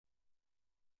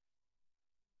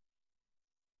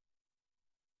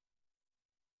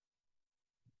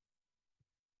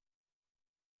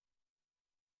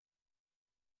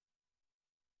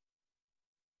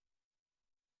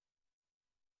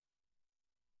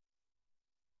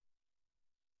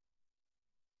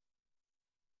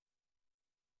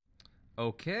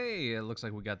Okay, it looks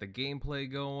like we got the gameplay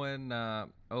going.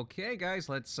 Okay, guys,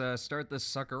 let's start this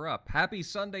sucker up. Happy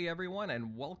Sunday, everyone,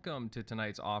 and welcome to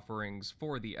tonight's offerings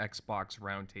for the Xbox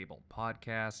Roundtable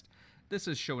podcast. This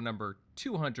is show number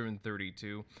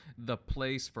 232, the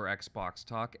place for Xbox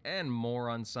talk and more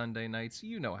on Sunday nights.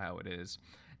 You know how it is.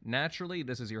 Naturally,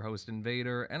 this is your host,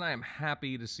 Invader, and I am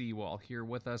happy to see you all here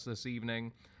with us this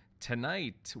evening.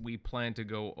 Tonight, we plan to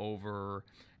go over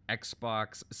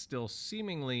Xbox still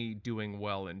seemingly doing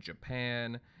well in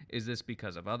Japan. Is this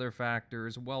because of other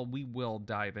factors? Well, we will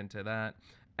dive into that.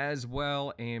 As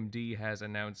well, AMD has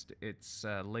announced its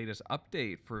latest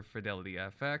update for Fidelity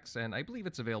FX, and I believe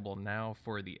it's available now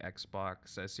for the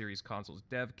Xbox Series consoles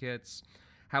dev kits.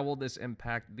 How will this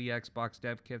impact the Xbox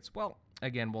dev kits? Well,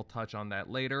 again, we'll touch on that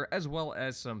later, as well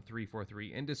as some 343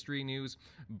 industry news.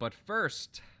 But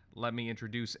first, let me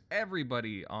introduce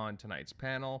everybody on tonight's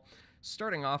panel.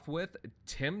 Starting off with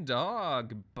Tim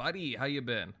Dog. Buddy, how you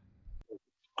been?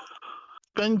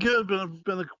 Been good.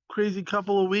 Been a crazy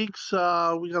couple of weeks. We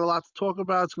got a lot to talk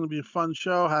about. It's going to be a fun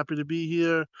show. Happy to be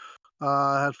here.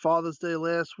 I had Father's Day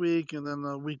last week, and then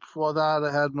the week before that,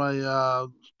 I had my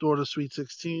daughter's Sweet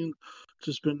 16.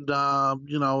 Just been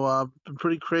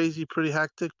pretty crazy, pretty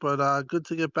hectic, but good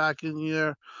to get back in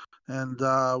here. And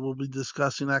we'll be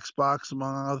discussing Xbox,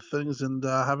 among other things, and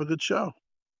have a good show.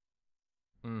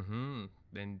 Mm-hmm.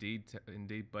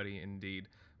 Indeed, buddy, indeed.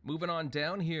 Moving on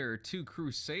down here to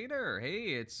Crusader. Hey,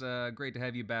 it's great to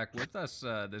have you back with us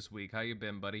this week. How you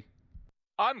been, buddy?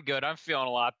 I'm good. I'm feeling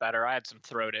a lot better. I had some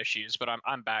throat issues, but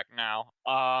I'm back now.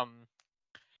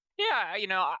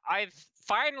 Yeah, I've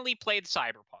finally played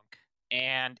Cyberpunk,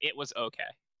 and it was okay.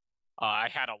 I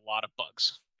had a lot of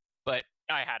bugs, but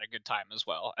I had a good time as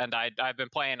well. And I've been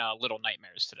playing Little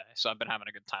Nightmares today, so I've been having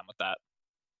a good time with that.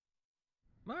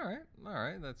 All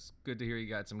right. That's good to hear. You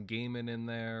got some gaming in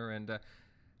there. And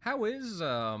how is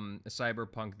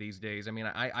Cyberpunk these days? I mean,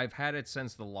 I've had it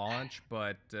since the launch,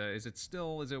 but is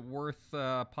it worth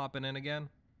popping in again?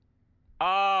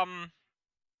 Um,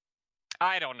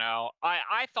 I don't know.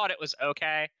 I thought it was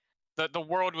okay. The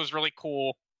world was really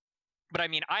cool, but I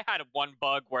mean, I had one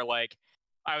bug where like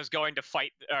I was going to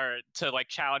fight or to like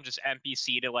challenge this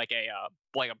NPC to like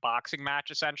a boxing match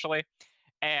essentially,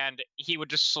 and he would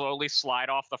just slowly slide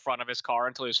off the front of his car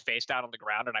until he was face down on the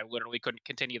ground, and I literally couldn't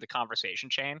continue the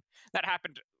conversation chain. That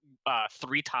happened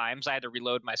 3 times. I had to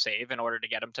reload my save in order to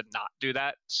get him to not do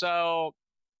that. So,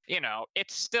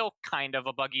 it's still kind of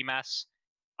a buggy mess.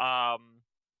 Um,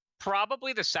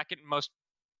 Probably the second most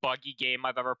buggy game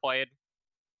I've ever played.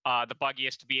 The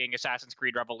buggiest being Assassin's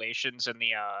Creed Revelations in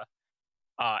the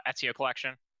Ezio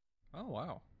collection. Oh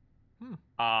wow.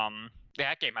 Hmm.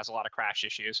 That game has a lot of crash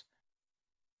issues.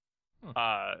 Hmm.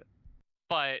 Uh,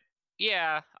 but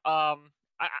yeah,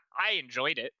 I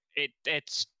enjoyed it.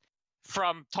 It's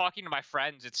from talking to my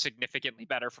friends, it's significantly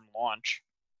better from launch.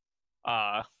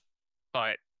 Uh,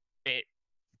 but it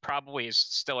probably is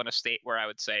still in a state where I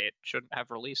would say it shouldn't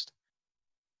have released.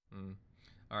 Hmm.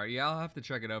 All right, yeah, I'll have to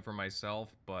check it out for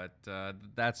myself, but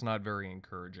that's not very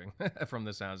encouraging from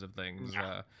the sounds of things.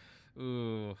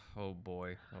 Ooh, oh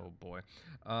boy, oh boy.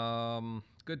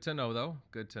 Good to know though.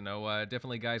 Good to know.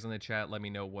 Definitely, guys in the chat, let me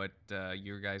know what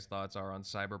your guys' thoughts are on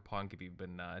Cyberpunk if you've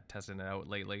been testing it out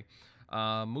lately.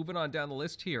 Moving on down the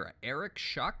list here, Eric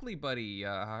Shockley, buddy.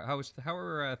 How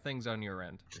are things on your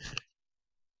end?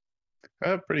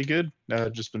 Pretty good.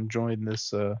 Just been enjoying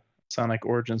this Sonic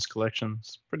Origins collection.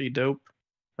 It's pretty dope.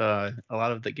 A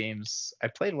lot of the games I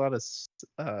played a lot of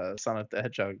Sonic the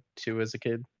Hedgehog 2 as a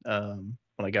kid when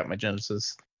I got my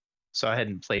Genesis, so I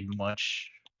hadn't played much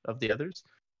of the others.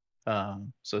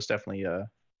 So it's definitely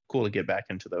cool to get back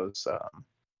into those.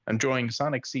 Enjoying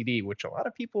Sonic CD, which a lot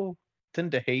of people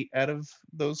tend to hate out of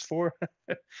those four,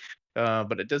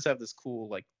 but it does have this cool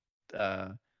like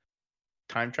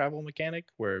time travel mechanic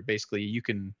where basically you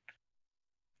can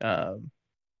um,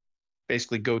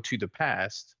 basically go to the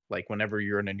past. Like whenever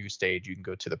you're in a new stage, you can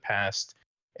go to the past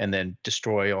and then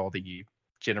destroy all the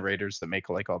generators that make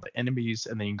like all the enemies,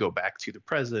 and then you can go back to the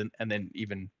present, and then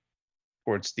even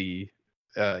towards the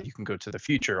you can go to the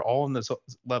future, all in this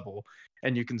level,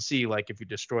 and you can see like if you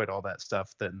destroyed all that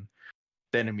stuff, then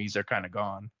the enemies are kind of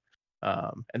gone.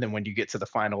 And then when you get to the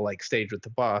final like stage with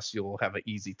the boss, you'll have an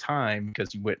easy time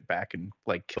because you went back and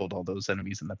like killed all those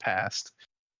enemies in the past.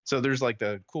 So there's like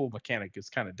the cool mechanic is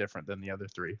kind of different than the other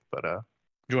three, but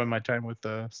enjoying my time with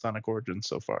Sonic Origins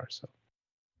so far. So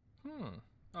Hmm.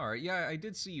 All right. Yeah, I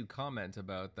did see you comment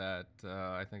about that.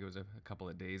 I think it was a couple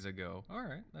of days ago. All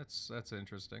right. That's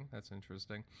interesting. That's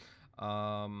interesting.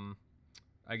 Um,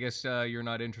 I guess you're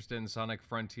not interested in Sonic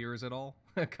Frontiers at all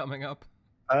coming up.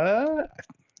 uh,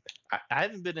 I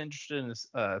haven't been interested in this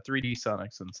 3D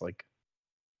Sonic since like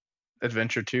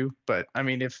Adventure 2, but I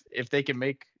mean, if they can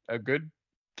make a good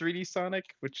 3D Sonic,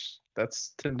 which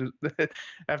that's tended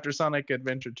after Sonic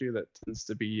Adventure 2, that tends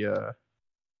to be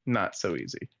not so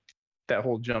easy. That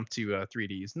whole jump to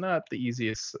 3D is not the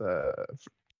easiest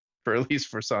for at least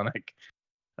for Sonic,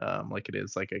 like it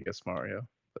is like I guess Mario.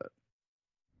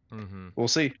 But we'll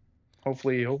see.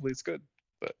 Hopefully it's good.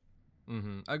 But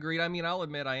agreed. I mean, I'll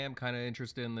admit I am kind of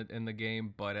interested in the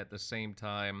game, but at the same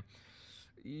time,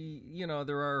 you know,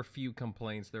 there are a few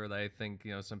complaints there that I think,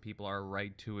 you know, some people are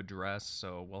right to address.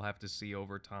 So we'll have to see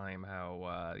over time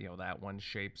how you know, that one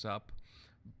shapes up.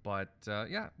 But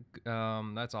yeah,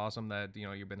 that's awesome that, you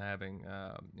know, you've been having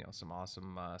you know, some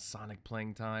awesome Sonic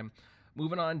playing time.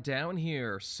 Moving on down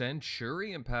here,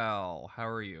 Centurion Pal, how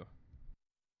are you?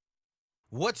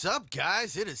 What's up,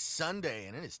 guys? It is Sunday,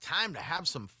 and it is time to have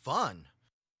some fun.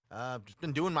 Just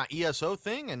been doing my ESO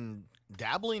thing and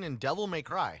dabbling in Devil May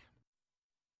Cry.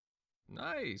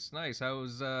 Nice.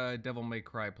 How's Devil May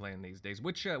Cry playing these days?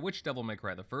 Which Devil May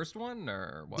Cry? The first one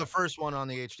or what? The first one on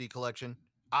the HD collection.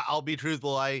 I'll be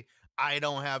truthful. I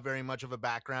don't have very much of a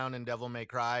background in Devil May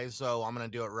Cry, so I'm gonna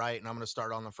do it right, and I'm gonna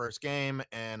start on the first game,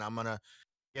 and I'm gonna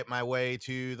get my way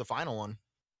to the final one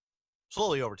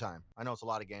slowly over time. I know it's a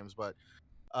lot of games, but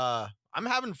I'm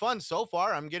having fun so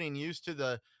far. I'm getting used to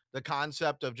the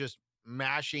concept of just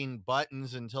mashing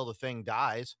buttons until the thing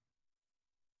dies.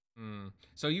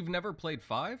 So you've never played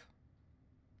 5?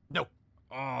 No.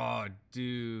 Oh,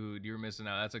 dude, you're missing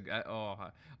out. That's all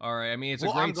right. I mean, it's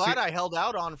well, a great. I'm glad I held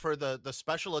out on for the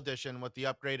special edition with the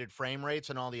upgraded frame rates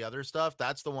and all the other stuff.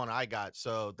 That's the one I got,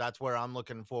 so that's where I'm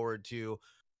looking forward to.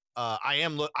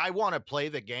 I want to play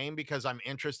the game because I'm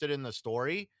interested in the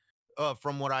story.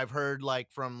 From what I've heard,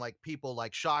 from people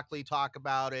like Shockley talk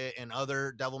about it and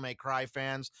other Devil May Cry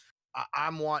fans,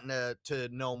 I'm wanting to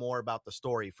know more about the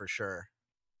story for sure.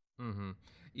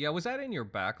 Yeah, was that in your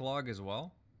backlog as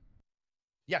well?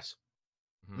 Yes.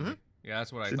 Yeah,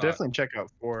 that's what I should thought. definitely check out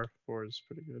 4. 4 is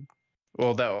pretty good.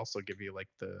 Well, that'll also give you like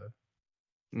the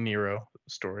Nero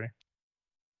story.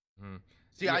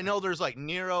 See, yeah. I know there's like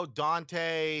Nero,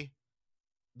 Dante.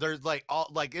 There's like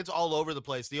it's all over the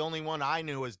place. The only one I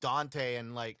knew is Dante,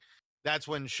 and like that's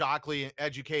when Shockley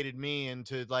educated me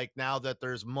into like now that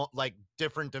there's like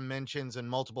different dimensions and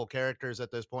multiple characters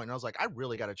at this point, and I was like, I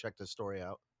really got to check this story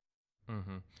out.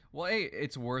 Well, hey,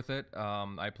 it's worth it.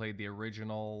 I played the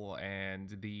original, and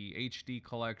the HD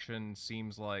collection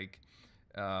seems like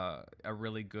a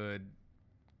really good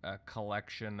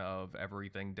collection of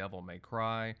everything Devil May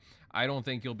Cry. I don't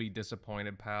think you'll be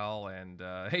disappointed, pal, and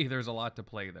hey, there's a lot to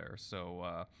play there,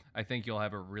 so I think you'll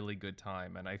have a really good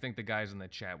time, and I think the guys in the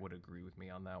chat would agree with me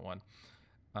on that one.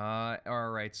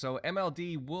 Alright, so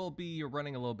MLD will be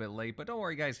running a little bit late, but don't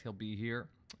worry guys, he'll be here.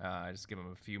 Just give him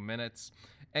a few minutes.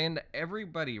 And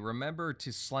everybody, remember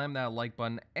to slam that like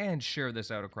button and share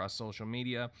this out across social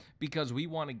media, because we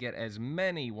want to get as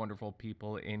many wonderful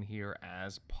people in here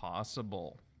as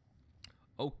possible.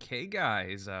 Okay,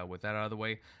 guys, with that out of the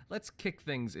way, let's kick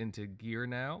things into gear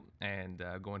now and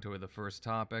go into the first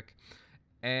topic.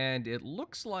 And it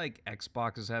looks like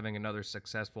Xbox is having another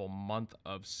successful month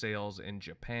of sales in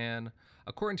Japan.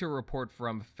 According to a report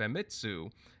from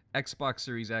Famitsu, Xbox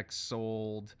Series X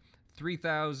sold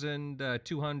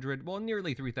 3,200, well,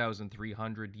 nearly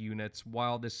 3,300 units,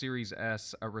 while the Series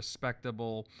S, a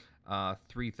respectable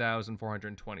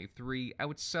 3,423,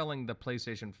 outselling the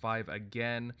PlayStation 5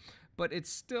 again, but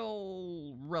it's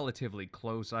still relatively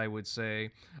close, I would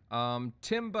say.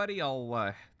 Tim, buddy,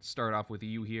 I'll start off with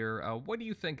you here. What do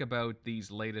you think about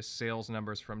these latest sales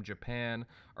numbers from Japan?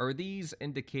 Are these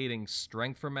indicating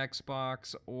strength from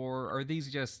Xbox, or are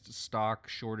these just stock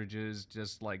shortages,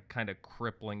 just like kind of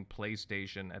crippling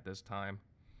PlayStation at this time?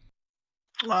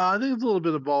 I think it's a little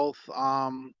bit of both.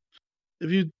 If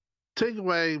you take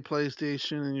away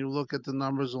PlayStation and you look at the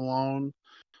numbers alone,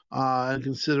 and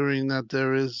considering that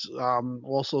there is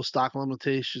also stock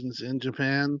limitations in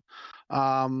Japan,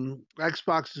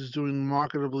 Xbox is doing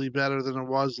marketably better than it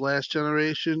was last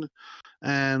generation,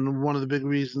 and one of the big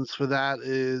reasons for that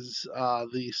is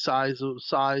the size of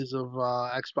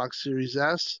Xbox Series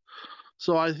S.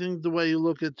 So I think the way you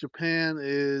look at Japan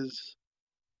is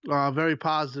very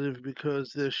positive,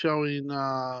 because they're showing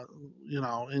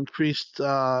increased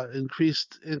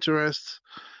interest,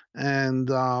 and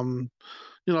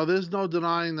there's no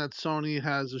denying that Sony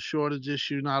has a shortage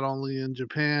issue not only in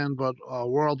Japan but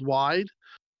worldwide,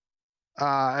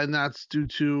 and that's due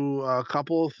to a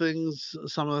couple of things.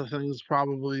 Some of the things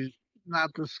probably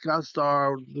not discussed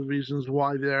are the reasons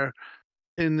why they're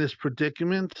in this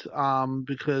predicament,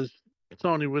 because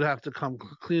Sony would have to come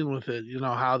clean with it,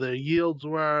 how their yields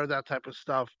were, that type of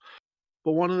stuff.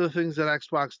 But one of the things that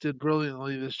Xbox did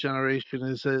brilliantly this generation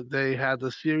is that they had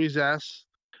the Series S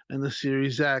and the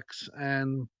Series X,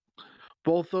 and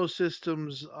both those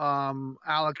systems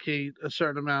allocate a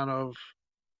certain amount of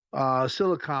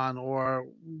silicon, or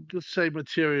let's say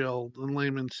material in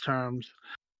layman's terms.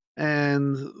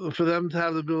 And for them to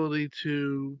have the ability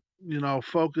to,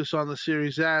 focus on the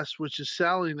Series S, which is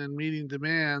selling and meeting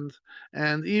demand,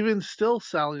 and even still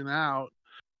selling out,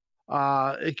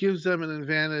 it gives them an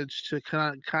advantage to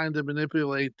kind of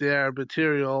manipulate their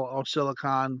material or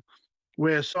silicon,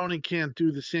 where Sony can't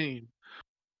do the same.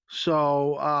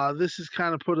 So this has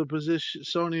kind of put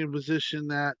Sony in a position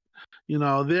that,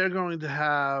 they're going to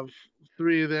have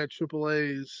 3 of their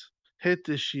AAAs hit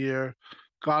this year.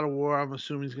 God of War, I'm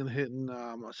assuming, is going to hit in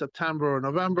September or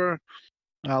November.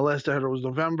 Last I heard it was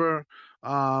November.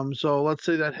 So let's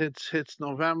say that hits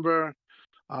November.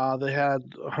 They had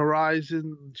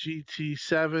Horizon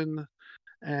GT7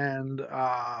 and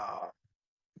God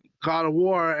of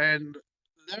War, and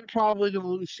they're probably going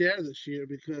to lose share this year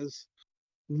because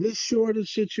this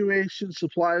shortage situation,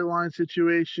 supply line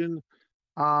situation,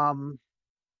 um,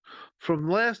 from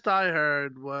last I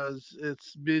heard, was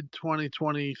it's mid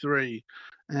 2023,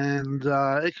 and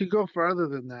it could go further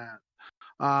than that.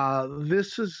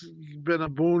 This has been a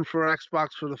boon for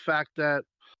Xbox for the fact that,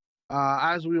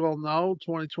 as we all know,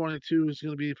 2022 is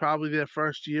going to be probably their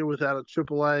first year without a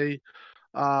AAA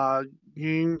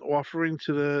game offering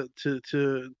to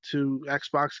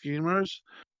Xbox gamers,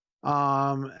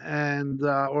 and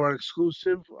or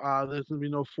exclusive. There's going to be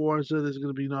no Forza. There's going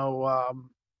to be no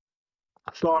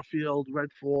Starfield,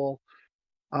 Redfall,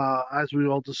 as we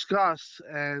all discussed.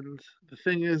 And the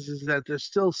thing is that they're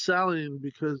still selling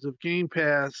because of Game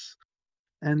Pass,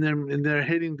 and they're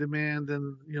hitting demand,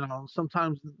 and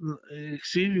sometimes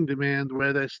exceeding demand,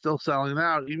 where they're still selling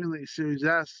out. Even the Series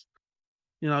S,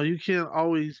 you can't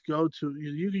always go to.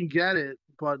 You can get it,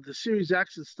 but the Series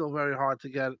X is still very hard to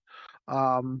get.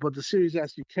 But the Series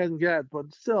S you can get,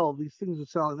 but still these things are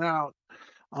selling out.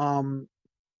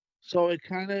 So it's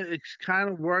kind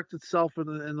of worked itself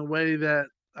in the way that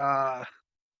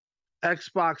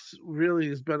Xbox really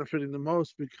is benefiting the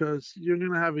most, because you're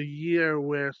going to have a year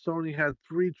where Sony had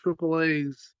 3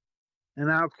 AAAs and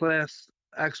outclassed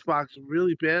Xbox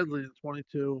really badly in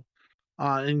 22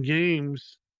 in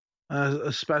games,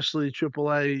 especially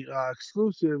AAA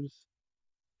exclusives,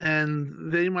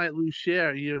 and they might lose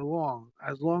share year long.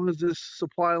 As long as this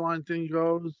supply line thing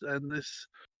goes, and this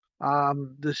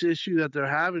issue that they're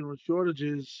having with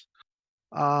shortages,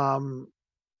 um,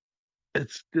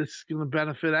 it's going to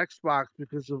benefit Xbox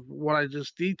because of what I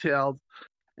just detailed.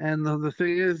 And the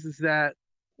thing is that,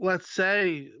 let's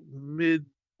say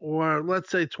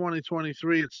let's say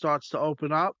 2023, it starts to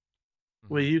open up,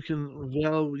 where you can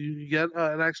you get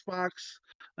an Xbox,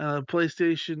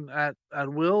 PlayStation at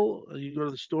will. You go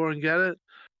to the store and get it.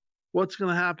 What's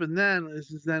going to happen then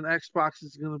is then Xbox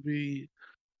is going to be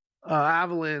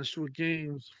avalanched with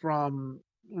games from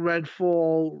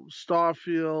Redfall,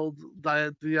 Starfield,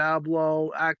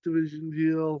 Diablo, Activision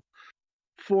deal,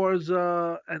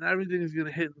 Forza, and everything is going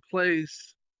to hit in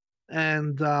place,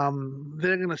 and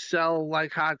they're going to sell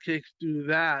like hotcakes due to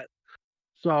that.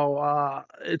 So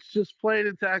it's just played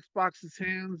into Xbox's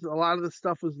hands. A lot of the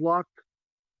stuff is luck,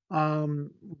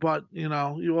 but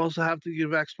you also have to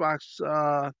give Xbox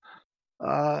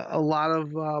a lot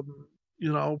of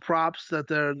props that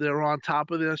they're on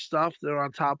top of their stuff. They're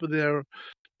on top of their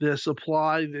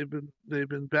supply. They've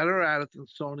been better at it than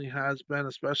Sony has been,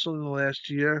 especially in the last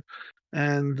year.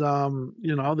 And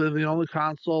they're the only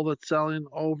console that's selling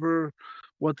over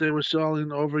what they were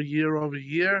selling over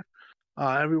year.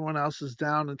 Everyone else is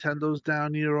down. Nintendo's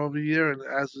down year over year, and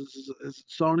as is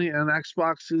Sony, and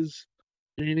Xbox is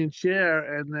gaining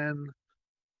share. And then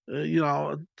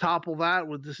topple that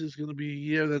with, this is going to be a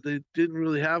year that they didn't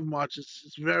really have much.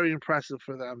 It's very impressive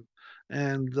for them.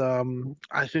 And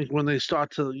I think when they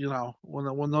start to,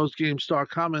 when those games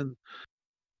start coming,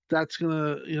 that's going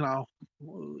to,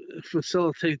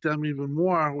 facilitate them even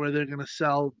more, where they're going to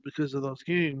sell because of those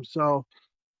games. So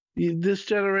this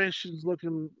generation's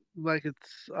looking like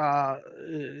it's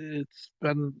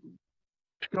been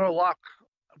pure luck,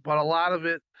 but a lot of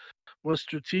it was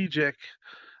strategic.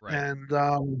 Right. And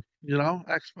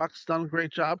Xbox done a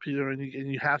great job here, and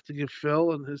you have to give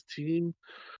Phil and his team,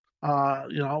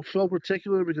 Phil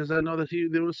particular, because I know that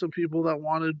there was some people that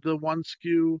wanted the one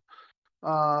SKU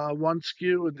and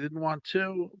didn't want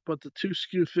 2, but the 2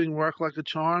 SKU thing worked like a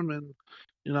charm. And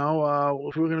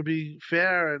if we're going to be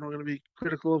fair and we're going to be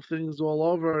critical of things all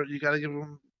over, you got to give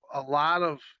them a lot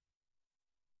of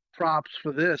props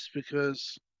for this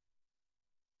because,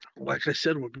 like I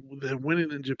said, they're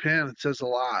winning in Japan. It says a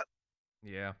lot.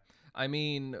 Yeah. I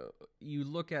mean, you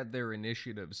look at their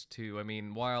initiatives too. I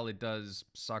mean, while it does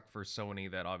suck for Sony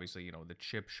that obviously, the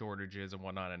chip shortages and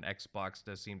whatnot, and Xbox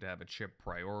does seem to have a chip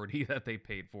priority that they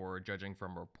paid for, judging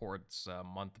from reports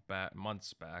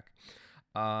months back.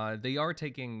 They are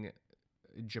taking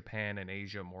Japan and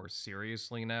Asia more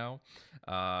seriously now.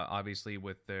 Obviously,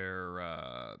 with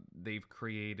they've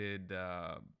created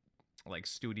like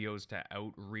studios to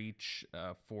outreach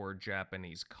for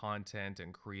Japanese content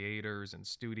and creators and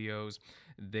studios.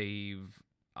 They've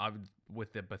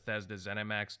with the Bethesda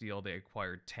ZeniMax deal, they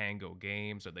acquired Tango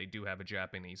Games, so they do have a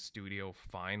Japanese studio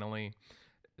finally.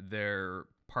 Their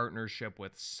partnership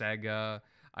with Sega,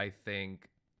 I think,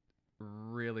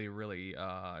 really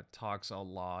talks a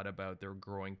lot about their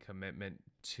growing commitment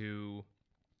to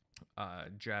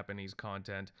Japanese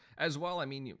content as well. I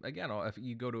mean, again, if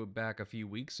you go back a few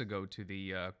weeks ago to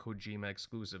the Kojima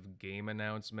exclusive game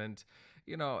announcement,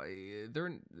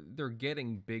 they're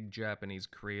getting big Japanese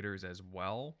creators as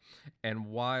well. And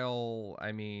while,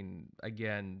 I mean,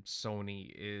 again,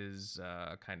 Sony is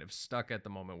kind of stuck at the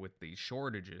moment with the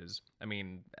shortages. I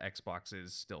mean, Xbox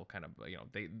is still kind of,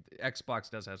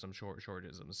 Xbox does have some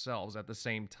shortages themselves. At the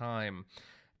same time,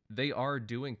 they are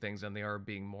doing things and they are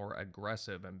being more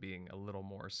aggressive and being a little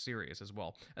more serious as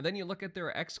well. And then you look at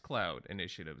their xCloud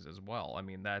initiatives as well. I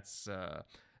mean, that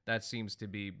seems to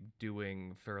be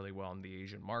doing fairly well in the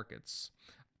Asian markets.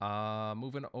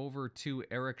 Moving over to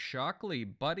Eric Shockley,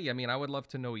 buddy. I mean, I would love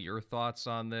to know your thoughts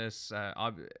on this.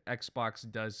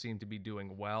 Xbox does seem to be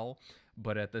doing well,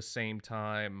 but at the same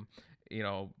time,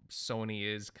 Sony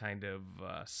is kind of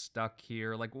stuck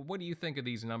here. Like, what do you think of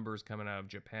these numbers coming out of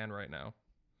Japan right now?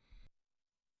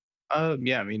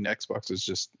 Yeah, I mean, Xbox is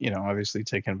just, obviously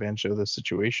taking advantage of the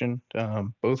situation.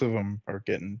 Both of them are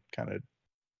getting kind of,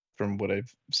 from what I've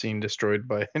seen, destroyed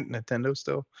by Nintendo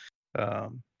still,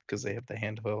 because they have the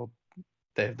handheld,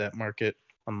 they have that market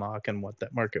unlock and what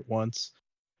that market wants.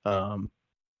 But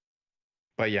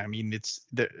yeah, I mean,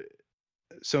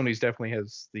 Sony's definitely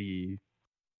has the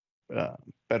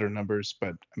better numbers,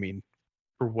 but I mean,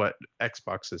 for what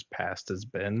Xbox's past has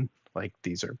been, like,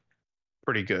 these are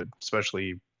pretty good,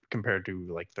 especially compared to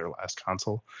like their last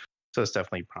console. So it's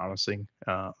definitely promising.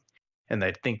 And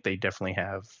I think they definitely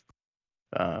have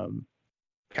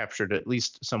captured at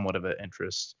least somewhat of an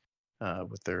interest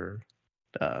with their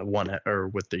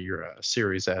with their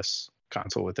Series S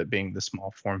console, with it being the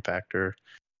small form factor.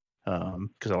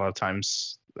 Because a lot of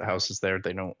times the houses there,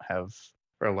 they don't have,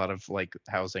 or a lot of like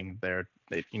housing there,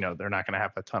 they're not going to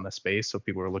have a ton of space. So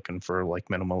people are looking for like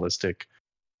minimalistic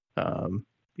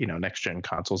next gen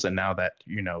consoles. And now that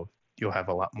you'll have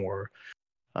a lot more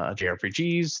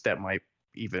JRPGs, that might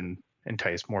even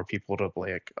entice more people to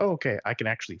be like, oh, okay, I can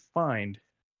actually find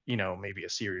maybe a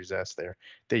Series S there.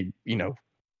 They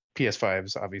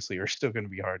PS5s obviously are still going to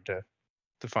be hard to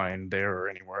find there or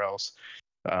anywhere else.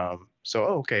 So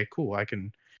okay, cool, I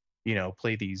can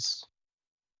play these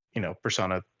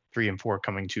Persona 3 and 4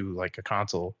 coming to like a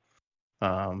console,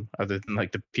 other than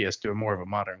like the PS2 or more of a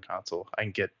modern console. I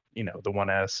can get the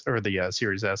 1S or the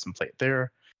Series S and play it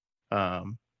there.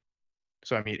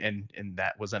 So I mean, and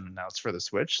that wasn't announced for the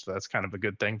Switch, so that's kind of a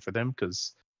good thing for them,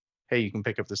 because hey, you can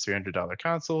pick up this $300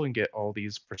 console and get all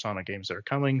these Persona games that are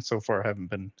coming. So far, haven't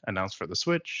been announced for the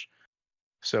Switch,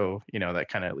 so that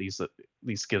kind of at least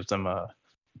gives them a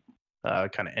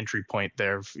kind of entry point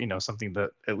there. Something that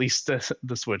at least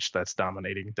the Switch that's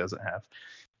dominating doesn't have.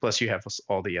 Plus, you have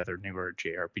all the other newer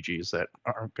JRPGs that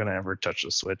aren't going to ever touch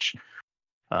the Switch.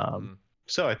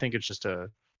 So I think it's just a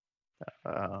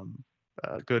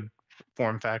good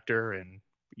form factor, and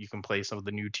you can play some of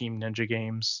the new Team Ninja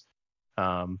games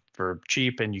for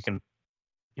cheap, and you can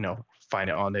find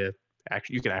it on the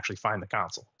you can actually find the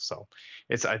console. So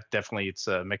it's a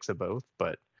mix of both,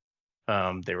 but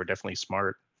they were definitely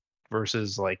smart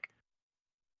versus like,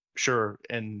 sure,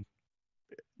 and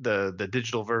the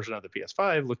digital version of the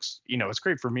PS5 looks, it's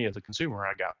great for me as a consumer.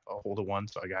 I got a hold of one,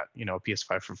 so I got a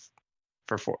PS5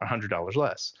 for $100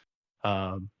 less.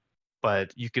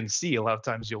 But you can see a lot of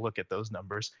times you'll look at those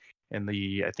numbers, and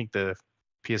I think the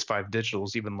PS5 digital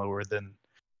is even lower than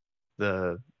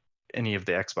any of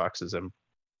the Xboxes.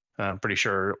 I'm pretty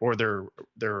sure, or they're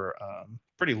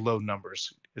pretty low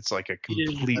numbers. It's like a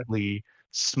completely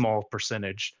small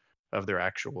percentage of their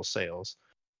actual sales.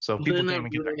 So people can't even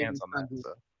get their hands on that.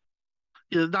 So.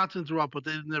 Yeah, not to interrupt, but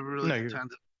they never really intended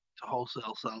to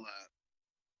wholesale sell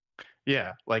that.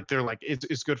 Yeah, like they're like,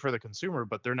 it's good for the consumer,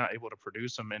 but they're not able to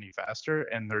produce them any faster,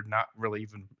 and they're not really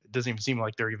even. It doesn't even seem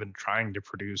like they're even trying to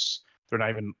produce. They're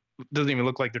not even doesn't even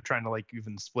look like they're trying to like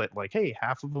even split like, hey,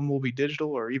 half of them will be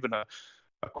digital, or even a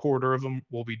quarter of them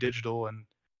will be digital and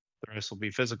the rest will be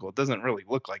physical. It doesn't really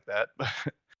look like that,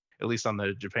 at least on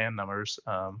the Japan numbers.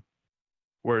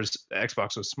 Whereas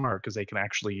Xbox was smart because they can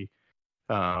actually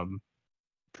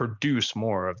produce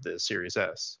more of the Series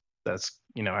S. That's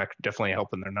definitely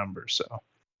helping their numbers. So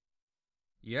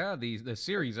Yeah, the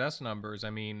Series S numbers,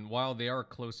 I mean, while they are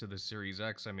close to the Series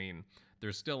X, I mean,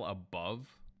 they're still above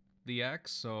the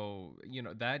X. So,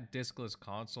 that discless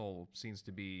console seems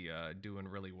to be doing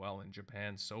really well in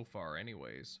Japan so far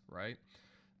anyways, right?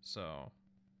 So,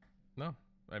 no,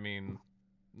 I mean,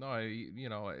 no,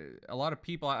 a lot of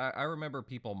people, I remember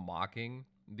people mocking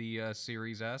the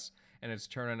Series S, and it's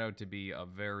turning out to be a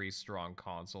very strong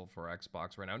console for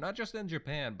Xbox right now. Not just in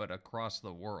Japan, but across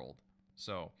the world.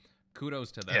 So,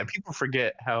 kudos to them. yeah, people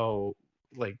forget how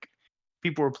like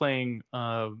people were playing.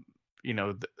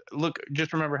 Look,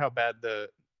 just remember how bad the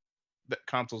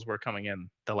consoles were coming in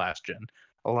the last gen.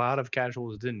 A lot of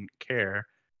casuals didn't care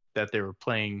that they were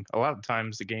playing. A lot of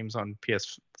times, the games on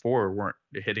PS4 weren't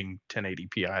hitting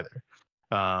 1080p either.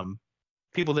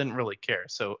 People didn't really care.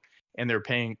 So, and they're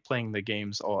playing the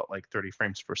games all at like 30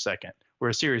 frames per second.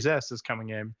 Whereas Series S is coming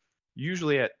in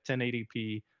usually at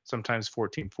 1080p, sometimes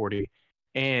 1440,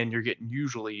 and you're getting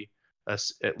usually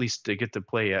at least to get to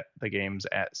play at the games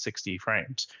at 60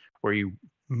 frames. Where you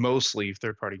mostly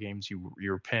third-party games,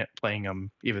 you're playing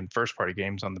them, even first-party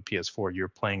games on the PS4, you're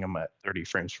playing them at 30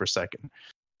 frames per second.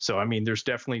 So, I mean, there's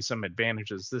definitely some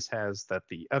advantages this has that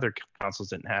the other consoles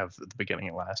didn't have at the beginning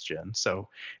of last gen. So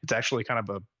it's actually kind of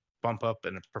a bump up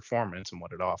in performance and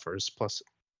what it offers. Plus,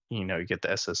 you get the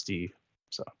SSD.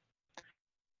 So.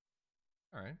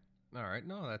 All right.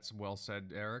 No, that's well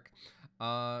said, Eric.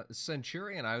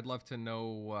 Centurion, I would love to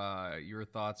know your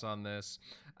thoughts on this.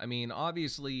 I mean,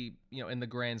 obviously, in the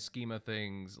grand scheme of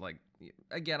things, like,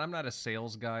 again, I'm not a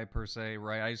sales guy per se,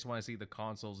 right? I just want to see the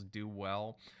consoles do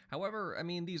well. However, I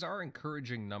mean, these are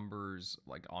encouraging numbers,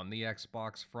 like, on the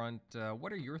Xbox front.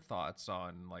 What are your thoughts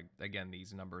on, like, again,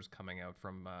 these numbers coming out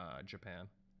from Japan?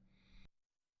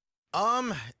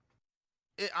 I'm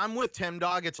with Tim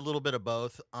Dog. It's a little bit of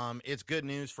both. It's good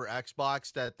news for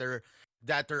Xbox that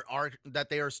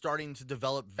they are starting to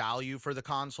develop value for the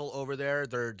console over there.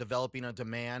 They're developing a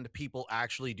demand. People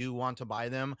actually do want to buy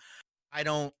them. I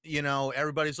don't,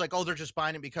 everybody's like, oh, they're just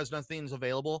buying it because nothing's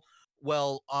available.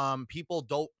 Well, people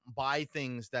don't buy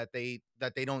things that they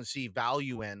don't see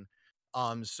value in.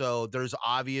 So there's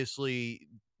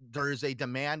a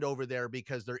demand over there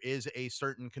because there is a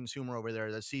certain consumer over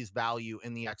there that sees value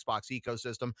in the Xbox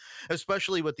ecosystem,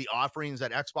 especially with the offerings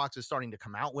that Xbox is starting to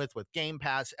come out with Game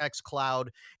Pass, xCloud,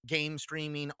 game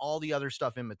streaming, all the other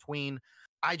stuff in between.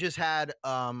 I just had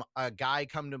a guy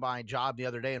come to my job the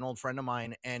other day, an old friend of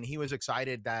mine, and he was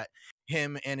excited that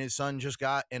him and his son just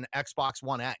got an Xbox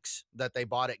One X that they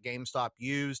bought at GameStop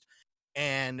used.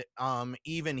 And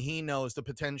even he knows the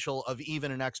potential of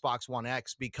even an Xbox One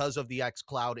X because of the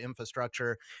xCloud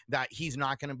infrastructure, that he's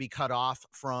not going to be cut off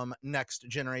from next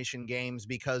generation games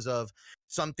because of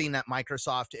something that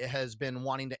Microsoft has been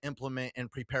wanting to implement and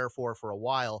prepare for a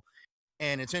while.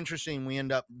 And it's interesting, we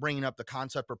end up bringing up the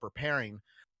concept of preparing.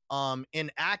 In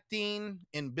acting,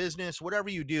 in business, whatever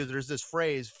you do, there's this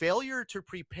phrase, failure to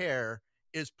prepare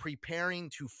is preparing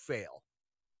to fail.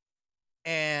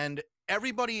 And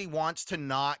everybody wants to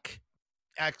knock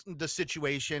the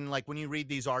situation. Like when you read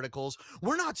these articles,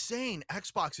 we're not saying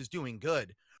Xbox is doing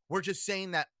good. We're just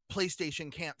saying that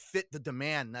PlayStation can't fit the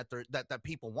demand that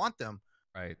people want them.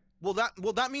 Right. Well,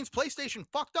 that means PlayStation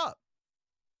fucked up.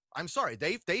 I'm sorry.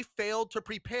 They failed to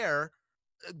prepare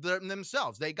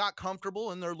themselves. They got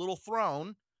comfortable in their little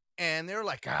throne and they're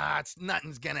like,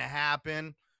 nothing's going to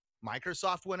happen.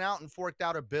 Microsoft went out and forked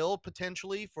out a bill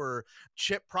potentially for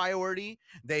chip priority.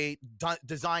 They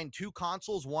designed two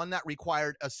consoles, one that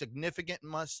required a significant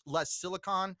less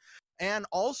silicon. And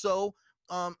also,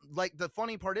 like the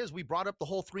funny part is we brought up the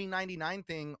whole $399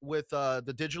 thing with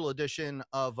the digital edition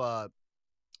of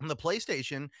the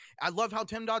PlayStation. I love how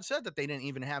Tim Dodd said that they didn't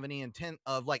even have any intent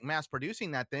of like mass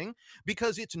producing that thing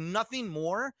because it's nothing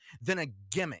more than a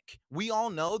gimmick. We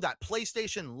all know that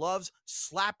PlayStation loves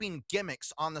slapping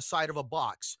gimmicks on the side of a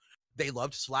box. They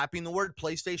loved slapping the word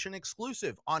PlayStation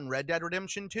exclusive on Red Dead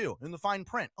Redemption 2 in the fine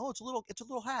print. Oh, it's a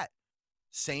little hat.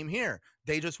 Same here.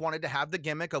 They just wanted to have the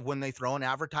gimmick of when they throw an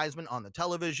advertisement on the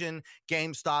television,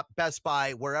 GameStop, Best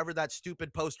Buy, wherever that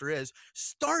stupid poster is,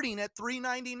 starting at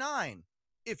 $399.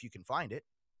 If you can find it,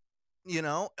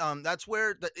 that's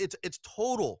where it's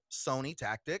total Sony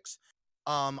tactics.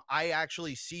 I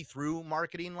actually see through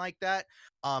marketing like that.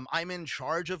 I'm in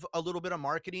charge of a little bit of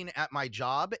marketing at my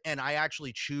job, and I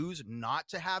actually choose not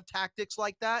to have tactics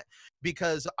like that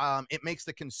because it makes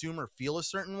the consumer feel a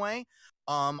certain way.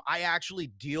 I actually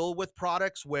deal with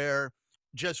products where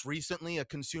just recently a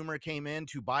consumer came in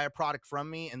to buy a product from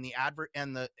me, and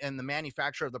the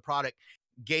manufacturer of the product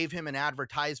gave him an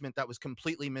advertisement that was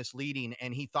completely misleading,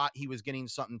 and he thought he was getting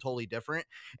something totally different.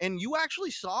 And you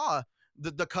actually saw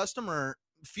the customer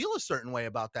feel a certain way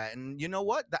about that. And you know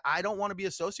what? I don't want to be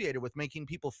associated with making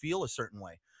people feel a certain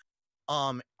way.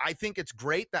 I think it's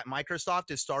great that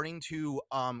Microsoft is starting to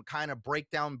kind of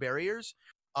break down barriers.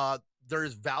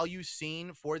 There's value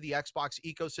seen for the Xbox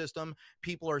ecosystem.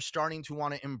 People are starting to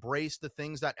want to embrace the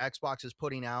things that Xbox is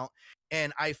putting out.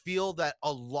 And I feel that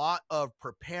a lot of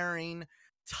preparing,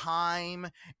 time,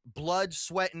 blood,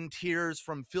 sweat, and tears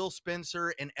from Phil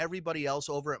Spencer and everybody else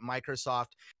over at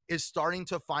Microsoft is starting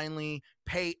to finally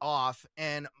pay off.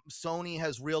 And Sony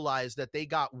has realized that they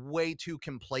got way too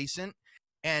complacent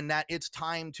and that it's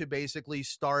time to basically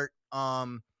start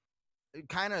kind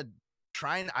of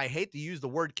trying. I hate to use the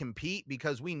word compete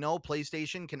because we know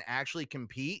PlayStation can actually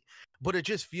compete, but it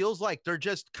just feels like they're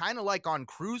just kind of like on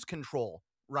cruise control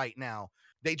right now.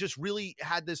 They just really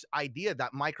had this idea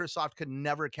that Microsoft could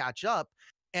never catch up.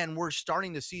 And we're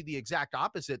starting to see the exact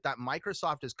opposite, that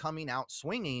Microsoft is coming out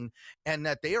swinging and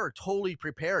that they are totally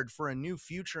prepared for a new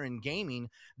future in gaming.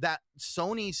 That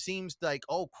Sony seems like,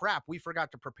 oh crap, we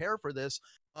forgot to prepare for this.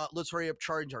 Let's hurry up,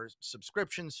 charge our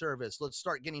subscription service. Let's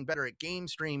start getting better at game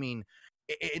streaming.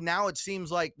 Now it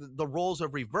seems like the roles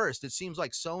have reversed. It seems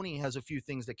like Sony has a few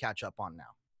things to catch up on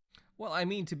now. Well, I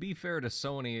mean, to be fair to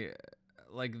Sony,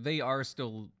 like they are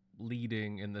still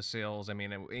leading in the sales. I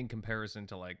mean, in comparison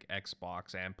to like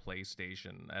Xbox and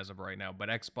PlayStation as of right now, but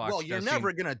Xbox. Well, you're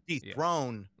never gonna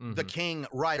dethrone the king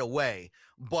right away,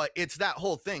 but it's that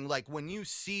whole thing. Like when you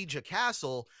siege a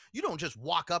castle, you don't just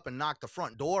walk up and knock the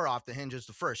front door off the hinges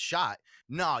the first shot.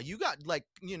 No, you got like,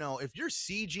 you know, if you're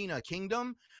sieging a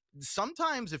kingdom,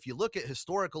 sometimes if you look at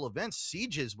historical events,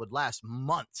 sieges would last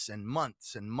months and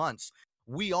months and months.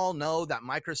 We all know that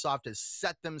Microsoft has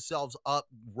set themselves up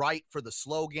right for the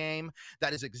slow game.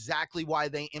 That is exactly why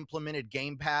they implemented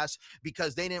Game Pass,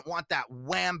 because they didn't want that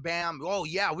wham bam. Oh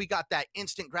yeah, we got that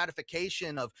instant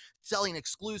gratification of selling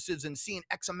exclusives and seeing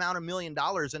X amount of $1 million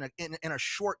in a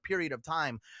short period of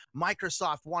time.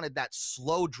 Microsoft wanted that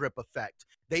slow drip effect.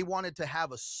 They wanted to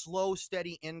have a slow,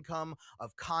 steady income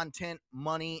of content,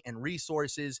 money, and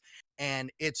resources. And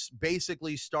it's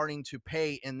basically starting to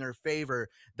pay in their favor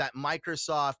that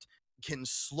Microsoft can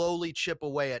slowly chip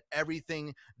away at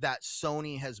everything that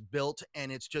Sony has built.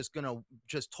 And it's just going to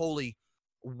just totally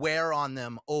wear on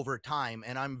them over time.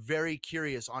 And I'm very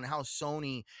curious on how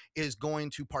Sony is going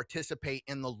to participate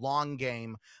in the long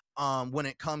game when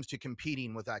it comes to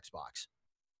competing with Xbox.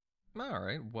 All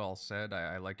right, well said.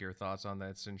 I like your thoughts on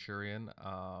that, Centurion.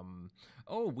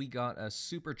 Oh, we got a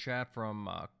super chat from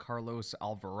Carlos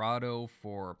Alvarado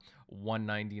for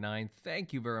 $1.99.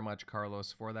 Thank you very much,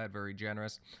 Carlos, for that. Very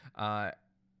generous.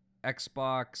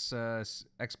 Xbox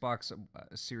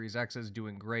Series X is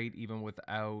doing great even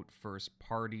without first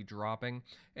party dropping.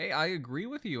 Hey, I agree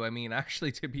with you. I mean,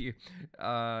 actually, to be,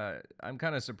 I'm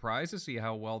kind of surprised to see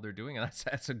how well they're doing, and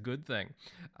that's a good thing.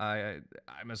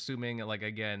 I'm assuming, like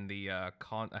again, the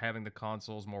having the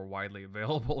consoles more widely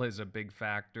available is a big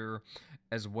factor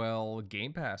as well.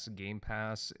 Game Pass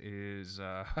is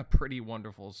a pretty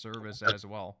wonderful service as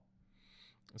well.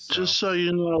 So. Just so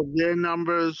you know, their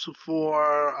numbers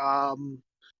for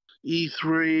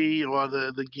E3 or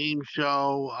the game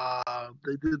show,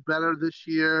 they did better this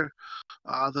year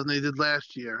than they did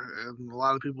last year. And a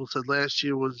lot of people said last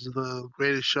year was the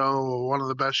greatest show or one of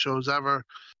the best shows ever.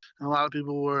 And a lot of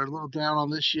people were a little down on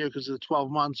this year because of the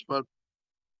 12 months. But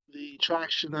the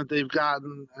traction that they've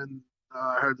gotten, and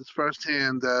I heard this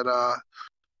firsthand, that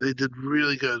they did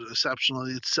really good,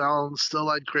 exceptionally. It's selling still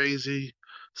like crazy.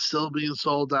 Still being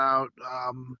sold out.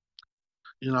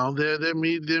 You know, they're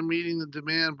meeting the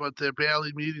demand, but they're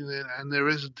barely meeting it, and there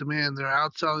is a demand. They're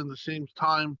outselling the same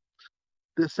time.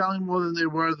 They're selling more than they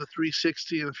were the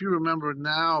 360, and if you remember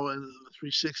now, the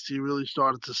 360 really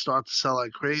started to sell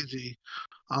like crazy.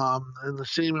 In the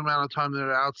same amount of time they're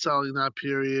outselling that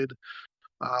period.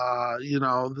 You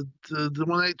know,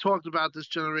 when they talked about this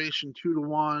generation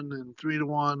 2-to-1 and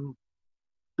 3-to-1.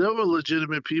 There were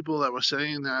legitimate people that were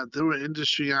saying that. There were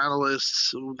industry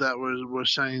analysts that were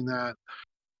saying that.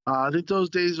 I think those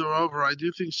days are over. I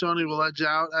do think Sony will edge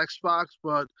out Xbox,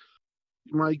 but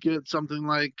you might get something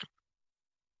like,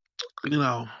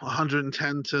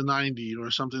 110 to 90 or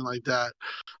something like that.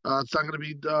 It's not going to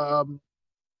be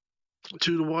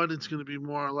 2-1. It's going to be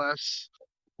more or less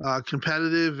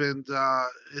competitive, and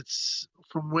it's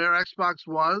from where Xbox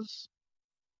was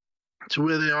to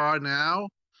where they are now.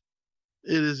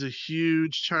 It is a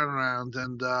huge turnaround,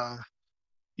 and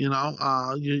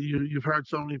you've heard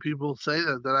so many people say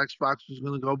that Xbox was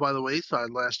going to go by the wayside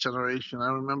last generation.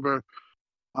 I remember,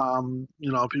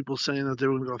 people saying that they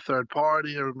were going to go third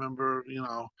party. I remember,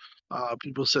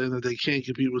 people saying that they can't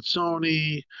compete with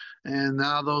Sony, and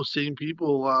now those same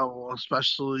people,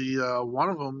 especially one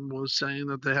of them, was saying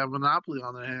that they have monopoly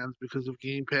on their hands because of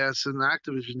Game Pass and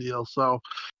Activision deal. So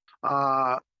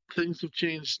uh, things have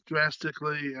changed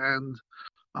drastically, and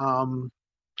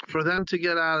for them to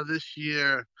get out of this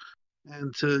year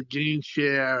and to gain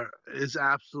share is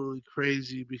absolutely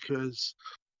crazy, because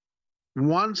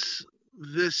once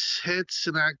this hits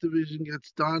and Activision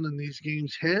gets done and these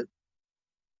games hit,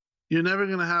 you're never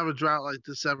going to have a drought like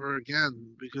this ever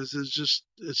again, because it's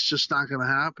just not going to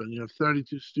happen. You have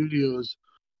 32 studios,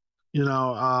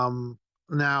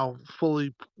 now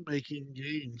fully making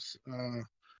games,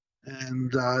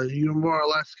 and you're more or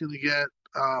less going to get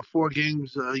 4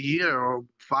 games a year or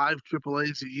 5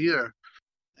 AAAs a year.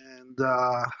 And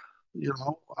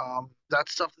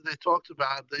that's stuff that they talked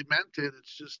about. They meant it.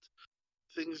 It's just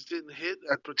things didn't hit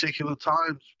at particular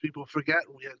times. People forget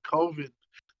we had COVID.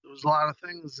 There was a lot of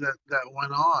things that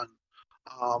went on,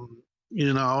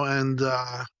 and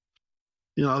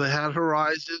they had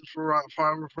Horizon for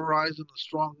Horizon, a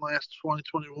strong last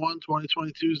 2021.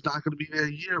 2022 is not going to be their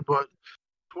year, but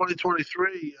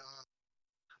 2023,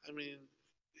 I mean,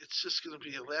 it's just going to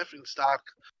be a laughing stock,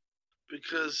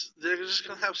 because they're just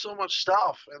going to have so much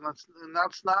stuff, and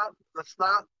that's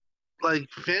not like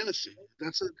fantasy.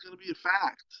 That's going to be a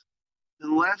fact,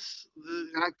 unless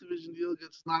the Activision deal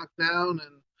gets knocked down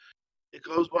and it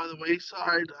goes by the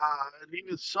wayside. And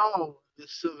even so, they're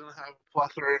still going to have a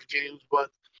plethora of games.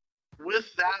 But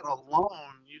with that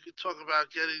alone, you could talk about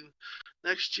getting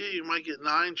next year. You might get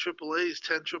 9 AAAs,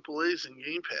 10 AAAs in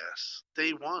Game Pass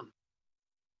day one.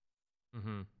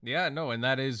 Mm-hmm. Yeah, no, and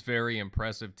that is very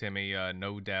impressive, Timmy.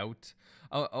 No doubt.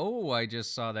 Oh, I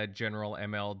just saw that General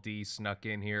MLD snuck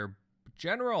in here.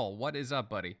 General, what is up,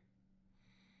 buddy?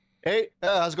 Hey,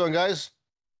 how's it going, guys?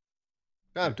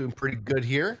 I'm doing pretty good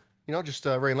here. Just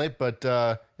very late, but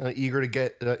eager to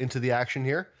get into the action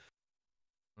here.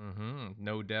 Mm-hmm.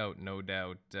 No doubt, no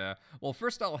doubt. Well,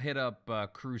 first I'll hit up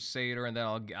Crusader, and then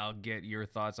I'll get your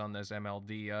thoughts on this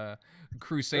MLD.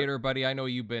 Crusader, buddy, I know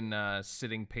you've been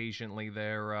sitting patiently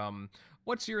there.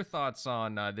 What's your thoughts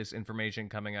on this information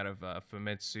coming out of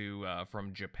Famitsu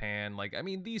from Japan? Like, I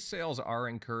mean, these sales are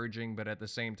encouraging, but at the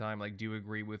same time, like, do you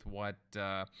agree with what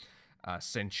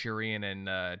Centurion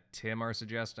and Tim are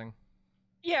suggesting?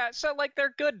 Yeah, so like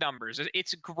they're good numbers.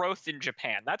 It's growth in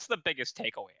Japan. That's the biggest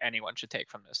takeaway anyone should take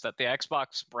from this, that the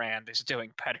Xbox brand is doing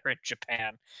better in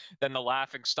Japan than the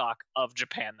laughing stock of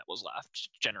Japan that was last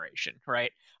generation,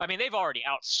 right? I mean, they've already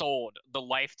outsold the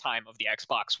lifetime of the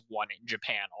Xbox One in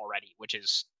Japan already, which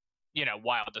is,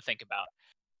 wild to think about.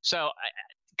 So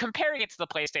comparing it to the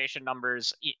PlayStation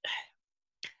numbers,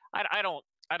 I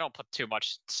don't put too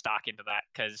much stock into that,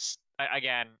 because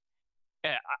again,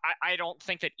 I don't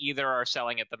think that either are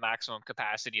selling at the maximum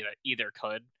capacity that either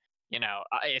could.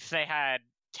 If they had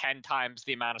 10 times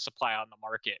the amount of supply on the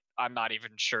market, I'm not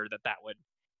even sure that would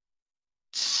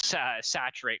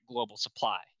saturate global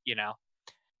supply,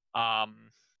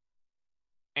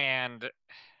 and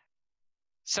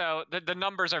so the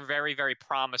numbers are very, very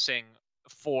promising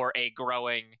for a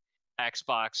growing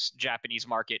Xbox Japanese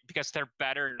market, because they're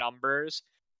better numbers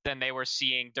than they were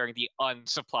seeing during the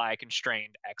unsupply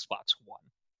constrained Xbox One.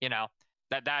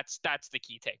 That's the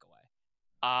key takeaway.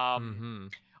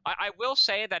 I will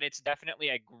say that it's definitely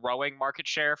a growing market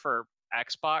share for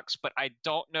Xbox, but I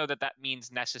don't know that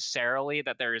means necessarily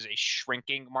that there is a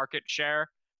shrinking market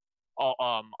share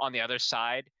on the other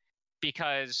side,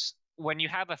 because when you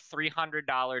have a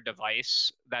 $300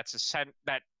 device, that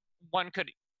one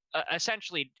could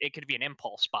essentially, it could be an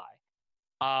impulse buy.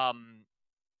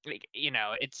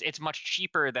 It's much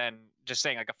cheaper than just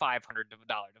saying like a $500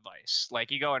 device.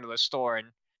 Like, you go into the store, and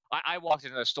I walked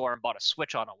into the store and bought a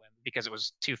Switch on a whim because it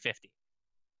was $250.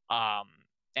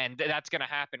 And that's going to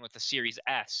happen with the Series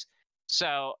S.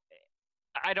 So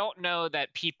I don't know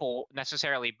that people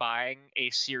necessarily buying a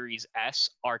Series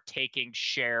S are taking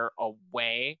share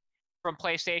away from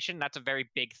PlayStation. That's a very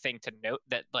big thing to note,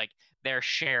 that like their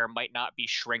share might not be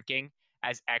shrinking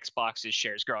as Xbox's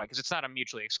share is growing, because it's not a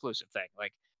mutually exclusive thing.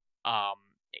 Like,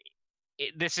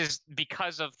 this is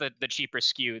because of the cheaper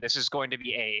SKU. This is going to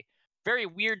be a very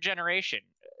weird generation.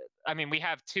 I mean, we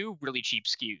have two really cheap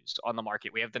SKUs on the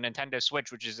market. We have the Nintendo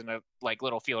Switch, which is in a like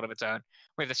little field of its own.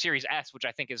 We have the Series S, which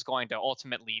I think is going to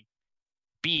ultimately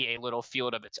be a little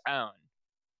field of its own.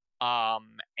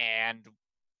 And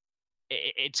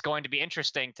it's going to be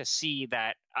interesting to see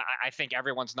that. I think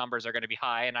everyone's numbers are going to be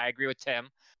high, and I agree with Tim.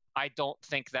 I don't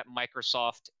think that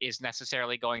Microsoft is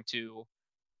necessarily going to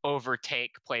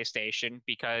overtake PlayStation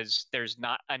because there's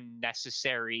not a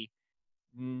necessary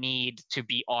need to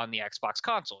be on the Xbox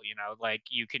console. You know, like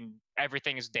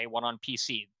everything is day one on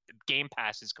PC. Game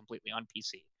Pass is completely on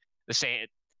PC. The same,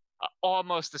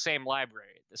 almost the same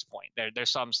library at this point.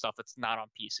 There's some stuff that's not on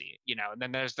PC. You know, and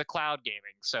then there's the cloud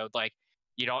gaming. So like,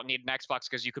 you don't need an Xbox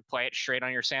because you could play it straight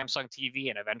on your Samsung TV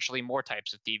and eventually more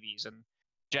types of TVs. And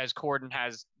Jez Corden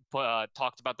has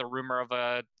talked about the rumor of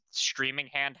a streaming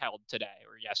handheld today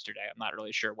or yesterday. I'm not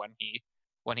really sure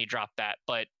when he dropped that,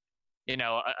 but you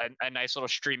know, a nice little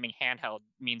streaming handheld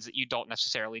means that you don't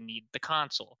necessarily need the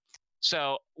console.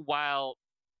 So while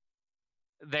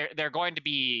they're going to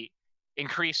be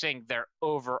increasing their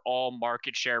overall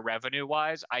market share revenue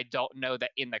wise, I don't know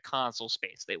that in the console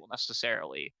space they will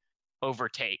necessarily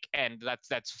overtake, and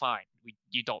that's fine.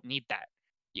 You don't need that.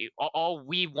 All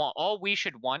we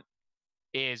should want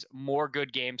is more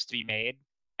good games to be made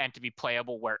and to be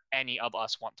playable where any of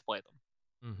us want to play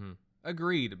them. Mm-hmm.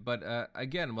 Agreed, but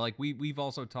again, like we've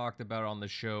also talked about on the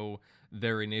show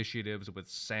their initiatives with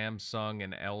Samsung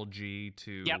and LG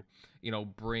to you know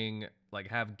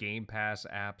have Game Pass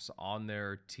apps on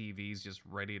their TVs just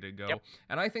ready to go.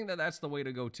 And I think that that's the way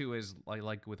to go too, is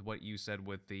like with what you said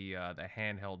with the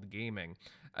handheld gaming.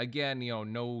 Again, you know,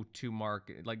 no two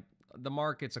market like the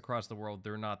markets across the world,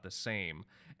 they're not the same,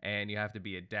 and you have to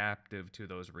be adaptive to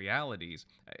those realities.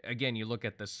 Again, you look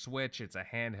at the Switch, it's a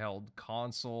handheld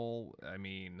console. I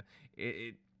mean,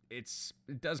 it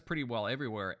does pretty well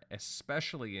everywhere,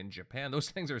 especially in Japan. Those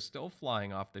things are still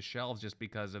flying off the shelves just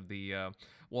because of the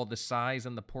the size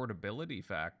and the portability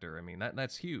factor. I mean,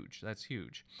 that's huge. That's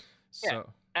huge. So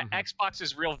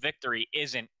Xbox's real victory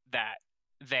isn't that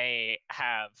they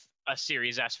have a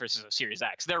Series S versus a Series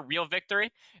X. Their real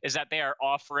victory is that they are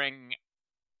offering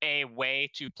a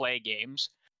way to play games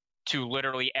to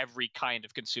literally every kind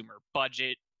of consumer: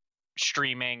 budget,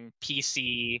 streaming,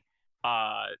 PC,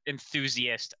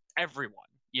 enthusiast, everyone.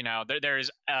 You know,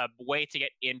 there's a way to get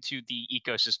into the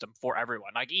ecosystem for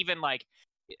everyone. Like even like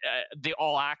the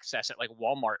all access at like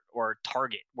Walmart or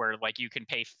Target, where like you can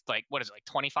pay like what is it,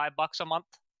 like $25 a month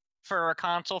for a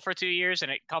console for 2 years,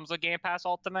 and it comes with Game Pass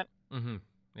Ultimate. Mm-hmm.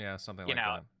 Yeah, something like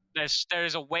that.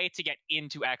 There's a way to get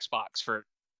into Xbox for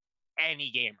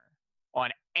any gamer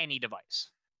on any device.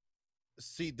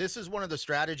 See, this is one of the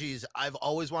strategies I've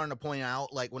always wanted to point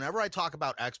out. Like whenever I talk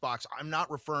about Xbox, I'm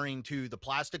not referring to the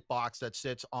plastic box that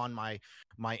sits on my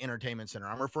entertainment center.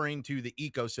 I'm referring to the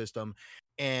ecosystem.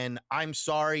 And I'm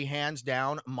sorry, hands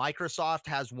down, Microsoft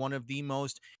has one of the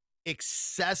most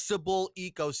accessible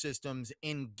ecosystems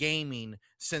in gaming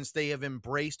since they have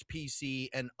embraced PC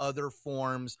and other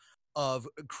forms of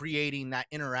creating that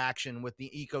interaction with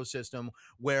the ecosystem,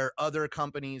 where other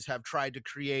companies have tried to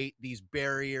create these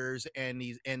barriers and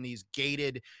these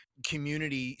gated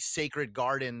community sacred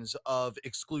gardens of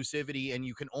exclusivity, and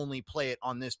you can only play it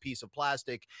on this piece of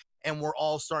plastic. And we're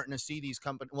all starting to see these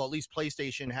companies, well, at least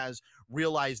PlayStation has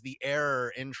realized the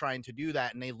error in trying to do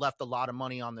that, and they left a lot of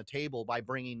money on the table by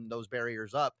bringing those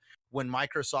barriers up, when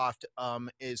Microsoft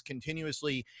is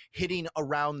continuously hitting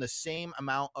around the same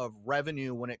amount of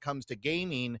revenue when it comes to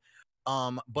gaming,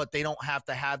 but they don't have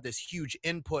to have this huge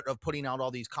input of putting out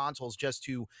all these consoles just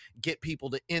to get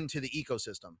people into the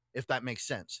ecosystem, if that makes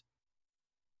sense.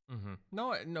 Mm-hmm.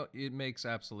 No, it makes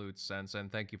absolute sense, and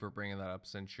thank you for bringing that up,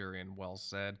 Centurion. Well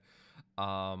said.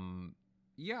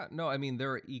 Yeah, no, I mean,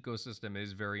 their ecosystem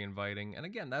is very inviting, and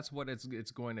again, that's what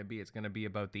it's going to be. It's going to be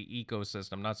about the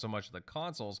ecosystem, not so much the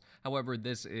consoles. However,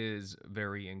 this is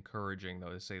very encouraging,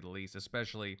 though, to say the least,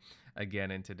 especially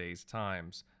again in today's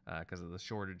times because of the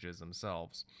shortages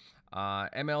themselves.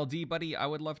 MLD, buddy, I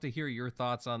would love to hear your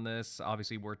thoughts on this.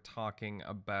 Obviously, we're talking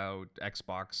about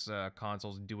Xbox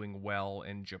consoles doing well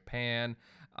in Japan.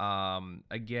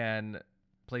 Again,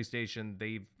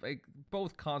 PlayStation,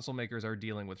 both console makers are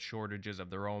dealing with shortages of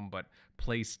their own, but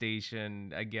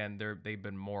PlayStation, again, they've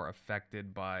been more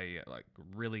affected by like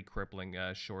really crippling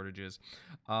shortages.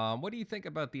 What do you think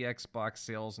about the Xbox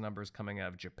sales numbers coming out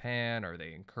of Japan? Are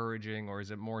they encouraging, or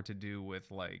is it more to do with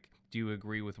like, do you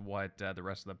agree with what the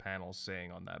rest of the panel's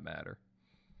saying on that matter?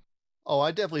 Oh,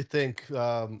 I definitely think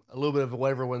a little bit of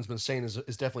what everyone's been saying is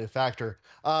definitely a factor.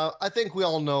 I think we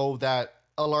all know that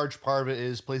a large part of it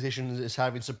is PlayStation is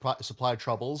having supply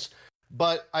troubles,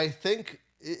 but I think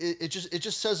it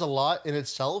just says a lot in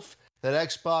itself that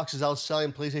Xbox is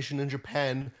outselling PlayStation in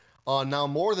Japan on now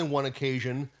more than one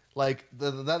occasion. Like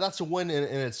that's a win in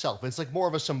itself. It's like more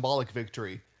of a symbolic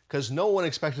victory because no one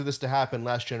expected this to happen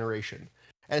last generation,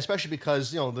 and especially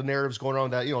because the narrative's going on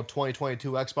that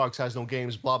 2022 Xbox has no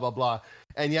games, blah blah blah,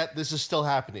 and yet this is still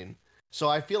happening. So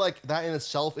I feel like that in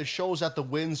itself, it shows that the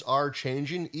winds are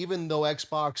changing, even though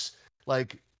Xbox,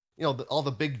 like all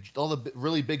the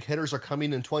really big hitters are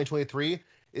coming in 2023.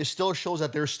 It still shows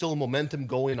that there's still momentum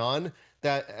going on.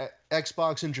 That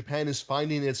Xbox in Japan is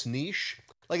finding its niche.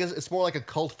 Like it's more like a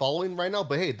cult following right now.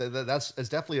 But hey, that's it's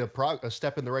definitely a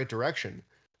step in the right direction.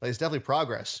 Like it's definitely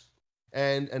progress.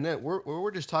 And then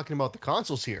we're just talking about the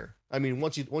consoles here. I mean,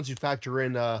 once you factor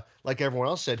in like everyone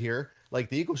else said here, like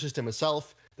the ecosystem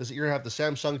itself, you're gonna have the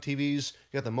Samsung TVs,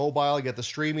 you got the mobile, you got the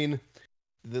streaming.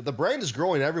 The brand is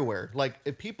growing everywhere. Like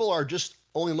if people are just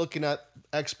only looking at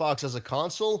Xbox as a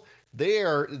console,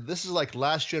 this is like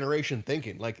last generation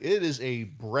thinking. Like it is a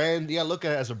brand. Yeah, look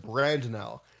at it as a brand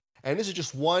now. And this is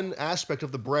just one aspect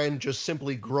of the brand just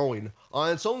simply growing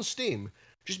on its own steam.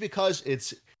 Just because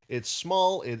it's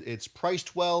small, it's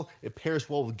priced well, it pairs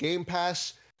well with Game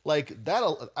Pass. Like that,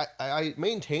 I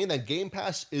maintain that Game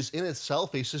Pass is in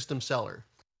itself a system seller.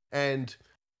 And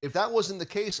if that wasn't the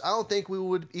case, I don't think we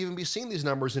would even be seeing these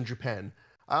numbers in Japan.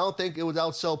 I don't think it would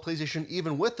outsell PlayStation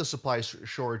even with the supply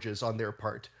shortages on their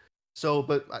part. So,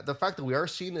 but the fact that we are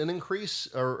seeing an increase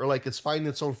or like it's finding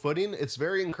its own footing, it's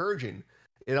very encouraging.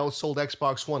 It outsold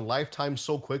Xbox One lifetime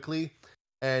so quickly,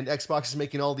 and Xbox is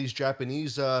making all these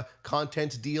Japanese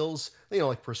content deals,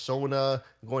 like Persona,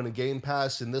 going to Game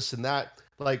Pass and this and that.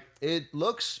 Like it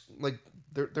looks like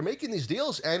they're making these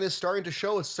deals, and it's starting to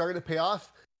show. It's starting to pay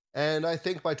off. And I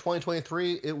think by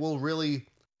 2023, it'll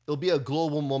be a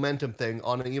global momentum thing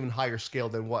on an even higher scale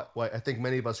than what I think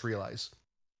many of us realize.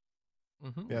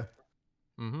 Mm-hmm. Yeah.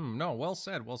 Mm-hmm. No, well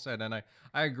said, and I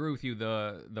agree with you.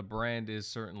 The brand is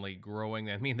certainly growing.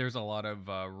 I mean, there's a lot of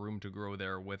room to grow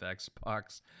there with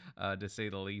Xbox, to say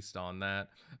the least on that.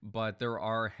 But there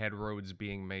are headroads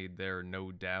being made there,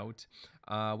 no doubt.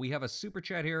 We have a super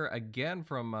chat here again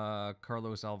from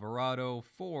Carlos Alvarado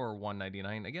for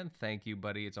 $1.99. Again, thank you,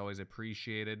 buddy. It's always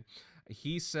appreciated.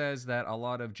 He says that a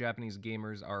lot of Japanese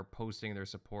gamers are posting their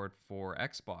support for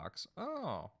Xbox.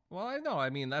 Oh, well, I know. I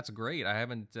mean, that's great. I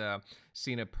haven't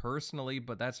seen it personally,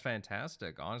 but that's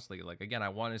fantastic, honestly. Like, again, I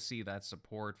want to see that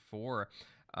support for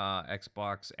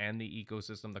Xbox and the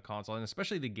ecosystem, the console, and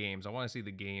especially the games. I want to see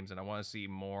the games, and I want to see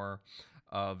more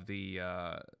of the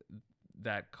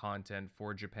that content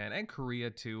for Japan and Korea,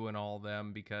 too, and all of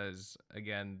them, because,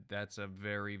 again, that's a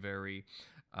very, very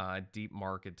deep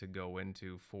market to go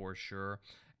into for sure.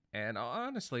 And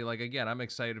honestly, like, again, I'm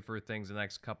excited for things the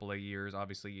next couple of years.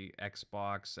 Obviously,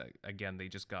 Xbox, again, they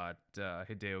just got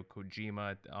Hideo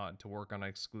Kojima to work on an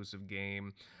exclusive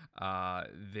game.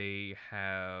 They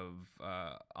have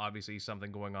obviously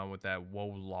something going on with that Wo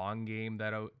Long game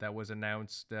that was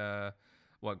announced at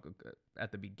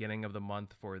the beginning of the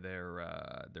month for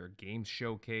their games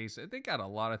showcase. They got a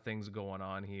lot of things going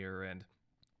on here, and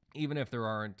even if there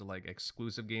aren't like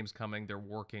exclusive games coming, they're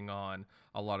working on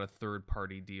a lot of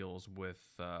third-party deals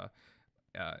with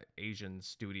Asian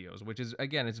studios, which is,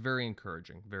 again, it's very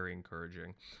encouraging, very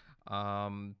encouraging.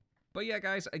 But yeah,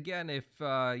 guys, again, if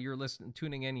you're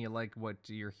tuning in, you like what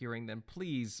you're hearing, then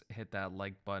please hit that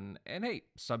like button. And hey,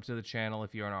 sub to the channel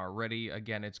if you aren't already.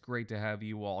 Again, it's great to have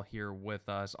you all here with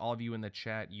us. All of you in the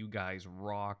chat, you guys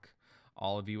rock.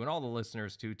 All of you and all the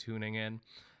listeners too tuning in.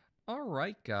 All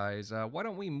right, guys, why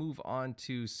don't we move on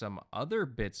to some other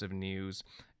bits of news?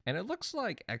 And it looks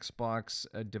like Xbox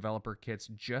developer kits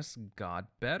just got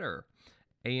better.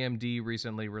 AMD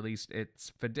recently released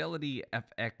its Fidelity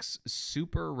FX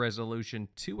Super Resolution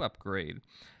 2 upgrade.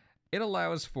 It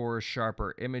allows for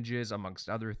sharper images, amongst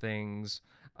other things.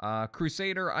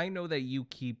 Crusader, I know that you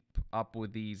keep up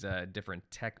with these different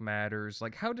tech matters.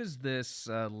 Like, how does this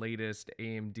latest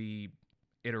AMD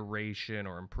iteration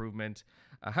or improvement,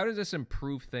 how does this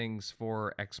improve things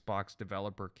for Xbox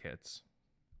developer kits?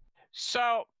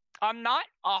 So I'm not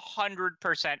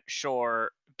 100%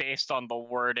 sure, based on the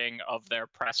wording of their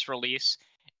press release,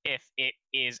 if it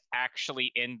is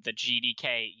actually in the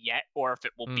GDK yet, or if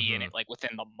it will be in it like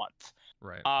within the month.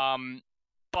 Right.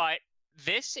 But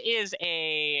this is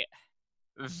a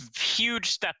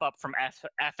huge step up from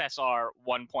FSR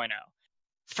 1.0.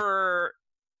 For,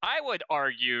 I would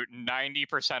argue,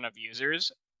 90% of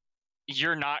users,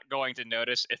 you're not going to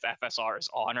notice if FSR is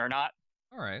on or not.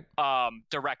 All right.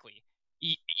 Directly.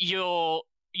 You'll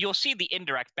see the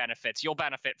indirect benefits. You'll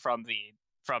benefit from the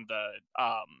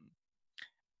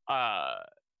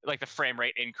like the frame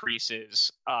rate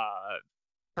increases,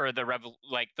 per the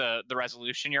the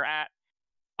resolution you're at.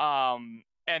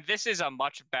 And this is a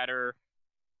much better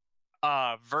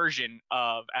version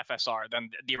of FSR than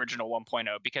the original 1.0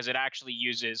 because it actually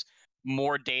uses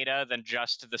more data than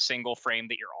just the single frame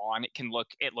that you're on.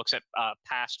 It looks at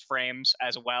past frames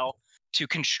as well to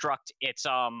construct its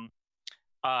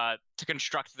to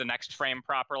construct the next frame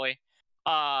properly.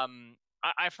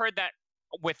 I've heard that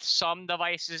with some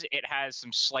devices it has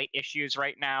some slight issues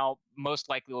right now. Most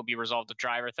likely will be resolved with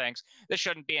driver things. This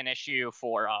shouldn't be an issue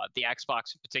for the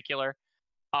Xbox in particular.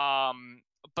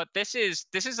 But this is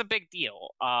a big deal.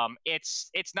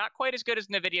 It's not quite as good as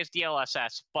NVIDIA's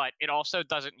DLSS, but it also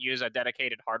doesn't use a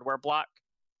dedicated hardware block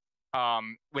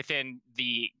within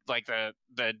the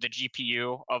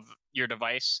GPU of your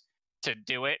device to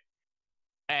do it.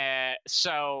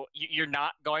 So you're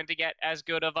not going to get as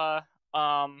good of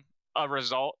a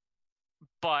result,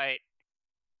 but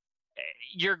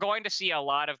you're going to see a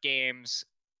lot of games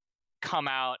come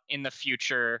out in the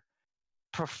future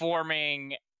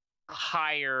performing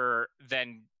higher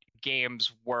than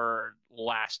games were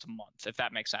last month, if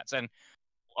that makes sense. And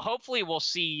hopefully we'll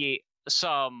see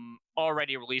some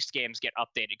already released games get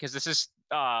updated because this is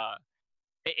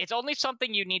it's only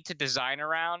something you need to design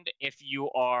around if you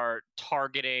are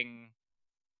targeting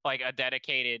like a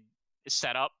dedicated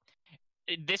setup.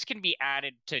 This can be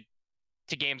added to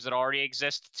games that already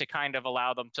exist to kind of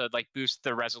allow them to like boost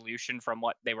the resolution from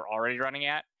what they were already running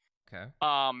at. Okay.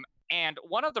 And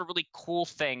one of the really cool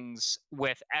things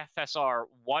with FSR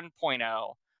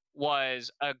 1.0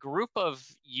 was a group of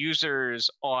users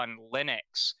on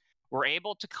Linux were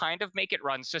able to kind of make it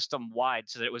run system wide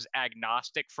so that it was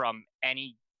agnostic from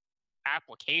any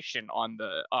application on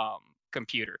the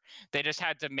computer. They just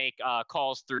had to make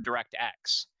calls through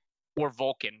DirectX or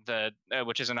Vulkan,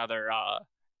 which is another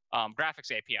graphics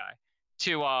API,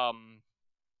 to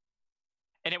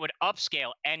and it would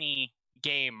upscale any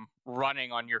game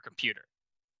running on your computer.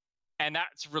 And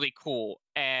that's really cool.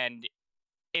 And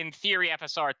in theory,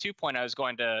 FSR 2.0 is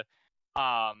going to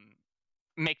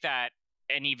make that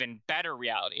an even better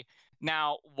reality.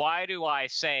 Now, why do I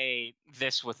say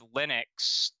this with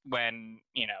Linux when,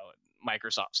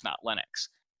 Microsoft's not Linux?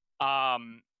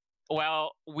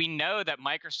 Well, we know that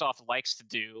Microsoft likes to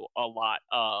do a lot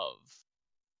of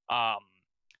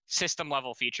system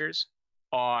level features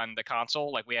on the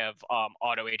console. Like we have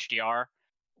auto HDR,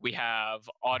 we have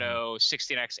auto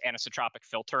 16x anisotropic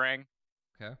filtering.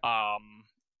 Okay.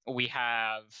 We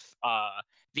have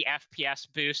the FPS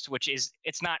boost, which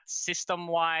it's not system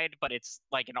wide, but it's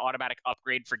like an automatic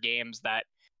upgrade for games that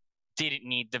didn't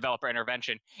need developer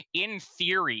intervention. In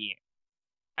theory,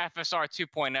 FSR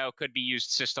 2.0 could be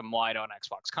used system wide on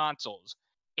Xbox consoles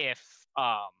if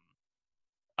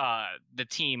the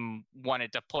team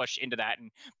wanted to push into that,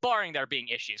 and barring there being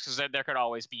issues, because there could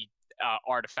always be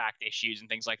artifact issues and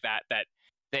things like that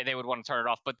they would want to turn it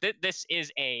off. But this is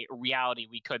a reality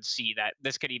we could see, that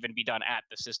this could even be done at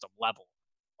the system level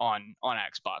on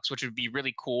Xbox, which would be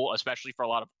really cool, especially for a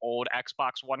lot of old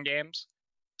Xbox One games,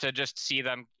 to just see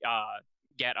them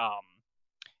get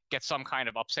some kind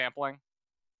of upsampling.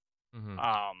 Mm-hmm.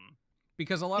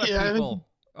 Because a lot of people.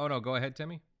 Oh no, go ahead,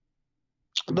 Timmy.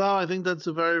 No, I think that's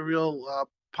a very real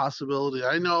possibility.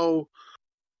 I know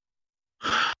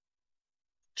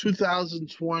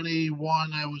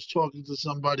 2021, I was talking to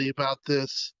somebody about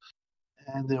this,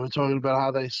 and they were talking about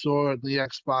how they saw it in the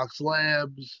Xbox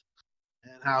labs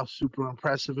and how super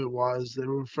impressive it was. They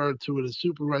referred to it as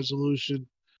super resolution.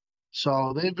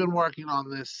 So they've been working on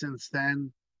this since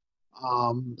then,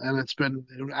 and it's been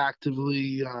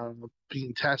actively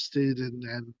being tested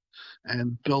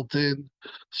and built in.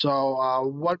 So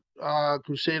what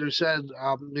Crusader said,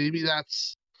 maybe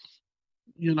that's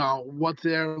what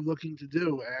they're looking to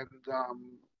do, and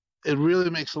it really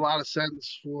makes a lot of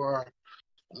sense for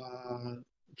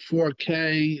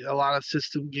 4K, a lot of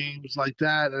system games like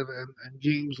that, and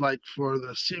games like for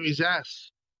the Series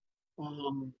S. Yep.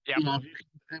 If you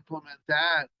can implement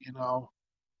that, it'd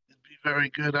be very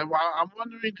good. I'm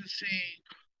wondering to see,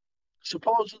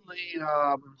 supposedly,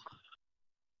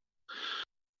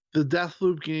 the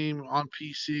Deathloop game on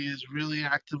PC is really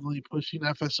actively pushing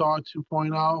FSR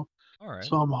 2.0. All right.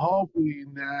 So I'm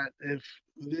hoping that if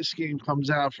this game comes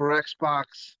out for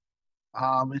Xbox,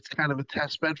 it's kind of a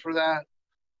test bed for that.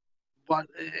 But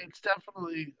it's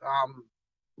definitely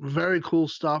very cool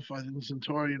stuff. I think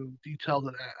Centurion detailed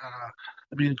it.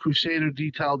 Crusader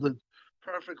detailed it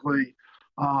perfectly,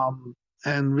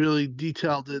 and really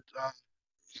detailed it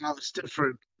how it's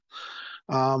different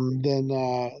than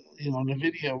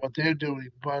NVIDIA, what they're doing.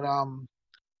 But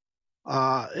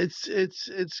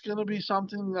it's going to be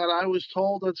something that I was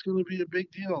told that's going to be a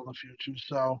big deal in the future.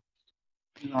 So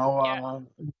You know,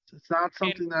 Yeah. it's not And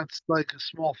something that's like a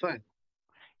small thing.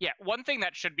 yeah, one thing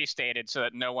that should be stated so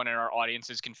that no one in our audience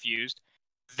is confused: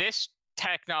 this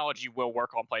technology will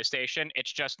work on PlayStation.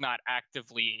 It's just not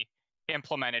actively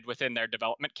implemented within their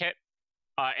development kit.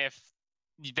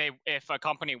 If a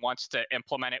company wants to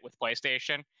implement it with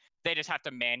PlayStation, they just have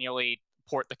to manually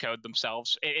port the code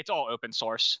themselves. It's all open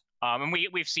source, and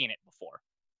we've seen it before.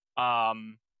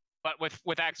 But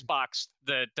with Xbox,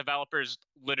 the developers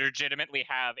legitimately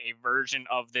have a version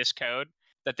of this code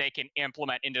that they can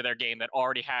implement into their game that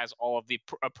already has all of the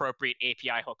appropriate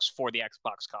API hooks for the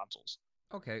Xbox consoles.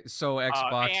 Okay, so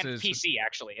Xbox And is PC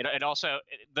actually. It also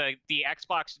the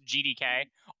Xbox GDK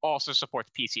also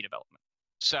supports PC development.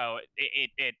 So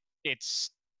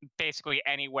it's basically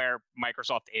anywhere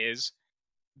Microsoft is,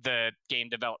 the game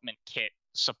development kit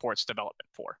supports development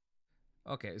for.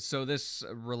 okay. So this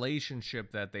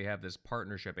relationship that they have, this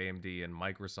partnership, AMD and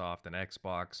Microsoft and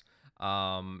Xbox,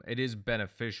 it is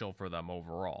beneficial for them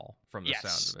overall, from the sound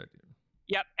Yes. of it.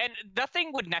 Yep, and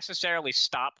nothing would necessarily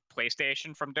stop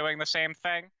PlayStation from doing the same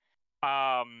thing.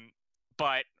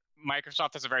 But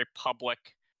Microsoft has a very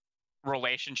public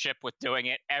relationship with doing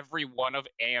it. Every one of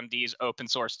AMD's open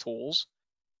source tools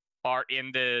are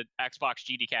in the Xbox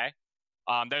GDK.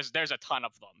 There's a ton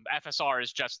of them. FSR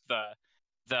is just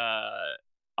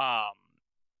um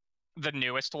the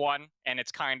newest one, and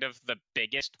it's kind of the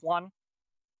biggest one.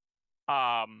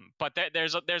 But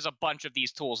there's a bunch of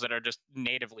these tools that are just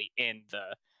natively in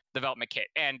the development kit,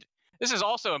 and this is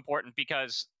also important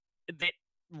because it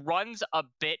runs a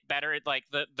bit better. Like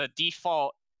the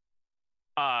default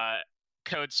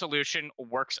code solution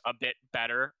works a bit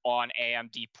better on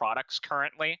AMD products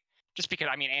currently, just because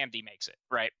I mean AMD makes it,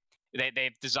 right?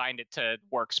 They've designed it to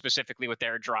work specifically with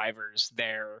their drivers,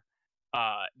 their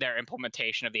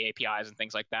implementation of the APIs and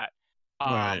things like that.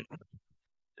 Right.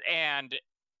 And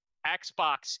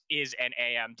Xbox is an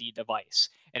AMD device.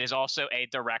 It is also a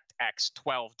DirectX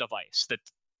 12 device. That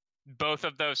both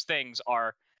of those things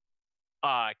are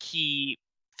key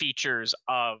features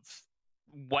of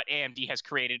what AMD has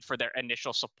created for their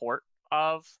initial support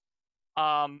of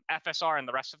FSR and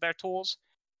the rest of their tools.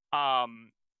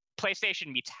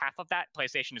 PlayStation meets half of that.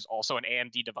 PlayStation is also an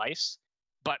AMD device,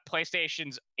 but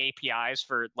PlayStation's APIs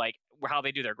for like how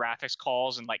they do their graphics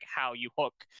calls and like how you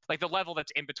hook, like the level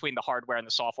that's in between the hardware and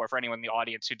the software, for anyone in the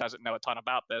audience who doesn't know a ton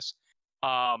about this,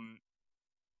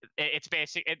 it's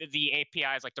basic. The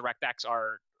APIs like DirectX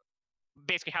are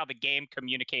basically how the game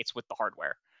communicates with the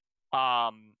hardware.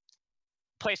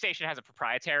 PlayStation has a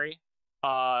proprietary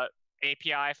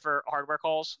API for hardware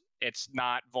calls. It's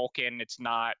not Vulkan. It's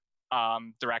not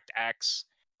DirectX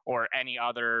or any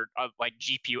other like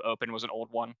GPU Open was an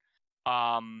old one.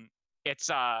 It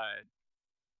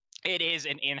is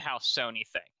an in-house Sony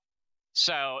thing.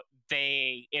 So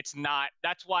it's not,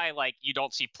 that's why like you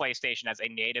don't see PlayStation as a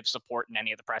native support in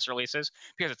any of the press releases,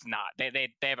 because it's not. They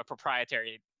have a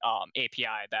proprietary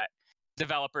API that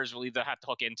developers will either have to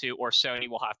hook into, or Sony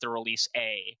will have to release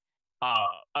a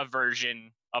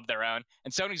version of their own.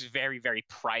 And Sony's very, very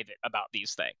private about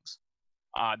these things.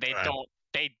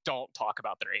 They don't talk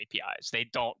about their APIs. They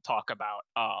don't talk about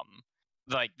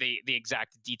like the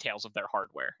exact details of their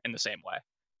hardware in the same way.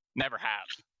 Never have.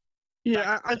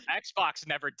 Yeah, Xbox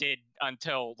never did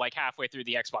until like halfway through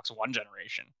the Xbox One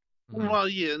generation. Well,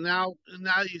 yeah. Now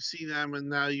you see them, and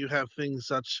now you have things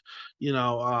such, you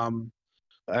know,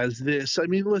 as this. I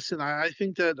mean, listen, I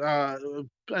think that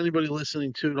anybody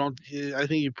listening to I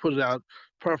think you put it out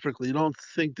perfectly. Don't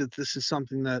think that this is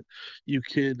something that you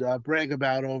could brag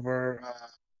about over.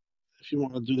 If you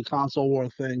want to do the console war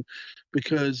thing,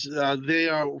 because they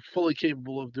are fully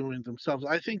capable of doing it themselves.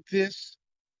 I think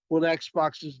what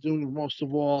Xbox is doing most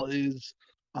of all is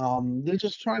they're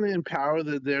just trying to empower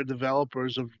their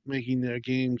developers of making their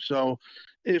games. So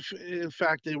if in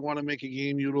fact they want to make a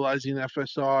game utilizing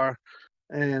FSR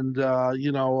and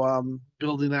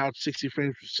building out 60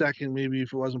 frames per second, maybe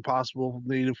if it wasn't possible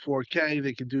native 4K,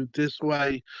 they could do it this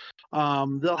way.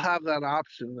 They'll have that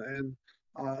option, and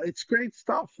it's great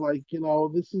stuff. Like,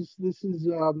 this is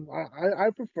I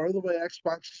prefer the way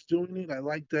Xbox is doing it. I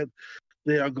like that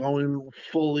they are going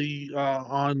fully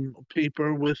on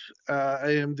paper with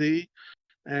AMD.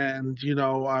 And,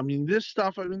 I mean, this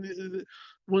stuff, I mean,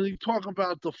 when you talk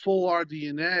about the full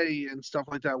RDNA and stuff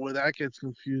like that, where that gets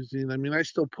confusing, I mean, I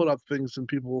still put up things and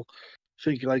people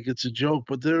think like it's a joke,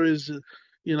 but there is,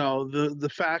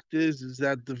 the fact is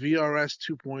that the VRS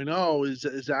 2.0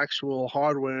 is actual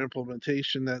hardware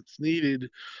implementation that's needed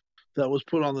that was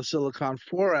put on the Silicon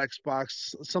for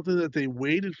Xbox, something that they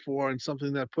waited for and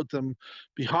something that put them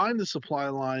behind the supply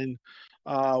line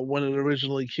when it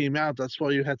originally came out. That's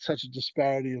why you had such a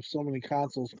disparity of so many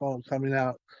consoles coming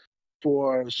out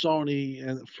for Sony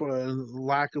and for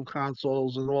lack of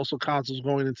consoles and also consoles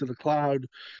going into the cloud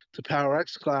to power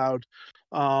xCloud.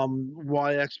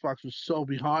 Why Xbox was so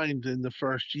behind in the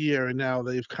first year, and now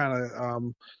they've kind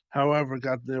of, however,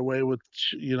 got their way with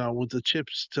with the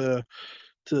chips to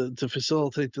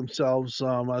facilitate themselves.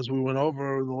 As we went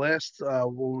over the last,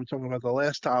 when we were talking about the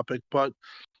last topic, but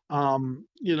um,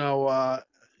 you know, uh,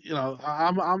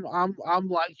 I'm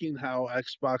liking how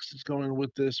Xbox is going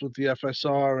with this with the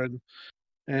FSR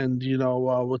and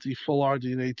with the full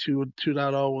RDNA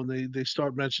 2.0 when they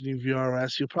start mentioning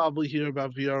VRS. You'll probably hear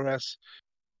about VRS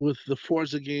with the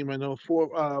Forza game. I know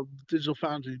Digital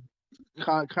Foundry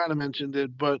kind of mentioned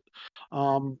it, but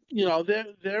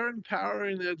they're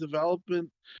empowering their development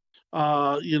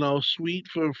suite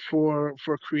for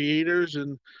creators,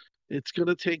 and it's going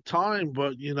to take time,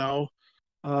 but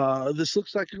this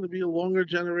looks like going to be a longer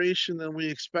generation than we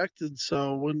expected.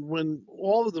 So when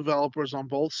all the developers on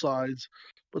both sides,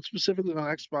 but specifically on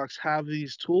Xbox, have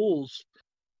these tools,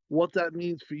 what that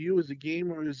means for you as a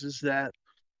gamer is that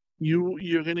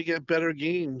you're going to get better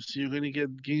games. You're going to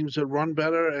get games that run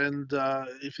better, and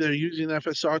if they're using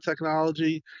FSR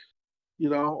technology,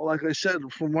 like I said,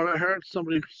 from what I heard,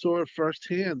 somebody saw it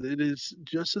firsthand. It is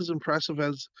just as impressive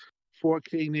as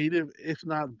 4K native, if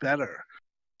not better.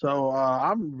 So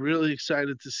I'm really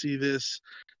excited to see this,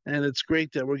 and it's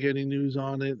great that we're getting news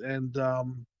on it. And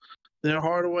their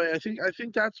Hardaway, I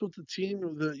think that's what the team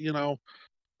of the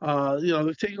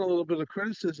they've taken a little bit of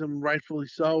criticism, rightfully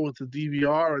so, with the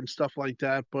DVR and stuff like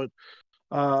that. But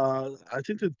I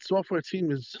think the software team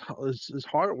is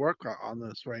hard at work on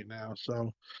this right now.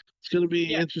 So it's going to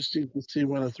be interesting to see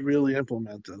when it's really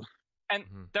implemented. And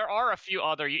there are a few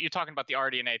other, you're talking about the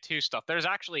RDNA 2 stuff. There's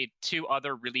actually two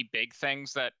other really big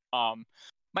things that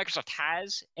Microsoft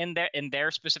has in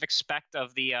their specific spec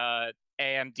of the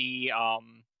AMD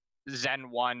Zen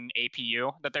 1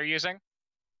 APU that they're using.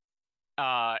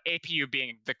 APU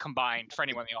being the combined, for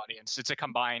anyone in the audience, it's a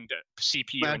combined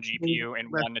CPU and GPU in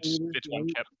one. It's one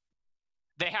chip.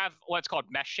 They have what's called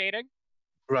mesh shading.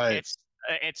 Right.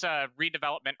 It's a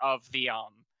redevelopment of the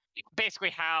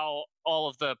basically how all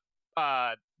of the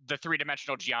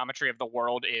three-dimensional geometry of the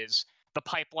world is, the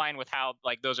pipeline with how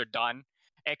those are done.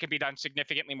 It can be done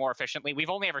significantly more efficiently. We've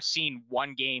only ever seen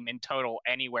one game in total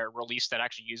anywhere released that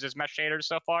actually uses mesh shaders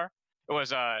so far. It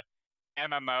was a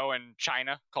MMO in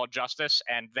China called Justice,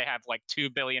 and they have 2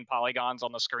 billion polygons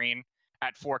on the screen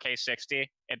at 4K 60.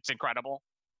 It's incredible.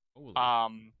 Holy.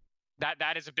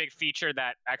 That is a big feature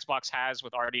that Xbox has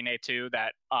with RDNA 2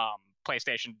 that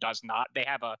PlayStation does not. They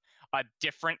have a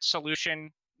different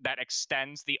solution that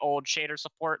extends the old shader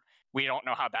support. We don't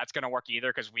know how that's going to work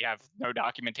either because we have no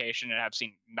documentation and have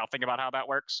seen nothing about how that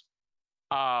works.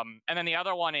 And then the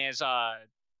other one is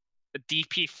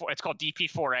DP4. It's called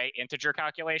DP4A integer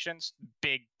calculations.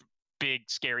 Big,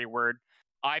 scary word.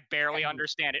 I barely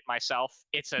understand it myself.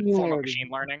 It's a form of machine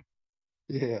learning.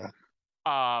 Yeah.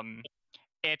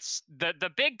 It's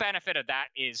the big benefit of that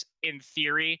is, in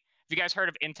theory, have you guys heard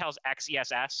of Intel's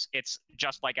XeSS? It's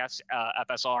just like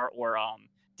FSR or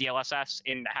DLSS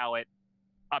in how it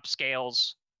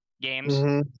upscales games.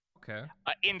 Mm-hmm. Okay.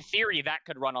 In theory, that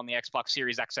could run on the Xbox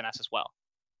Series X and S as well,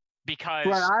 because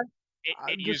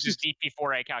it uses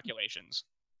DP4A calculations.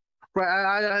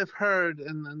 Right, I've heard,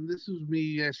 and this is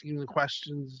me asking the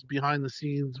questions behind the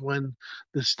scenes when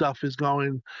the stuff was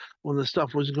going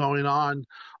on.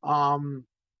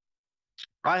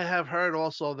 I have heard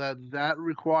also that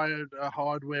required a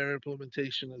hardware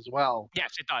implementation as well.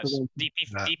 Yes, it does.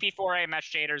 DP4A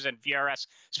mesh shaders and VRS,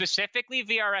 specifically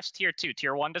VRS Tier 2.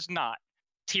 Tier 1 does not.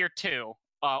 Tier 2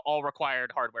 all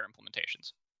required hardware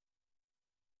implementations.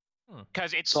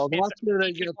 Because it's so that's where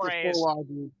they get the DP4A full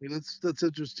idea. That's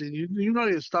interesting. You know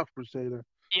your stuff, Crusader.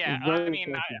 Yeah, I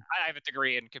mean, I have a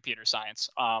degree in computer science.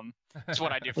 It's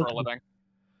what I do for a living.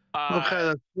 Okay,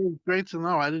 that's great to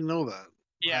know. I didn't know that.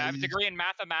 Yeah, I have a degree in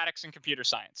mathematics and computer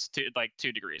science, 2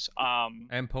 degrees.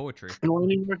 And poetry. You're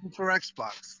only working for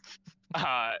Xbox.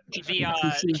 The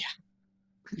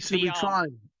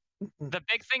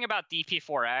big thing about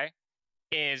DP4A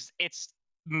is it's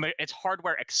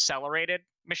hardware accelerated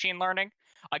machine learning.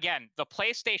 Again, the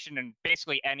PlayStation and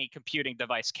basically any computing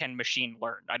device can machine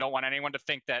learn. I don't want anyone to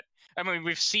think that. I mean,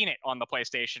 we've seen it on the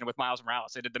PlayStation with Miles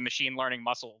Morales. They did the machine learning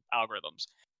muscle algorithms.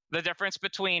 The difference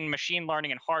between machine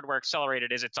learning and hardware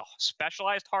accelerated is it's a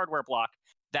specialized hardware block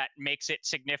that makes it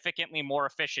significantly more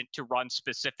efficient to run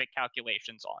specific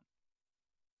calculations on.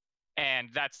 And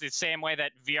that's the same way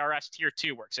that VRS Tier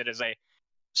 2 works. It is a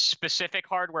specific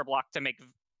hardware block to make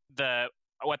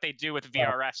what they do with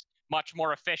VRS much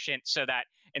more efficient, so that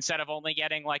instead of only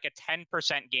getting like a 10%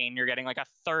 gain, you're getting like a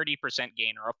 30%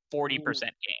 gain or a 40%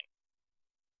 gain.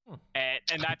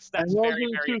 And that's and those very, are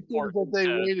the very two things important. that they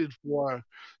waited for.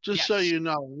 Just so Yes. you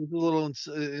know, with a little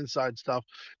inside stuff.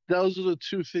 Those are the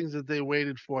two things that they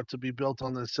waited for to be built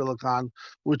on the Silicon,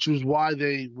 which was why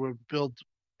they were built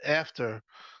after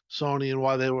Sony and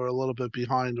why they were a little bit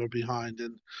behind. And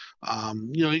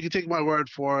you know, you can take my word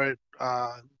for it.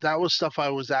 That was stuff I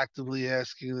was actively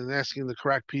asking the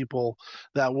correct people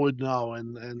that would know,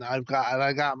 and I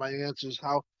got my answers.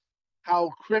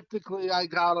 How cryptically I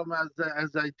got them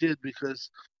as I did, because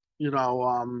you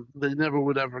know they never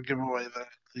would ever give away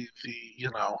the you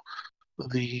know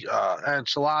the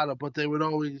enchilada, but they would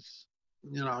always,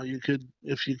 you know, you could,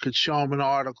 if you could show them an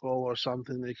article or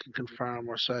something, they could confirm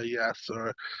or say yes,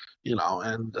 or you know.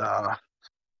 And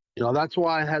you know, that's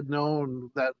why I had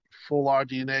known that full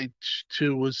RDNA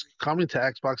 2 was coming to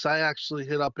Xbox. I actually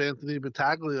hit up Anthony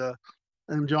Battaglia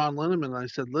and John Linneman. I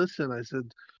said, listen, I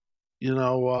said, you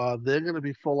know, they're going to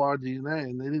be full RDNA,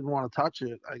 and they didn't want to touch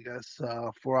it, I guess,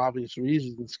 for obvious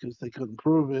reasons, because they couldn't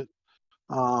prove it.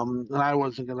 And I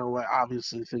wasn't going to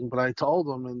obviously think, but I told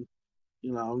them, and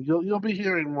you know, you'll be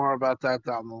hearing more about that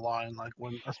down the line, like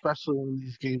especially when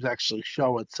these games actually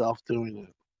show itself doing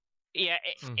it. Yeah,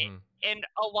 and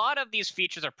a lot of these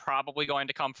features are probably going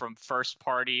to come from first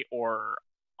party or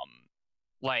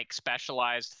like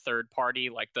specialized third party,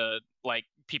 like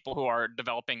people who are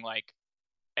developing like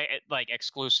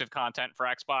exclusive content for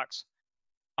Xbox.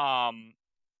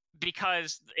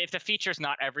 Because if the feature's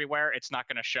not everywhere, it's not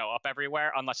going to show up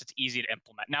everywhere unless it's easy to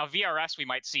implement. Now, VRS we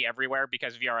might see everywhere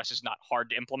because VRS is not hard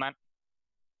to implement.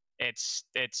 It's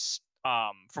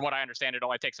from what I understand, it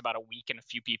only takes about a week and a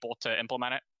few people to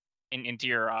implement it into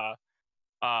your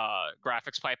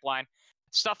graphics pipeline.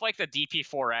 Stuff like the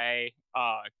DP4A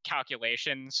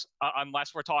calculations,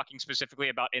 unless we're talking specifically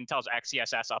about Intel's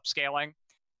XeSS upscaling,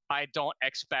 I don't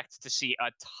expect to see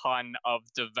a ton of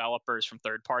developers from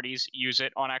third parties use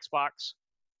it on Xbox,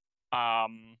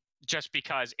 just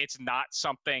because it's not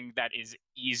something that is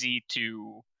easy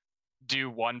to do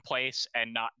one place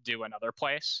and not do another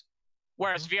place.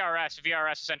 Whereas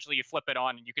VRS essentially you flip it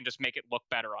on and you can just make it look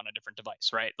better on a different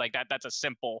device, right? Like that's a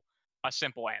simple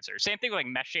answer. Same thing with like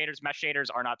mesh shaders. Mesh shaders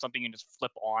are not something you can just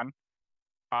flip on.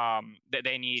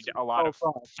 They need a lot of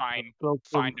fine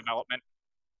development.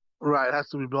 Right, it has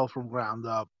to be built from ground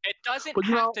up. It doesn't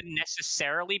have to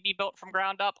necessarily be built from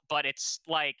ground up, but it's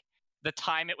like the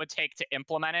time it would take to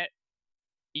implement it,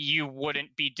 you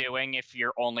wouldn't be doing if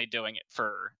you're only doing it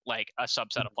for like a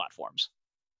subset of platforms.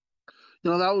 You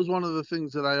know, that was one of the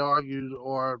things that I argued,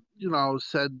 or, you know,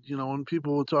 said, you know, when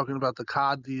people were talking about the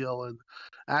COD deal and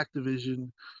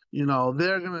Activision, you know,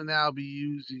 they're going to now be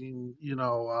using, you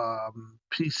know,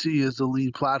 PC as the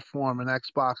lead platform and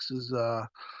Xbox as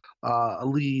a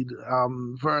lead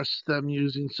versus them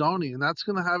using Sony. And that's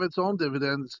going to have its own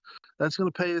dividends. That's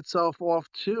going to pay itself off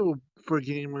too for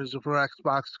gamers or for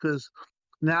Xbox, because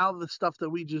now the stuff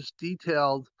that we just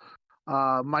detailed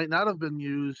might not have been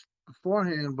used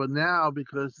beforehand, but now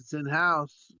because it's in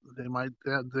house, they might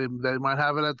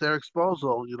have it at their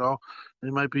disposal. You know, they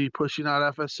might be pushing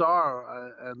out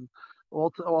FSR and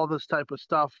all this type of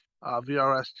stuff,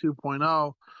 VRS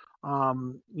 2.0.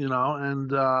 You know,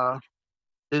 and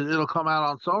it'll come out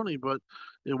on Sony, but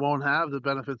it won't have the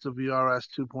benefits of VRS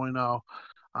 2.0.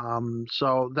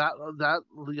 So that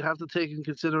you have to take in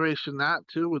consideration that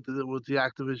too with the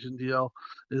Activision deal,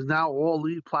 is now all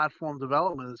lead platform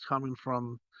development is coming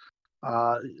from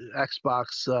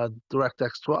Xbox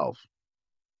DirectX 12.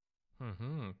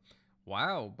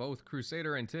 Wow, both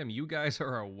Crusader and Tim, you guys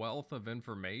are a wealth of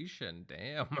information.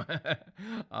 Damn.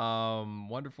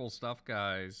 Wonderful stuff,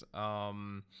 guys.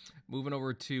 Moving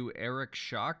over to Eric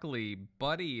Shockley.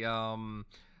 Buddy,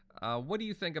 what do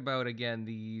you think about, again,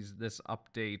 this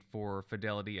update for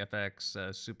Fidelity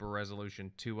FX Super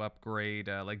Resolution 2 upgrade?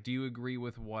 Like, do you agree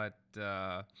with what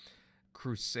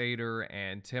Crusader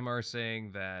and Tim are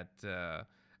saying, that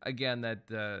again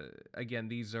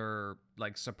these are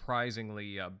like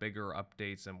surprisingly bigger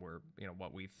updates than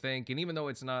what we think, and even though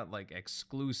it's not like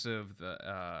exclusive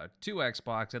to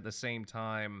Xbox, at the same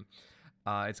time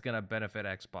it's going to benefit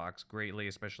Xbox greatly,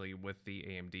 especially with the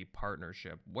AMD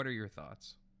partnership. What are your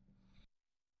thoughts?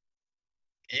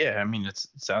 Yeah, I mean, it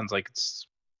sounds like it's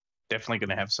definitely going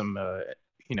to have some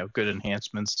good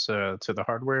enhancements to the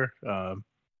hardware,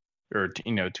 or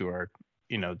to our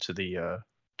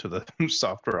to the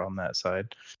software on that side.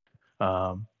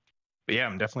 But yeah,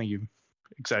 I'm definitely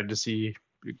excited to see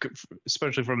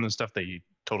especially from the stuff that you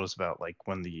told us about, like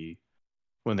when they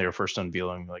were first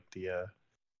unveiling like the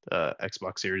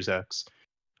Xbox Series X,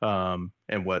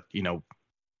 and what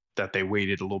that they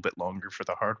waited a little bit longer for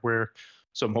the hardware.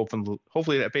 So I'm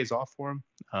hopefully that pays off for them,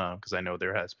 because I know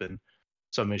there has been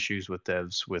some issues with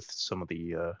devs with some of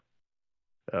the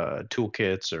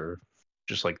toolkits or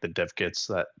just like the dev kits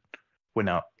that went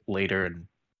out later, and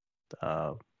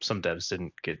some devs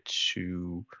didn't get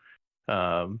to.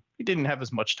 He didn't have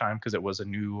as much time because it was a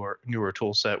newer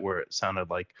tool set where it sounded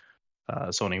like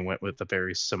Sony went with a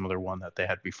very similar one that they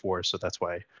had before. So that's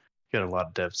why you had a lot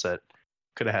of devs that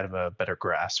could have had a better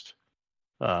grasp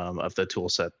of the tool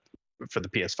set for the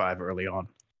PS5 early on.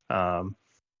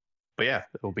 But yeah,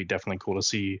 it'll be definitely cool to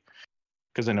see,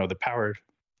 because I know the power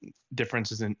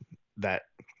difference isn't that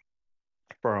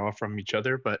far off from each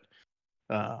other, but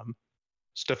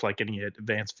stuff like any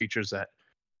advanced features that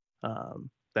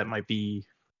that might be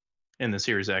in the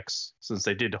Series X, since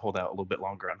they did hold out a little bit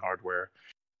longer on hardware,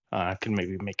 can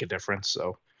maybe make a difference.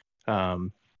 So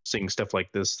seeing stuff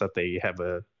like this that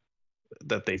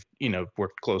they've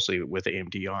worked closely with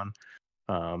AMD on,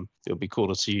 it'll be cool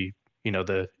to see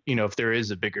if there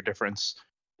is a bigger difference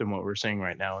than what we're seeing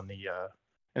right now in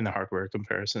the hardware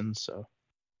comparisons. So,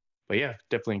 but yeah,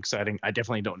 definitely exciting. I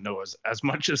definitely don't know as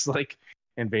much as like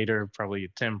Invader, probably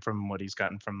Tim, from what he's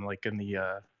gotten from like in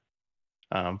the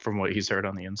from what he's heard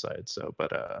on the inside. So,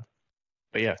 but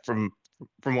yeah, from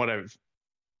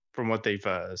what they've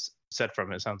said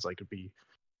from it, sounds like it'd be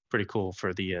pretty cool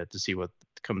for the to see what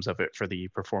comes of it for the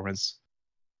performance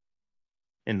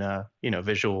in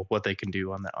visual, what they can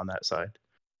do on that side.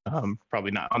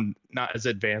 Probably not as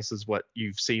advanced as what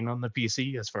you've seen on the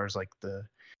PC as far as like the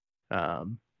I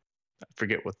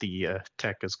forget what the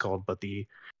tech is called, but the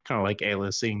kind of like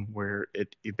aliasing, where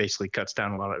it basically cuts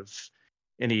down a lot of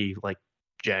any like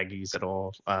jaggies at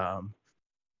all,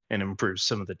 and improves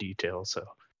some of the details. So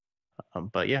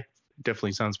but yeah,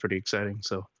 definitely sounds pretty exciting.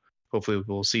 So hopefully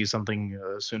we'll see something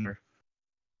sooner,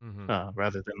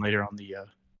 rather than later on the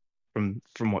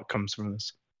from what comes from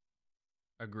this.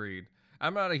 Agreed.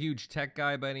 I'm not a huge tech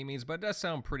guy by any means, but it does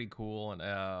sound pretty cool.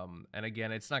 And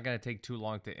again, it's not going to take too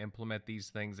long to implement these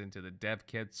things into the dev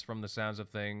kits from the sounds of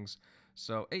things.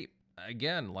 So, hey,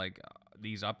 again, like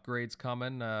these upgrades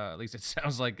coming, at least it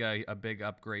sounds like a big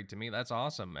upgrade to me. That's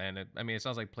awesome. And it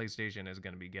sounds like PlayStation is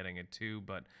going to be getting it too,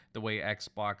 but the way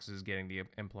Xbox is getting the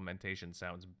implementation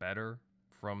sounds better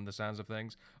from the sounds of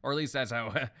things. Or at least that's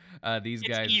how these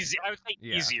guys... Easy. I would say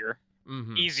easier.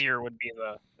 Mm-hmm. Easier would be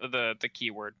the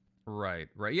key word. Right.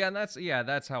 Yeah, and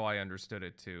that's how I understood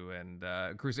it too. And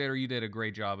Crusader, you did a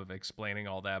great job of explaining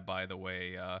all that, by the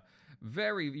way.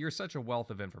 You're such a wealth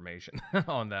of information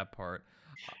on that part.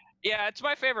 Yeah, it's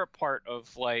my favorite part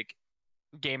of like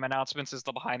game announcements, is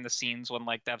the behind the scenes when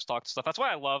like devs talk stuff. That's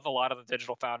why I love a lot of the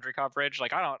Digital Foundry coverage.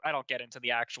 Like I don't get into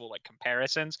the actual like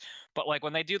comparisons, but like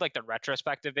when they do like the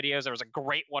retrospective videos, there was a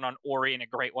great one on Ori and a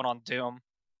great one on Doom.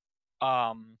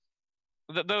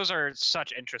 Those are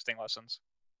such interesting lessons.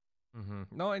 Mm-hmm.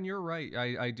 No, and you're right.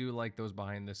 I do like those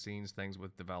behind the scenes things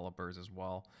with developers as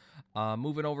well.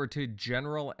 Moving over to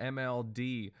General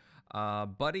MLD.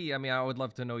 Buddy, I would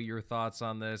love to know your thoughts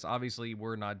on this. Obviously,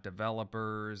 we're not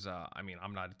developers.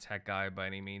 I'm not a tech guy by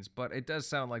any means, but it does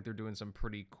sound like they're doing some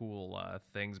pretty cool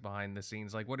things behind the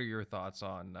scenes. Like, what are your thoughts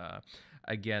on,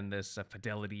 again, this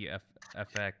Fidelity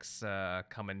FX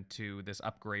coming to, this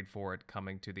upgrade for it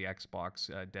coming to the Xbox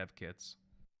dev kits?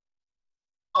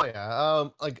 Oh yeah,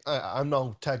 I'm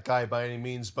no tech guy by any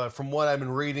means, but from what I've been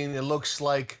reading, it looks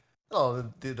like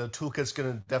the toolkit's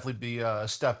gonna definitely be a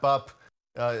step up.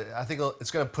 I think it's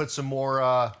gonna put some more.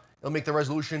 It'll make the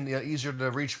resolution easier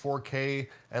to reach 4K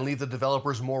and leave the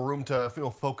developers more room to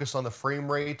focus on the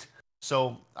frame rate.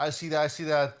 So I see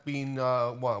that being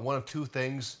one of two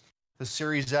things. The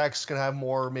Series X is gonna have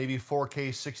more maybe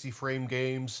 4K 60 frame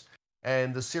games,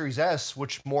 and the Series S,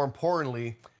 which more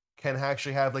importantly can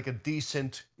actually have like a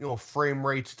decent frame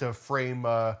rate to frame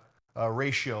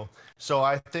ratio. So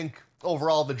I think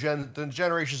overall the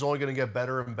generation is only going to get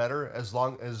better and better as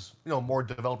long as more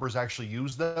developers actually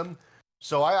use them.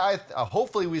 So I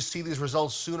hopefully we see these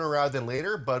results sooner rather than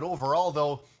later. But overall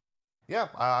though, yeah,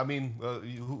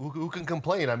 who can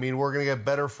complain? We're going to get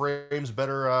better frames,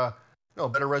 better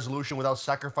better resolution without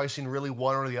sacrificing really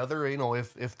one or the other.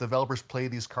 If developers play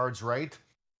these cards right.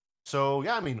 So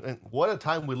yeah, what a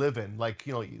time we live in. Like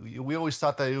we always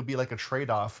thought that it would be like a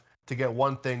trade-off to get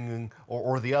one thing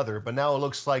or the other, but now it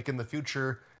looks like in the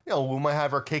future, we might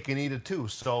have our cake and eat it too.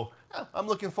 So yeah, I'm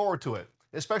looking forward to it,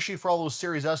 especially for all those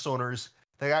Series S owners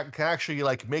that can actually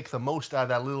like make the most out of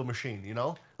that little machine.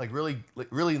 Like really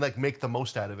like make the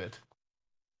most out of it.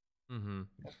 Mm-hmm.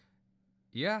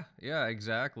 Yeah,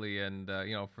 exactly. And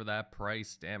for that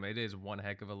price, damn, it is one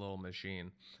heck of a little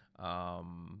machine.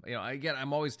 Again,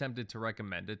 I'm always tempted to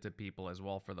recommend it to people as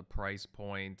well for the price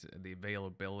point, the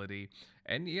availability,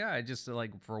 and yeah, I just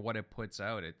like for what it puts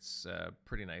out, it's a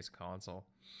pretty nice console.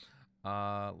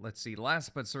 Let's see.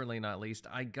 Last but certainly not least,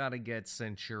 I gotta get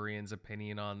Centurion's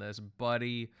opinion on this,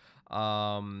 buddy.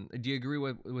 Do you agree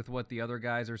with what the other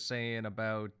guys are saying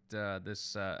about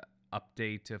this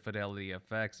update to Fidelity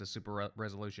FX, the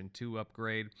Resolution 2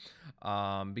 upgrade?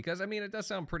 Because I mean, it does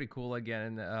sound pretty cool.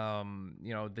 Again,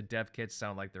 the dev kits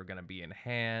sound like they're gonna be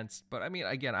enhanced, but I mean,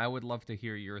 again, I would love to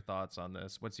hear your thoughts on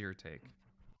this. What's your take?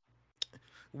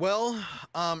 Well,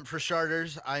 for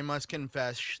starters, I must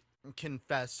confess,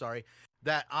 sorry,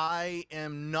 that I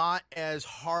am not as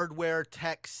hardware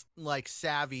tech like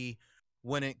savvy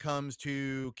when it comes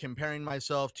to comparing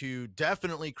myself to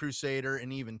definitely Crusader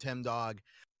and even Tim Dog.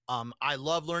 I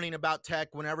love learning about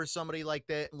tech. Whenever somebody like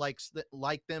that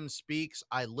like them speaks,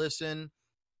 I listen.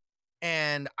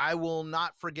 And I will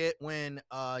not forget when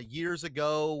years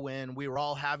ago when we were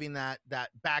all having that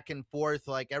back and forth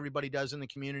like everybody does in the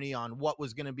community on what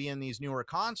was going to be in these newer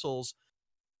consoles.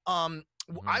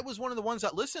 I was one of the ones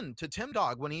that listened to Tim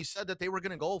Dog when he said that they were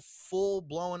going to go full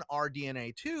blown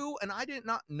RDNA 2, and I did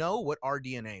not know what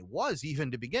RDNA was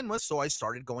even to begin with, so I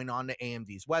started going on to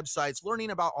AMD's websites,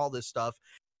 learning about all this stuff,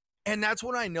 and that's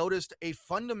when I noticed a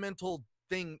fundamental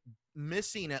thing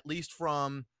missing, at least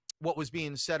from what was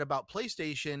being said about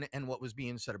PlayStation and what was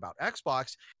being said about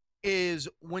Xbox, is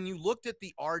when you looked at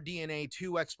the RDNA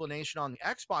 2 explanation on the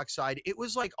Xbox side, it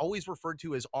was like always referred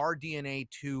to as RDNA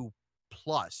 2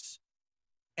 plus.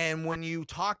 And when you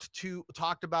talked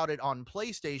about it on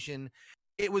PlayStation,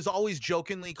 it was always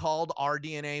jokingly called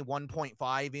RDNA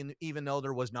 1.5, even though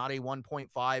there was not a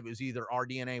 1.5. It was either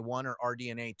RDNA 1 or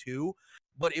RDNA 2.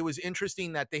 But it was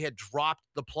interesting that they had dropped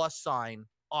the plus sign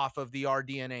off of the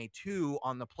RDNA 2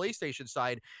 on the PlayStation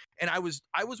side. And I was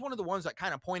one of the ones that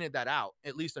kind of pointed that out,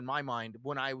 at least in my mind,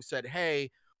 when I said,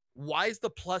 hey, why is the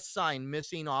plus sign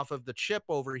missing off of the chip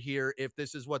over here if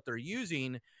this is what they're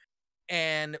using?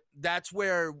 And that's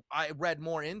where I read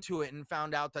more into it and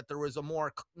found out that there was a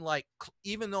more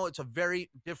even though it's a very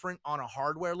different on a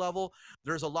hardware level,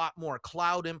 there's a lot more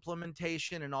cloud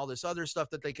implementation and all this other stuff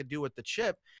that they could do with the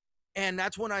chip. And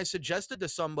that's when I suggested to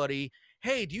somebody,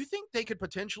 hey, do you think they could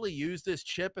potentially use this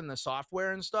chip and the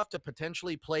software and stuff to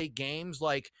potentially play games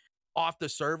like off the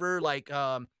server? Like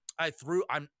I'm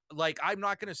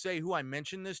not going to say who I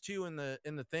mentioned this to in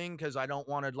the thing, because I don't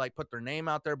want to like put their name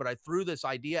out there, but I threw this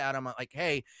idea at them like,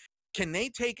 hey, can they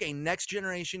take a next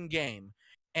generation game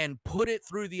and put it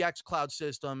through the xCloud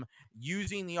system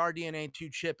using the RDNA 2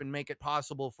 chip and make it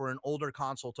possible for an older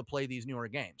console to play these newer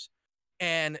games?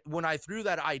 And when I threw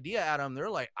that idea at them, they're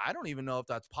like, I don't even know if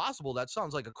that's possible. That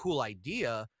sounds like a cool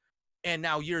idea. And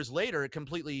now years later,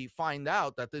 completely find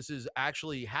out that this is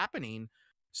actually happening.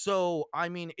 So, I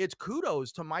mean, it's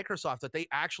kudos to Microsoft that they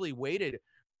actually waited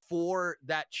for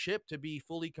that chip to be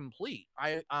fully complete.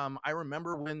 I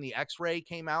remember when the X-Ray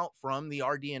came out from the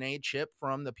RDNA chip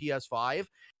from the PS5,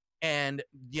 and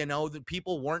the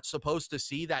people weren't supposed to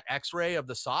see that X-ray of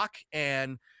the sock,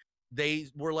 and they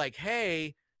were like,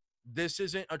 hey, this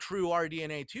isn't a true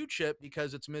RDNA 2 chip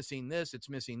because it's missing this, it's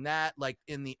missing that. Like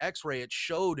in the X-Ray, it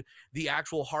showed the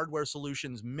actual hardware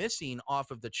solutions missing off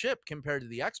of the chip compared to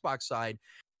the Xbox side.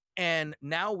 And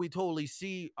now we totally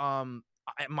see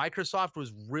Microsoft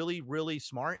was really, really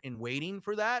smart in waiting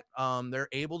for that. They're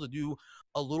able to do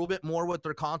a little bit more with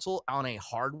their console on a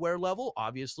hardware level,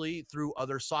 obviously through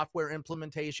other software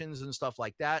implementations and stuff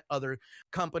like that. Other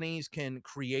companies can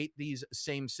create these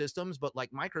same systems, but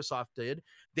like Microsoft did,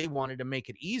 they wanted to make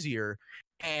it easier.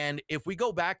 And if we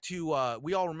go back to,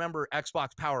 we all remember Xbox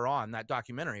Power On, that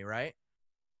documentary, right?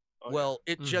 Oh, well,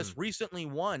 yeah. It just recently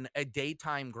won a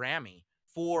daytime Grammy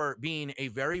for being a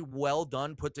very well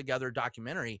done, put together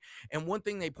documentary. And one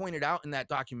thing they pointed out in that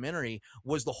documentary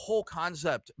was the whole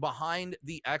concept behind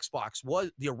the Xbox was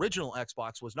the original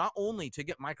Xbox was not only to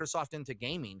get Microsoft into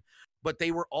gaming, but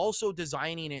they were also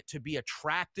designing it to be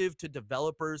attractive to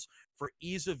developers for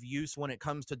ease of use when it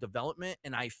comes to development.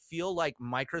 And I feel like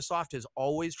Microsoft has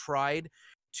always tried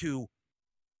to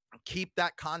keep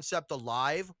that concept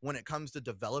alive when it comes to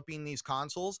developing these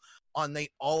consoles. They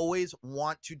always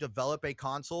want to develop a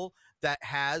console that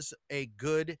has a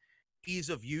good ease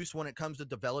of use when it comes to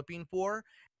developing for.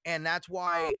 And that's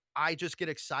why I just get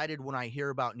excited when I hear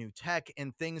about new tech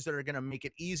and things that are going to make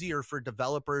it easier for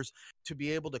developers to be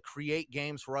able to create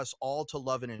games for us all to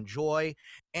love and enjoy.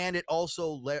 And it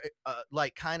also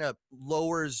kind of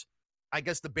lowers I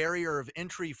guess the barrier of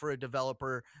entry for a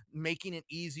developer, making it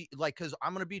easy. Like, because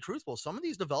I'm going to be truthful, some of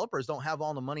these developers don't have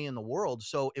all the money in the world.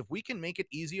 So if we can make it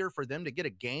easier for them to get a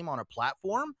game on a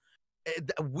platform,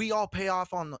 we all pay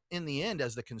off in the end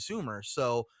as the consumer.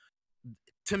 So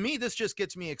to me, this just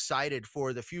gets me excited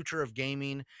for the future of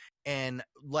gaming and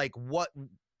like what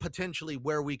potentially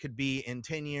where we could be in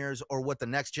 10 years or what the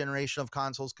next generation of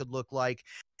consoles could look like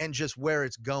and just where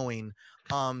it's going.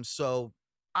 So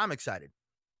I'm excited.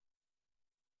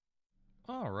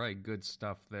 All right, good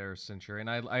stuff there, Centurion.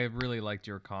 I really liked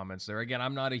your comments there. Again,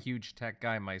 I'm not a huge tech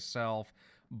guy myself,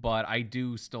 but I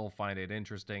do still find it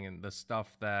interesting, and the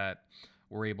stuff that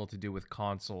we're able to do with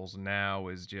consoles now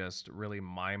is just really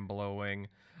mind-blowing.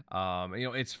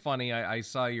 It's funny, I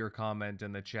saw your comment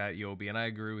in the chat, Yobi, and I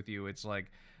agree with you. It's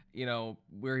like,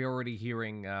 we're already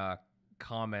hearing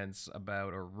comments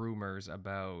about, or rumors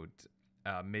about,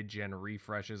 mid-gen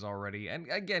refreshes already. And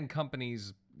again,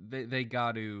 companies, they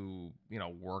got to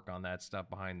work on that stuff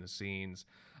behind the scenes.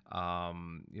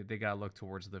 They got to look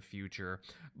towards the future.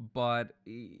 But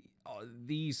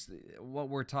what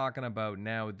we're talking about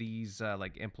now, these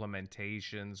like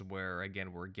implementations where,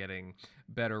 again, we're getting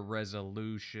better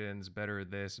resolutions, better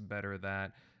this, better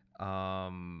that.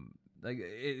 Like,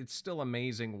 it's still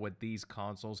amazing what these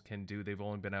consoles can do. They've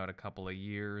only been out a couple of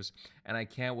years, and I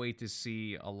can't wait to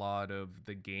see a lot of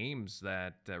the games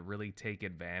that really take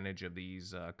advantage of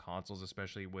these consoles,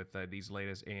 especially with these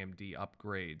latest AMD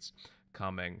upgrades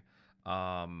coming.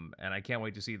 And I can't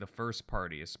wait to see the first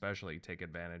party especially take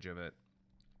advantage of it.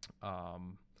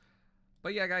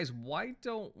 But yeah, guys, why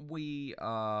don't we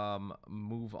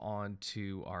move on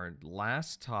to our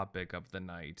last topic of the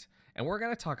night? And we're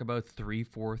going to talk about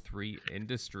 343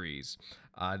 Industries.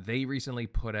 They recently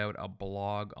put out a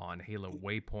blog on Halo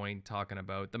Waypoint talking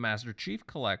about the Master Chief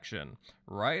Collection,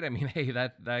 right? I mean, hey,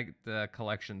 that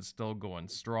collection's still going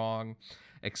strong,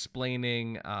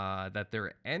 explaining that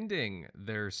they're ending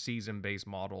their season-based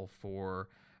model for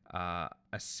a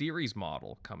series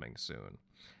model coming soon.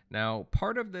 Now,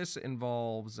 part of this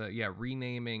involves,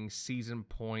 renaming season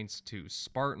points to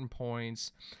Spartan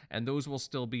points, and those will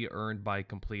still be earned by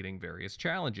completing various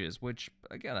challenges, which,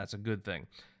 again, that's a good thing.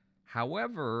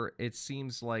 However, it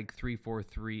seems like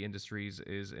 343 Industries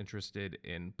is interested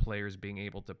in players being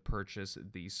able to purchase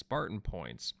these Spartan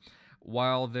points.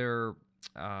 While they're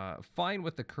fine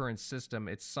with the current system,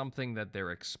 it's something that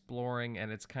they're exploring,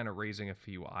 and it's kind of raising a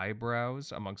few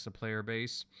eyebrows amongst the player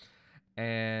base.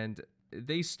 And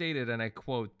they stated, and I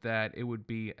quote, that it would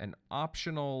be an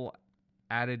optional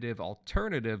additive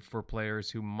alternative for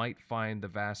players who might find the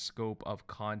vast scope of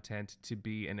content to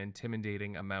be an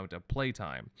intimidating amount of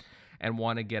playtime and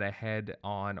want to get ahead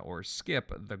on or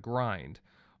skip the grind,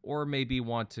 or maybe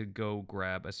want to go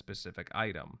grab a specific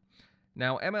item.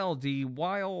 Now, MLD,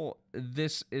 while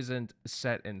this isn't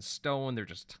set in stone,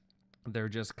 they're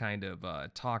just kind of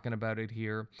talking about it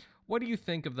here. What do you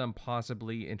think of them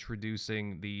possibly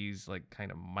introducing these like kind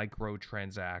of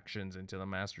microtransactions into the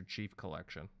Master Chief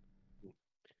Collection?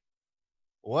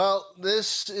 Well,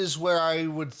 this is where I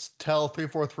would tell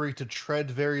 343 to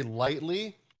tread very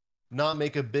lightly, not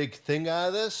make a big thing out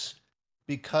of this,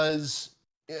 because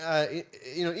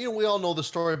we all know the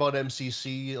story about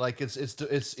MCC. Like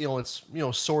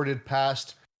it's sorted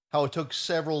past how it took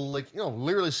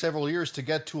literally several years to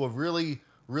get to a really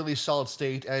solid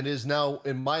state, and is now,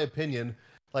 in my opinion,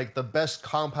 like the best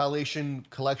compilation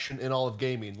collection in all of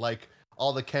gaming. Like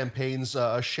all the campaigns,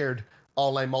 shared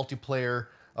online multiplayer,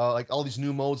 like all these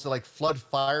new modes, like Flood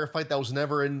Firefight that was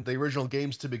never in the original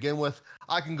games to begin with.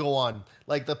 I can go on.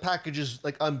 Like the package is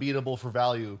like unbeatable for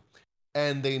value,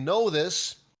 and they know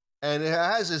this, and it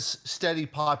has its steady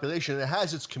population. It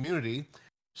has its community,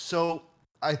 so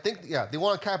I think they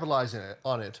want to capitalize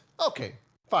on it. Okay,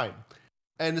 fine.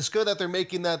 And it's good that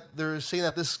they're saying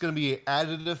that this is going to be an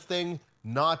additive thing,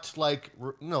 not like,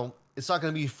 it's not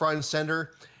going to be front and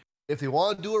center. If they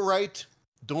want to do it right,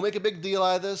 don't make a big deal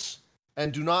out of this,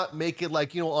 and do not make it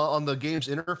like, on the game's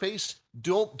interface.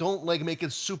 Don't like make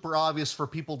it super obvious for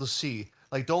people to see.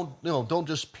 Like, don't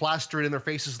just plaster it in their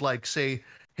faces like, say,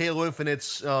 Halo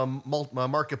Infinite's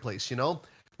marketplace,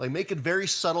 Like, make it very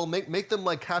subtle. Make them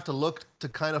like have to look to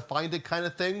kind of find it, kind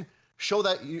of thing. Show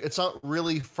that it's not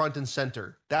really front and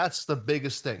center. That's the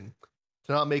biggest thing,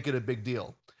 to not make it a big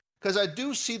deal. Because I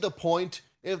do see the point,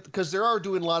 because they are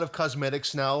doing a lot of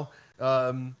cosmetics now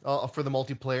for the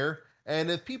multiplayer.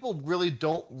 And if people really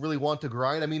don't want to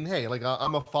grind, I mean, hey, like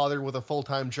I'm a father with a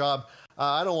full-time job.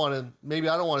 I don't want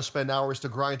to spend hours to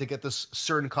grind to get this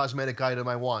certain cosmetic item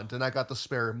I want, and I got the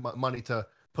spare money to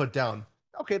put down.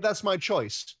 Okay, that's my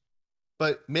choice.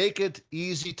 But make it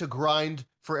easy to grind.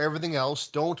 for everything else.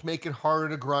 Don't make it harder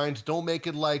to grind. Don't make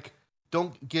it like,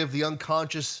 don't give the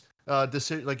unconscious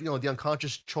decision, like, the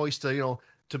unconscious choice to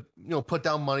put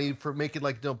down money for, make it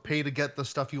like, pay to get the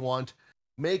stuff you want.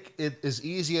 Make it as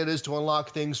easy as it is to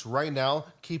unlock things right now.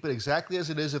 Keep it exactly as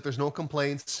it is if there's no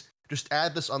complaints. Just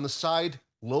add this on the side,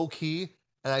 low key,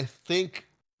 and I think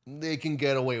they can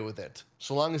get away with it.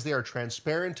 So long as they are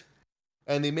transparent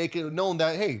and they make it known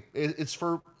that, hey, it's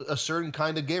for a certain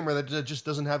kind of gamer that just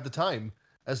doesn't have the time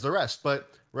as the rest. But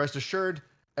rest assured,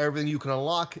 everything you can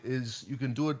unlock is, you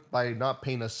can do it by not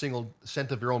paying a single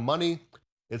cent of your own money.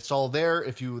 It's all there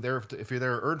if you're there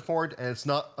to earn for it, and it's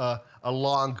not a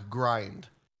long grind.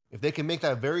 If they can make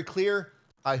that very clear,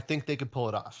 I think they could pull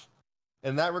it off.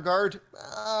 In that regard,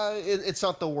 it's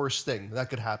not the worst thing that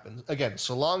could happen. Again,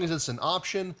 so long as it's an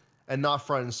option and not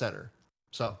front and center.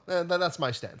 So that's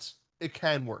my stance. It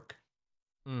can work.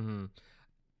 Mm-hmm.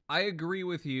 I agree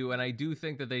with you, and I do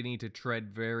think that they need to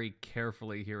tread very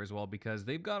carefully here as well, because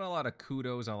they've got a lot of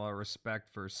kudos and a lot of respect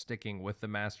for sticking with the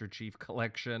Master Chief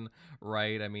Collection,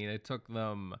 right? I mean, it took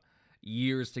them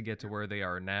years to get to where they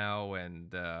are now,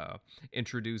 and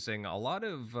introducing a lot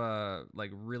of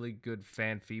like really good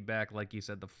fan feedback. Like you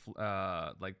said, the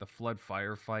Flood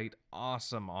Firefight,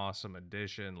 awesome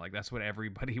addition. Like, that's what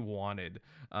everybody wanted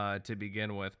to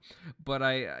begin with. But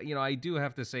I do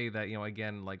have to say that,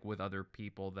 again, like with other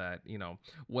people that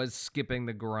was skipping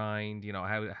the grind,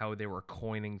 how they were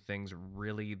coining things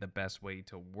really the best way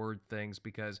to word things,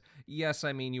 because yes,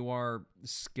 I mean, you are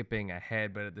skipping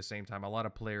ahead, but at the same time, a lot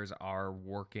of players are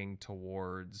working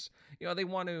towards, they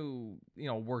want to,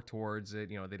 work towards it.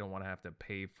 They don't want to have to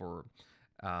pay for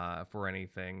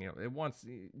anything. It wants,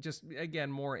 just, again,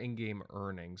 more in-game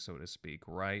earnings, so to speak,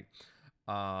 right?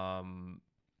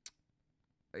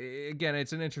 Again,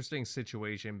 it's an interesting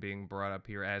situation being brought up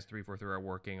here, as 343 are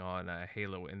working on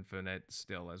Halo Infinite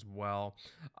still as well.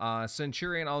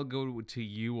 Centurion, I'll go to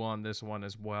you on this one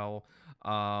as well.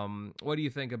 What do you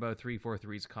think about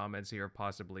 343's comments here,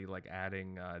 possibly like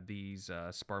adding these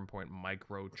Spartan Point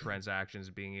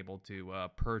microtransactions, being able to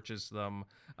purchase them?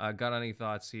 Got any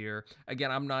thoughts here? Again,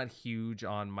 I'm not huge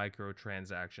on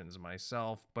microtransactions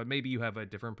myself, but maybe you have a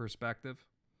different perspective.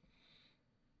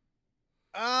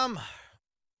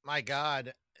 My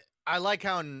God, I like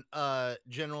how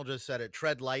General just said it.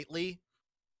 Tread lightly.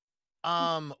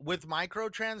 With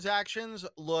microtransactions,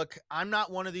 look, I'm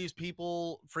not one of these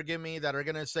people, forgive me, that are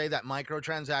gonna say that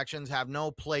microtransactions have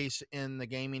no place in the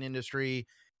gaming industry.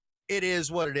 It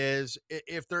is what it is.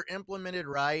 If they're implemented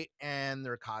right and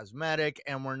they're cosmetic,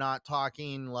 and we're not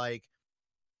talking like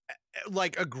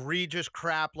egregious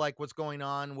crap like what's going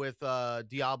on with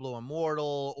Diablo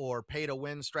Immortal or pay to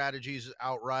win strategies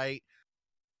outright.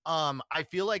 I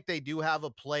feel like they do have a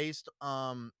place.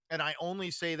 And I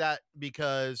only say that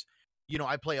because,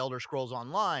 I play Elder Scrolls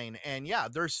Online, and yeah,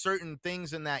 there's certain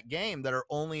things in that game that are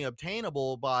only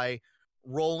obtainable by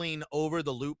rolling over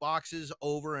the loot boxes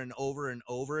over and over and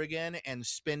over again and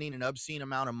spending an obscene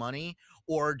amount of money,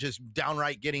 or just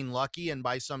downright getting lucky and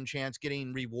by some chance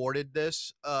getting rewarded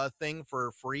this thing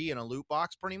for free in a loot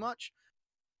box, pretty much.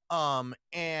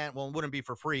 And well, it wouldn't be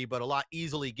for free, but a lot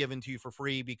easily given to you for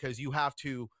free, because you have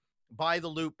to buy the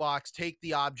loot box, take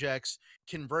the objects,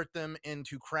 convert them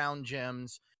into crown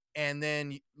gems, and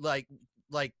then like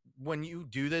when you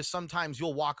do this, sometimes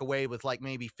you'll walk away with like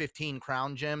maybe 15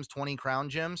 crown gems, 20 crown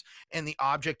gems, and the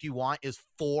object you want is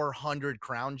 400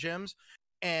 crown gems,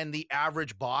 and the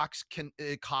average box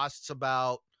it costs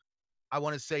about, I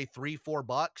want to say,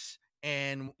 $3-4,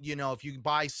 and if you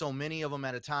buy so many of them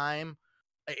at a time,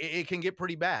 it can get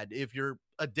pretty bad if you're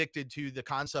addicted to the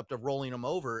concept of rolling them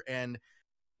over. And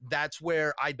that's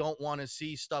where I don't want to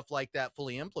see stuff like that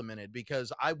fully implemented,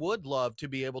 because I would love to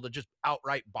be able to just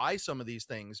outright buy some of these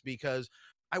things, because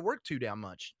I work too damn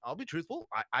much. I'll be truthful.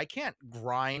 I can't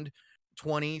grind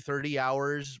 20, 30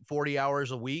 hours, 40 hours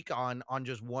a week on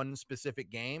just one specific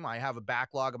game. I have a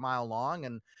backlog a mile long,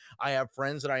 and I have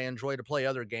friends that I enjoy to play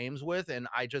other games with, and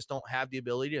I just don't have the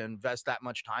ability to invest that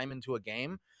much time into a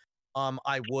game.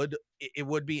 It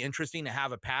would be interesting to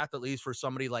have a path, at least for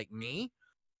somebody like me,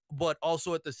 but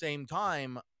also at the same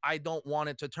time, I don't want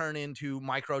it to turn into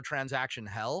microtransaction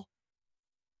hell.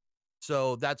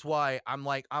 So that's why I'm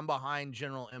behind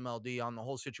General MLD on the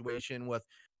whole situation with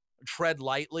tread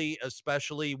lightly,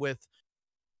 especially with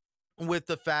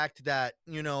the fact that,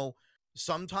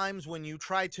 sometimes when you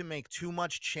try to make too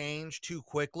much change too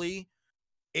quickly,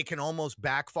 it can almost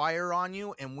backfire on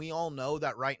you. And we all know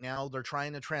that right now they're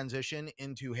trying to transition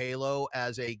into Halo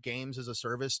as a games as a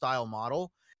service style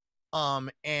model.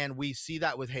 And we see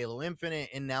that with Halo Infinite,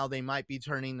 and now they might be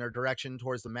turning their direction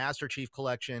towards the Master Chief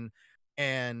Collection.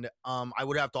 And I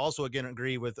would have to also again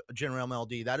agree with General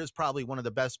MLD. That is probably one of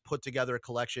the best put together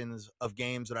collections of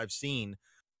games that I've seen.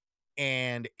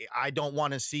 And I don't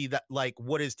want to see that, like,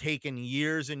 what has taken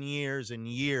years and years and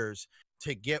years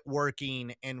to get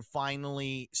working and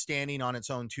finally standing on its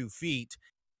own 2 feet.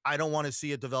 I don't want to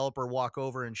see a developer walk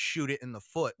over and shoot it in the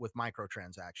foot with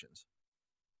microtransactions.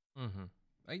 Mm-hmm.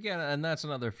 Again, and that's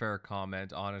another fair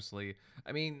comment, honestly.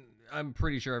 I mean, I'm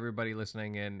pretty sure everybody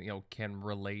listening in, can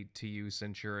relate to you,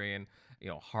 Centurion.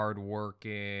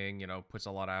 Hardworking, puts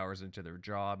a lot of hours into their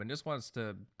job and just wants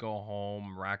to go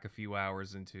home, rack a few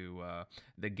hours into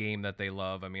the game that they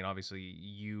love. I mean, obviously,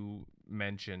 you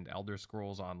mentioned Elder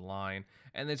Scrolls Online,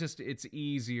 and it's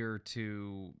easier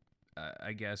to,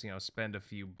 I guess, spend a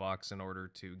few bucks in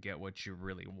order to get what you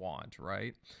really want,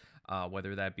 right?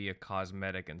 Whether that be a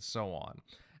cosmetic and so on.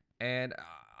 And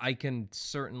I can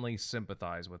certainly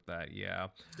sympathize with that, yeah.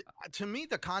 To me,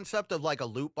 the concept of like a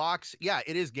loot box, yeah,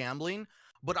 it is gambling,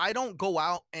 but I don't go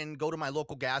out and go to my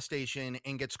local gas station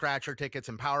and get scratcher tickets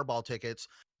and Powerball tickets.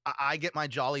 I get my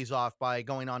jollies off by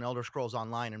going on Elder Scrolls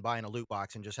Online and buying a loot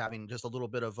box and just having just a little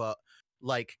bit of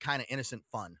like kind of innocent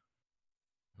fun.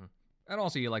 And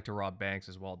also you like to rob banks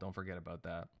as well. Don't forget about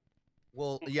that.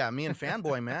 Well, yeah, me and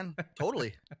Fanboy, man.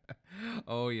 Totally.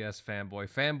 Oh, yes, Fanboy.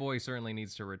 Fanboy certainly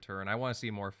needs to return. I want to see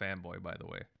more Fanboy, by the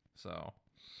way. So.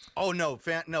 Oh, no,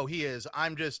 no, he is.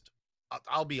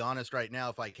 I'll be honest right now,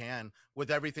 if I can.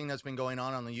 With everything that's been going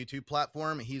on the YouTube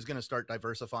platform, he's going to start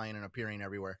diversifying and appearing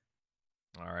everywhere.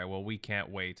 All right, well, we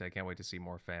can't wait. I can't wait to see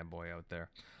more Fanboy out there.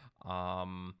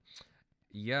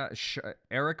 Yeah,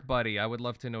 Eric, buddy, I would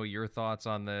love to know your thoughts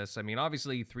on this. I mean,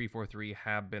 obviously, 343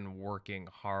 have been working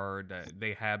hard.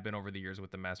 They have been over the years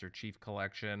with the Master Chief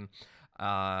Collection.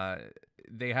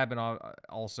 They have been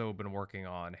also been working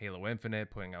on Halo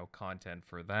Infinite, putting out content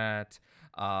for that,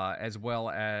 as well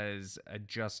as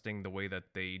adjusting the way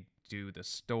that they do the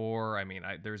store. I mean,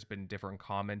 there's been different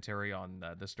commentary on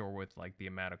the store with like the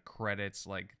amount of credits,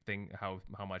 like how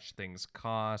much things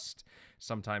cost.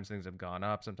 Sometimes things have gone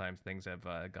up, sometimes things have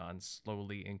gone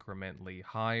slowly, incrementally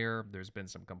higher. There's been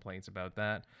some complaints about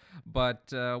that.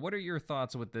 But what are your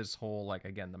thoughts with this whole, like,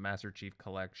 again, the Master Chief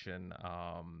Collection,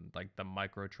 like the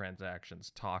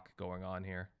microtransactions talk going on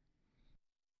here?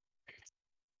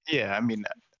 Yeah, I mean,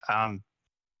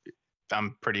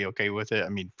 I'm pretty okay with it. I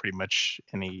mean, pretty much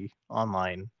any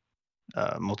online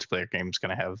multiplayer game is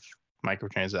going to have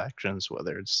microtransactions,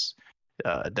 whether it's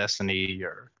Destiny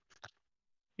or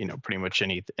pretty much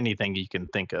anything you can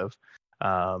think of.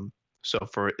 So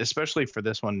especially for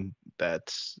this one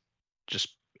that's just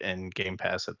in Game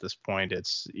Pass at this point,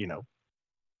 it's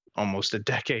almost a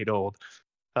decade old.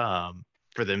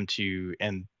 For them to,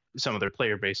 and some of their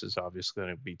player base is obviously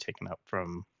going to be taken up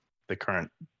from the current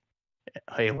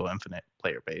Halo Infinite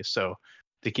player base. So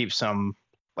to keep some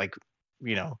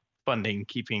funding,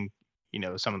 keeping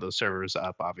some of those servers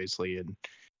up, obviously, and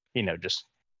just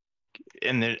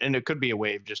and it could be a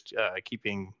way of just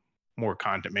keeping more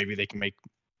content. Maybe they can make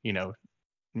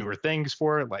newer things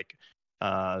for it, like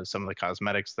some of the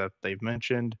cosmetics that they've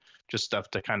mentioned, just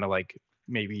stuff to kind of like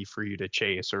maybe for you to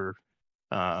chase or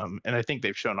and I think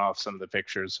they've shown off some of the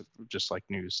pictures of just like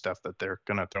new stuff that they're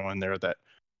gonna throw in there that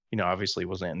obviously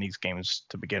wasn't in these games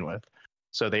to begin with.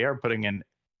 So they are putting in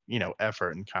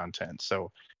effort and content.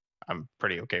 So I'm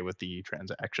pretty okay with the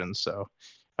transactions. So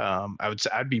I would say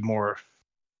I'd be more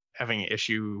having an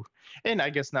issue, and I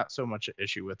guess not so much an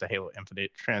issue with the Halo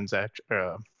Infinite transaction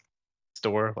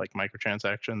store, like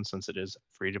microtransactions, since it is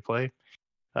free to play.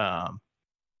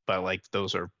 But like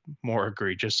those are more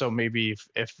egregious. So maybe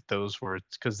if those were,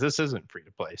 because this isn't free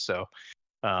to play, so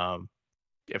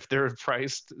if they're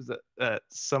priced at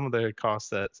some of the costs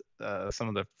that some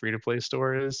of the free to play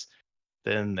store is,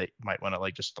 then they might want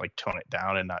to just tone it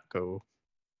down and not go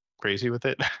crazy with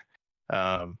it.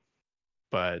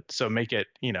 But so make it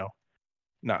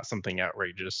not something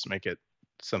outrageous, make it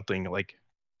something like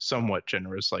somewhat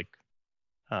generous, to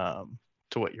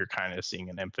what you're kind of seeing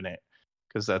in Infinite,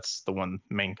 because that's the one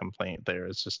main complaint there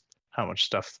is just how much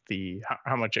stuff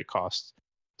how much it costs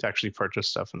to actually purchase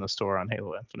stuff in the store on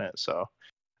Halo Infinite. So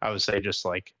I would say just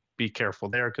be careful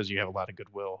there, because you have a lot of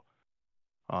goodwill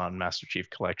on Master Chief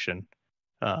Collection.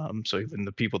 So even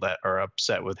the people that are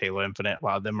upset with Halo Infinite, a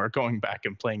lot of them are going back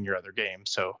and playing your other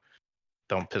games. So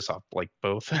don't piss off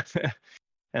both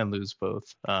and lose both.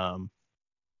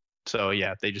 So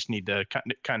yeah, they just need to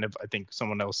kind of, I think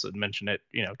someone else had mentioned it,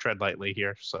 tread lightly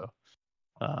here. So,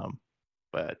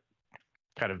 but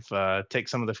kind of take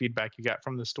some of the feedback you got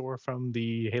from the store from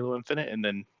the Halo Infinite, and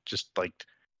then just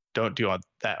don't do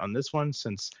that on this one,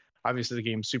 since obviously the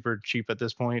game's super cheap at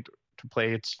this point to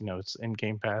play. It's it's in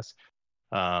Game Pass.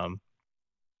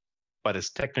 but it's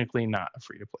technically not a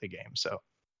free-to-play game. So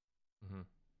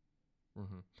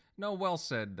No, well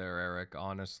said there, Eric,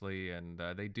 honestly. And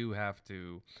they do have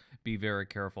to be very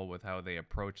careful with how they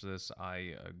approach this.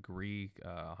 I agree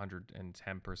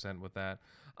 110% with that.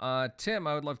 Tim,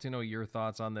 I would love to know your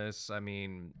thoughts on this. I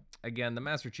mean, again, the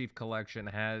Master Chief Collection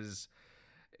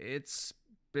it's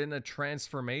been a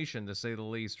transformation, to say the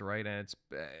least, right? And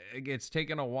it's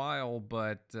taken a while,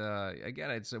 but again,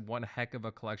 it's one heck of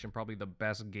a collection, probably the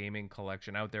best gaming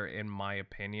collection out there in my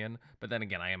opinion. But then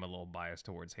again, I am a little biased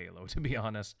towards Halo, to be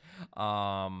honest.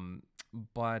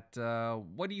 But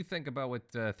what do you think about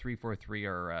what 343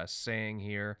 are saying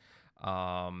here?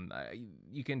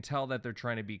 You can tell that they're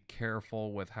trying to be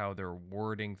careful with how they're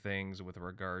wording things with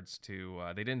regards to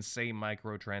they didn't say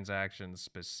microtransactions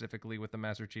specifically with the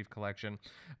Master Chief Collection,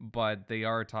 but they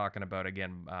are talking about,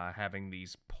 again, having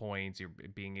these points, you're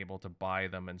being able to buy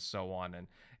them and so on,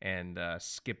 and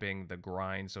skipping the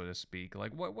grind, so to speak.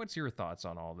 Like, what's your thoughts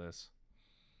on all this?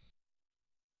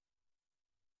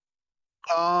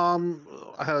 I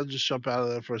had to just jump out of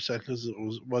there for a second because it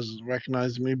wasn't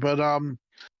recognizing me. But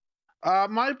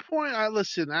my point, I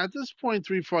listen. At this point,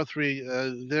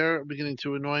 343, they're beginning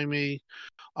to annoy me,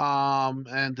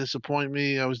 and disappoint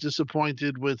me. I was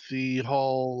disappointed with the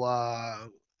whole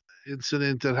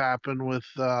incident that happened with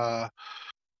the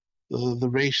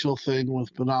racial thing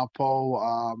with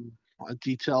Bonapo. I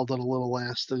detailed it a little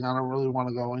last thing. I don't really want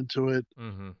to go into it,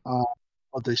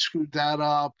 but they screwed that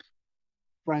up.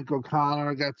 Frank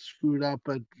O'Connor got screwed up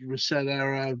at Reset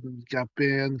Era and got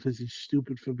banned because he's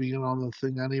stupid for being on the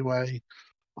thing anyway.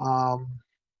 And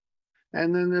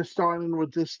then they're starting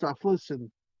with this stuff.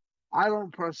 Listen, I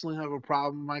don't personally have a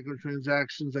problem with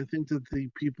microtransactions. I think that the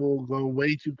people go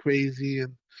way too crazy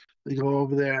and they go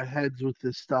over their heads with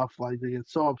this stuff. Like, they get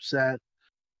so upset,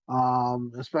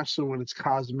 especially when it's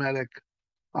cosmetic.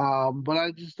 But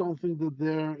I just don't think that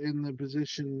they're in the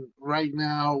position right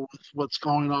now with what's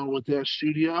going on with their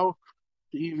studio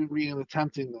to even be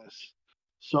attempting this.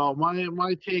 So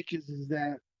my take is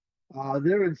that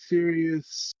they're in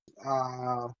serious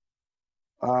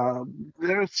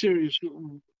they're serious.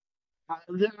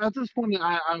 At this point,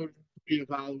 I would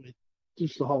reevaluate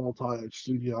just the whole entire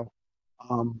studio.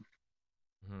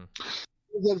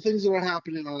 The things that are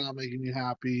happening are not making me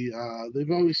happy.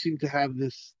 They've always seemed to have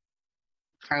this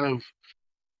kind of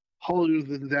holier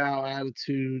than thou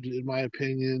attitude, in my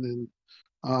opinion. And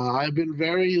I've been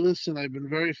very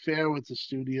fair with the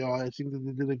studio. I think that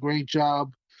they did a great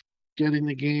job getting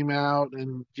the game out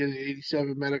and getting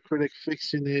 87 Metacritic,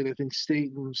 fixing it. I think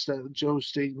Joe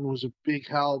Staten was a big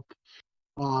help.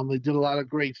 They did a lot of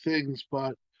great things,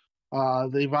 but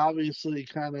they've obviously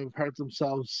kind of hurt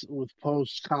themselves with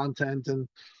post content, and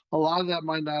a lot of that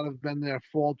might not have been their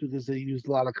fault because they used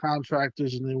a lot of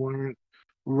contractors and they weren't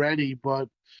ready. But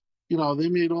they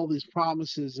made all these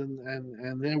promises,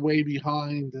 and they're way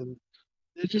behind, and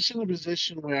they're just in a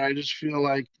position where I just feel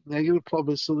like negative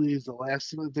publicity is the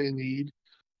last thing that they need,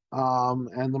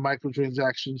 and the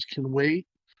microtransactions can wait.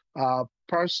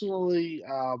 Personally,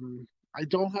 I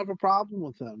don't have a problem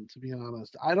with them, to be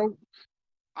honest. I don't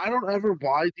ever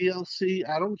buy DLC.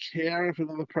 I don't care if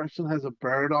another person has a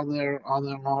bird on their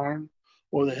arm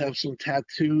or they have some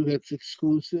tattoo that's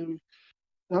exclusive.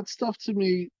 That stuff to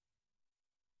me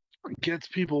gets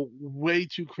people way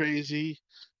too crazy,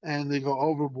 and they go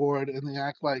overboard and they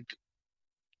act like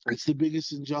it's the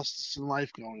biggest injustice in life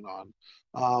going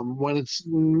on, when it's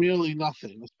merely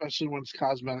nothing, especially when it's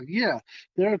cosmetic. Yeah,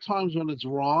 there are times when it's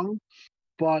wrong,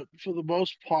 but for the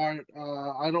most part,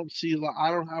 I don't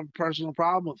have a personal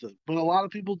problem with it, but a lot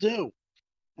of people do.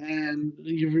 And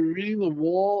if you're reading the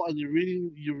wall and if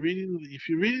you're reading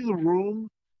the room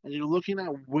and you're looking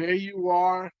at where you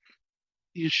are,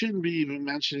 you shouldn't be even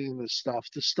mentioning this stuff.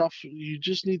 The stuff, you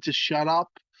just need to shut up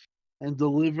and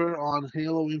deliver on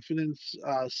Halo Infinite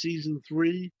Season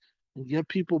 3 and get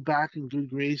people back in good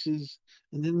graces.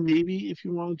 And then maybe if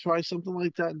you want to try something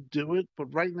like that, do it.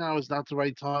 But right now is not the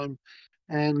right time.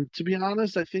 And to be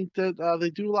honest, I think that they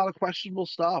do a lot of questionable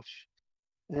stuff.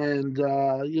 And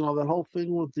that whole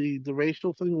thing with the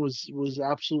racial thing was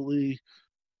absolutely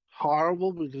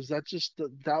horrible, because that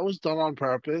was done on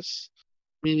purpose,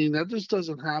 meaning that just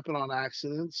doesn't happen on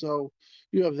accident. So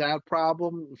you have that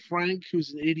problem. Frank,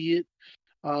 who's an idiot,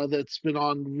 that's been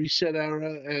on Reset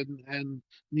Era and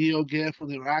NeoGAF when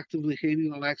they were actively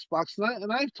hating on Xbox,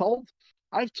 and I've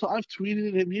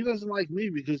tweeted him. He doesn't like me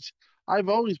because I've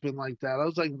always been like that. I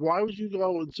was like, why would you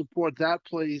go and support that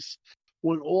place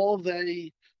when all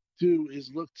they do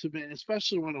is look to me,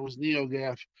 especially when it was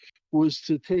NeoGaf, was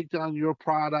to take down your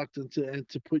product and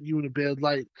to put you in a bad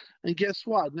light. And guess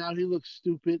what? Now he looks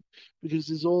stupid because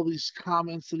there's all these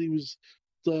comments that he was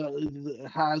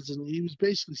has, and he was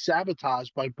basically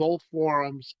sabotaged by both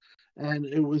forums, and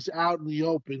it was out in the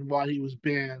open why he was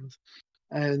banned.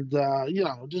 And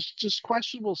just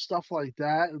questionable stuff like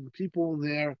that, and the people in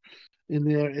there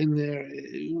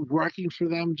working for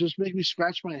them just make me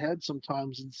scratch my head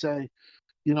sometimes and say,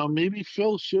 maybe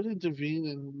Phil should intervene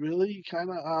and really kind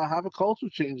of have a culture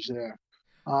change there.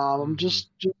 I'm just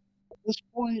at this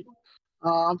point,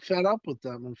 I'm fed up with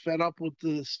them. I'm fed up with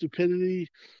the stupidity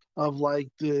of like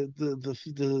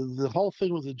the whole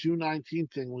thing with the June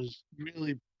 19th thing was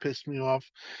really pissed me off,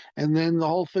 and then the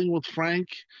whole thing with Frank.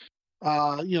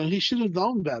 He should have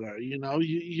known better.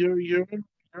 You're in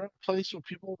a place where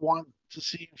people want to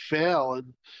see you fail,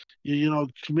 and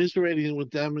commiserating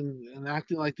with them and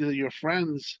acting like they're your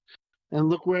friends. And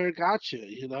look where it got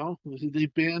you. They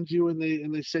banned you, and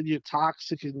they said you're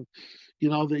toxic, and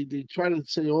they try to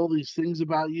say all these things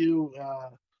about you.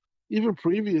 Even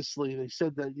previously, they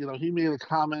said that he made a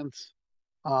comment,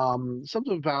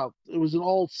 something about, it was an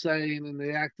old saying, and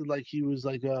they acted like he was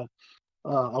like a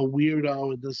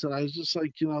weirdo and this, and I was just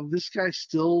like, this guy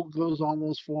still goes on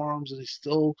those forums and he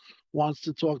still wants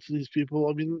to talk to these people.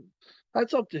 I mean,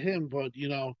 that's up to him, but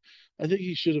I think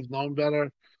he should have known better.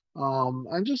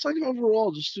 And just like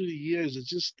overall, just through the years, it's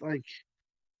just like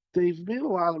they've made a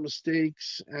lot of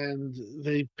mistakes and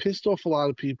they pissed off a lot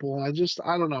of people. And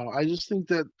I don't know. I just think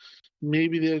that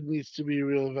maybe there needs to be a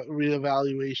real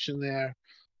reevaluation there.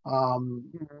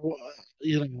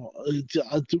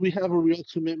 Do we have a real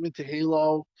commitment to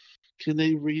Halo? Can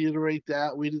they reiterate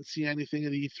that? We didn't see anything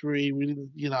at E3. We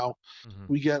didn't,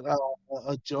 we get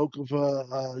a joke of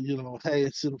hey,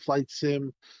 it's in Flight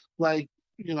Sim. Like,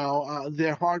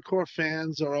 their hardcore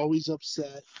fans are always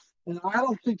upset. And I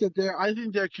don't think that I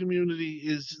think their community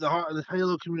the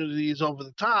Halo community is over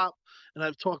the top. And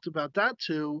I've talked about that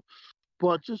too.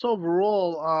 But just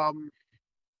overall,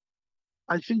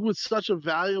 I think with such a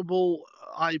valuable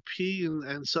IP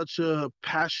and such a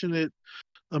passionate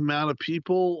amount of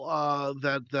people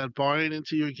that buy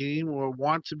into your game or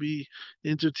want to be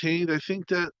entertained, I think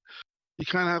that you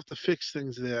kind of have to fix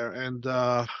things there, and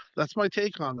that's my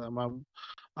take on them.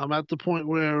 I'm at the point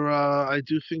where I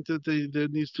do think that there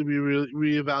needs to be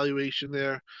reevaluation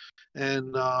there,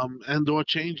 and or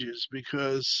changes,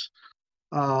 because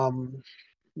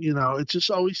it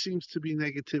just always seems to be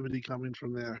negativity coming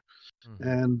from there.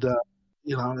 And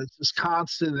it's just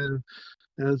constant, and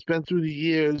it's been through the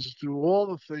years, through all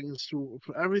the things, for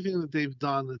everything that they've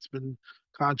done. It's been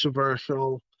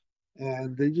controversial,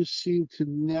 and they just seem to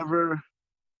never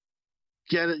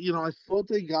get it. I thought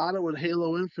they got it with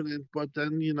Halo Infinite, but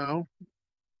then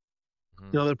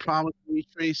they promised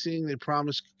retracing, they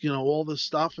promised all this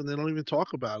stuff, and they don't even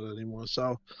talk about it anymore.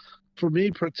 So for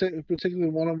me, particularly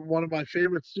one of my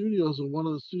favorite studios, and one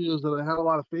of the studios that I had a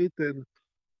lot of faith in,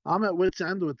 I'm at wit's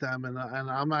end with them, and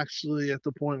I'm actually at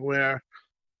the point where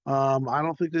I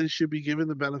don't think they should be given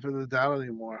the benefit of the doubt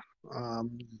anymore.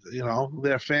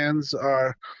 Their fans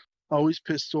are always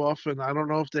pissed off, and I don't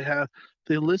know if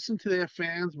they listen to their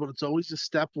fans, but it's always a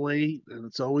step late, and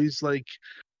it's always like,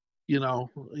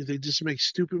 they just make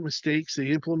stupid mistakes. They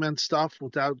implement stuff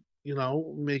without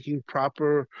making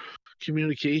proper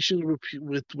communication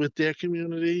with their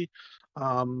community.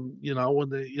 When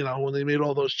they made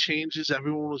all those changes,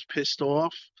 everyone was pissed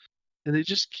off, and they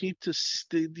just keep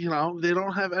they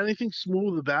don't have anything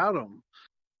smooth about them.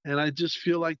 And I just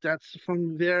feel like that's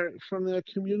from their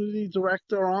community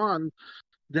director on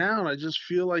down. I just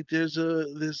feel like there's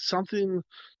something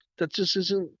that just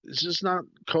isn't, it's just not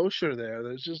kosher there.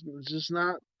 It's just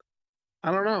not,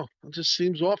 I don't know. It just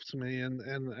seems off to me.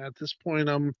 And at this point,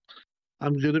 I'm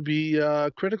going to be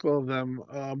critical of them,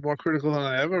 more critical than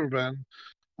I've ever been,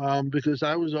 because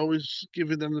I was always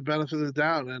giving them the benefit of the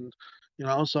doubt. And,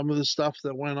 some of the stuff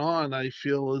that went on, I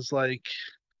feel is like,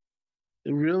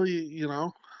 it really,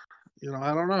 I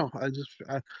don't know.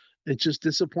 It just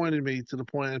disappointed me to the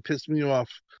point it pissed me off.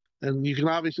 And you can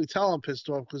obviously tell I'm pissed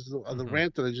off because of the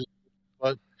rant that I just,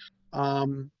 but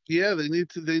yeah, they need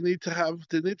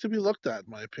to be looked at, in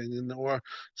my opinion, or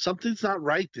something's not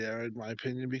right there, in my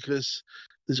opinion, because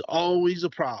there's always a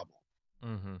problem.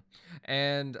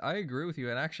 And I agree with you.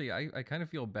 And actually, I kind of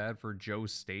feel bad for Joe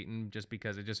Staten, just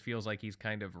because it just feels like he's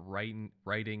kind of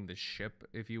righting the ship,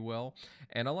 if you will.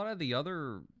 And a lot of the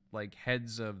other like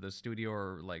heads of the studio,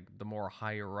 or like the more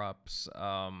higher ups,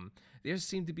 they just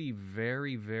seem to be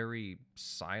very, very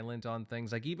silent on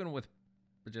things. Like even with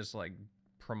just like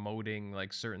promoting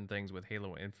like certain things with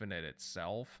Halo Infinite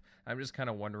itself. I'm just kind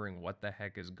of wondering what the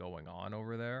heck is going on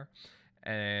over there.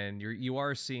 And you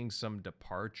are seeing some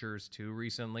departures too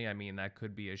recently. I mean, that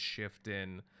could be a shift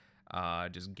in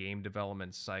just game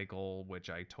development cycle, which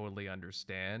I totally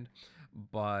understand.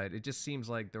 But it just seems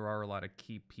like there are a lot of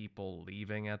key people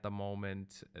leaving at the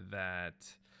moment that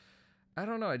I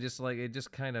don't know. I just like it.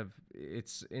 Just kind of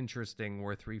it's interesting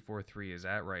where 343 is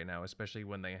at right now, especially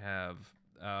when they have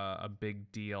a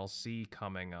big DLC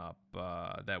coming up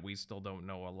that we still don't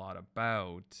know a lot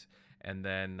about, and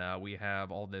then we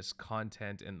have all this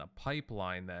content in the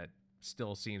pipeline that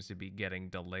still seems to be getting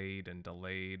delayed and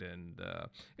delayed, and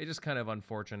it's just kind of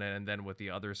unfortunate. And then with the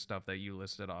other stuff that you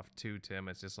listed off too, Tim,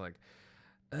 it's just like.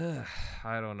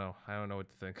 I don't know. I don't know what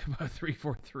to think about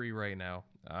 343 right now.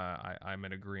 I'm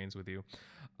in agreement with you.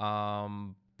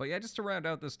 But yeah, just to round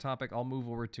out this topic, I'll move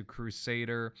over to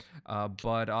Crusader.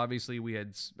 But obviously, we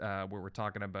had where we're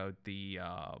talking about the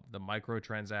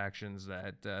microtransactions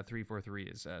that 343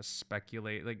 is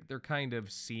speculate. Like they're kind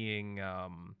of seeing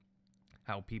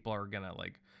how people are gonna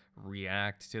like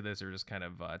react to this, or just kind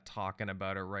of talking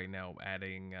about it right now,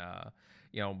 adding.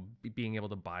 Being able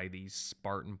to buy these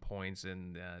Spartan points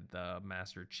in the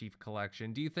Master Chief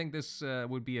Collection. Do you think this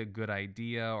would be a good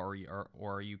idea, or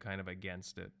are you kind of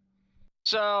against it?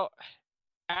 So,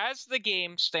 as the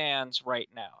game stands right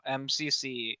now,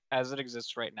 MCC as it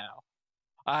exists right now,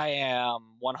 I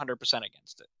am 100%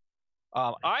 against it.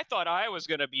 I thought I was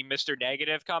going to be Mr.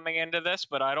 Negative coming into this,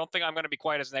 but I don't think I'm going to be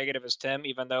quite as negative as Tim,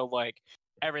 even though like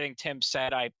everything Tim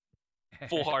said, I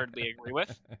full-heartedly agree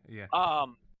with. Yeah.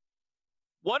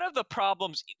 One of the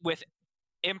problems with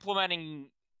implementing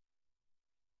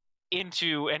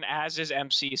into an as is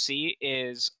MCC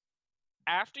is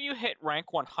after you hit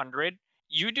rank 100,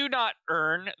 you do not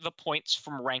earn the points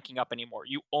from ranking up anymore.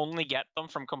 You only get them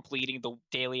from completing the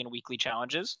daily and weekly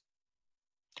challenges.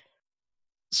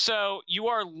 So you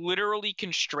are literally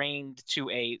constrained to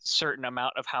a certain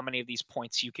amount of how many of these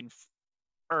points you can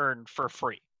earn for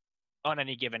free on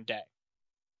any given day.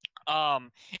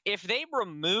 If they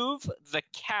remove the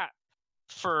cap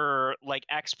for like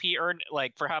XP earn,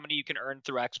 like for how many you can earn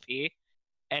through XP,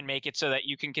 and make it so that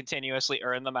you can continuously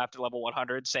earn them after level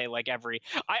 100, say like every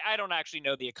I don't actually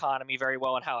know the economy very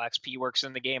well and how XP works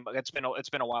in the game, but it's been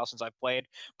a while since I've played.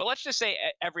 But let's just say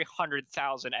every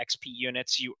 100,000 XP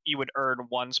units you would earn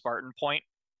 1 Spartan point.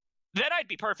 Then I'd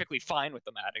be perfectly fine with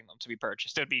them adding them to be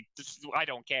purchased. I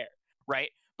don't care,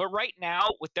 right? But right now,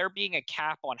 with there being a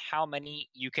cap on how many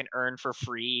you can earn for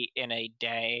free in a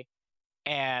day,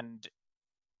 and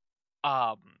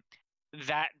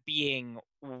that being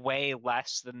way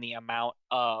less than the amount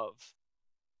of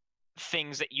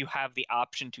things that you have the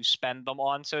option to spend them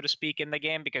on, so to speak, in the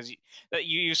game, because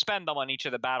you spend them on each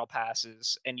of the battle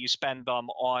passes, and you spend them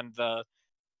on the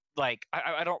like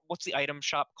I don't what's the item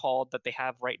shop called that they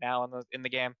have right now in the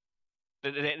game?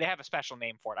 They have a special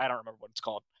name for it. I don't remember what it's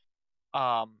called.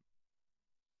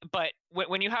 But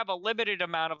when you have a limited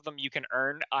amount of them you can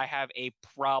earn, I have a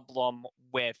problem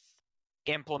with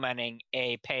implementing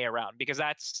a pay around, because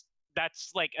that's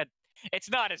like it's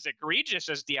not as egregious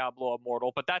as Diablo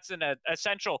Immortal, but that's an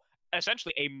essentially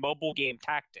a mobile game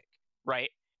tactic, right?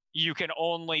 You can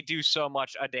only do so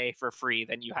much a day for free,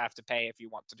 then you have to pay if you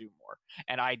want to do more.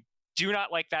 And I do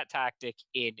not like that tactic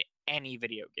in any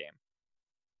video game.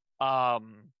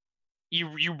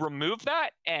 You remove that,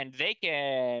 and they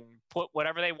can put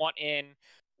whatever they want in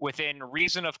within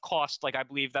reason of cost. Like I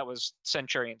believe that was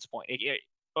Centurion's point,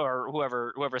 or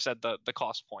whoever said the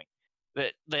cost point.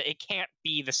 That it can't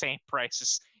be the same price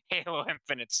as Halo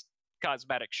Infinite's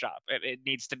cosmetic shop. It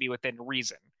needs to be within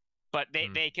reason. But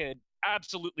they could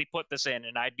absolutely put this in,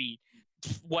 and I'd be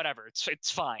whatever.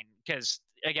 It's fine, because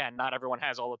again, not everyone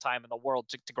has all the time in the world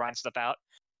to grind stuff out.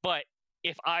 But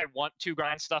if I want to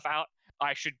grind stuff out,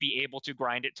 I should be able to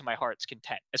grind it to my heart's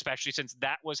content, especially since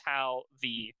that was how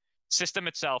the system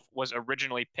itself was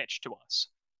originally pitched to us.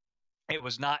 It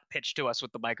was not pitched to us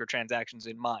with the microtransactions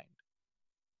in mind.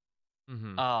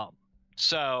 Mm-hmm.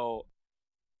 So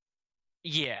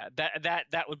yeah,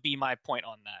 that would be my point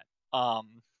on that.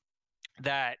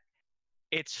 That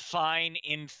it's fine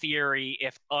in theory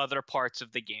if other parts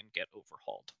of the game get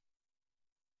overhauled.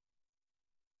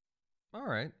 All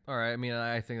right. I mean,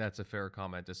 I think that's a fair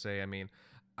comment to say. I mean,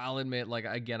 I'll admit, like,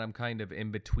 again, I'm kind of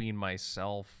in between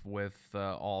myself with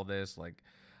all this. Like,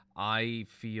 I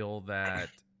feel that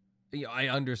I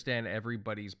understand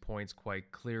everybody's points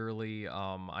quite clearly.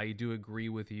 I do agree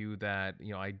with you that,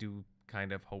 I do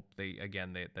kind of hope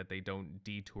that they don't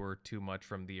detour too much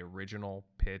from the original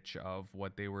pitch of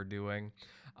what they were doing.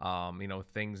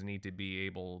 Things need to be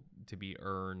able to be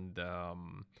earned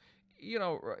you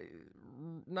know,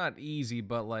 not easy,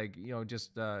 but like, you know,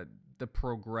 just the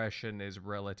progression is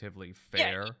relatively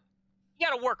fair. You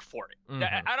got to work for it.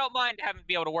 Mhm. I don't mind having to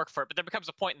be able to work for it, but there becomes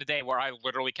a point in the day where I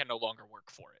literally can no longer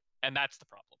work for it, and that's the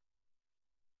problem.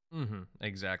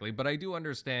 Exactly. But I do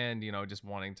understand, you know, just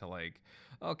wanting to like,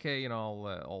 okay, you know,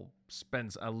 I'll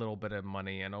spend a little bit of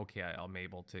money, and okay, I'm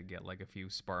able to get like a few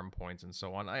sparm points and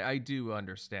so on. I do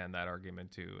understand that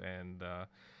argument too, and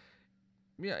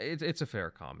yeah, it's a fair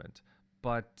comment.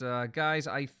 But guys,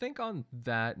 I think on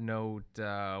that note,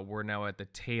 we're now at the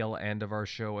tail end of our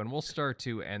show, and we'll start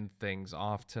to end things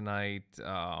off tonight.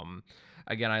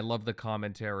 Again, I love the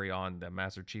commentary on the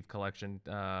Master Chief Collection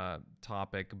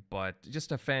topic, but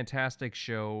just a fantastic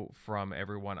show from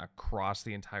everyone across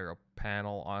the entire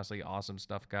panel. Honestly, awesome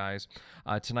stuff, guys.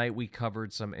 Tonight we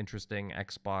covered some interesting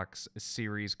Xbox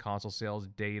Series console sales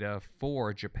data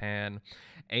for Japan,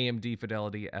 AMD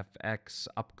Fidelity FX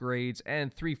upgrades,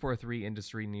 and 343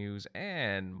 industry news,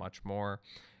 and much more.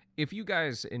 If you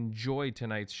guys enjoyed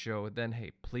tonight's show, then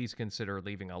hey, please consider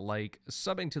leaving a like,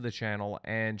 subbing to the channel,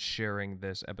 and sharing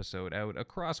this episode out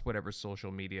across whatever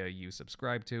social media you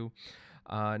subscribe to.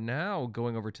 Now,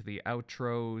 going over to the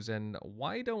outros, and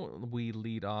why don't we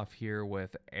lead off here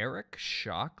with Eric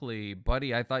Shockley?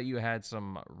 Buddy, I thought you had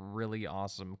some really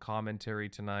awesome commentary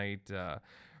tonight.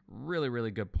 Really,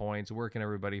 really good points. Where can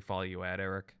everybody follow you at,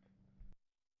 Eric?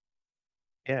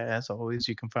 Yeah, as always,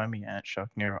 you can find me at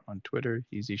Shocknero on Twitter,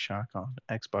 Easy Shock on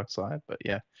Xbox Live. But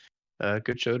yeah,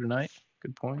 good show tonight.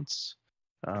 Good points.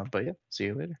 But yeah, see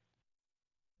you later.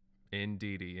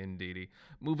 Indeedy.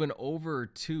 Moving over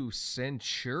to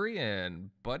Centurion.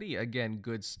 Buddy, again,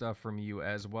 good stuff from you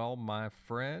as well, my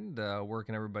friend. Where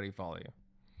can everybody follow you?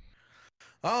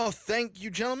 Oh, thank you,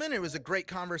 gentlemen. It was a great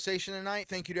conversation tonight.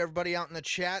 Thank you to everybody out in the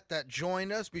chat that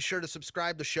joined us. Be sure to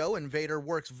subscribe to the show. Invader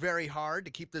works very hard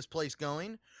to keep this place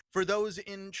going. For those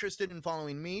interested in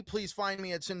following me, please find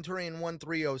me at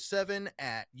Centurion1307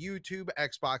 at YouTube,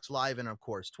 Xbox Live, and of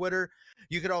course, Twitter.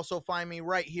 You could also find me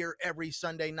right here every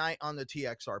Sunday night on the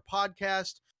TXR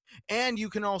podcast. And you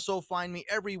can also find me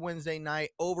every Wednesday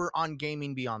night over on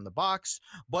Gaming Beyond the Box.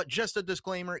 But just a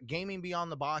disclaimer, Gaming Beyond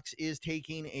the Box is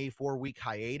taking a 4-week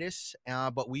hiatus,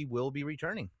 but we will be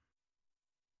returning.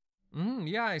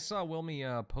 Yeah, I saw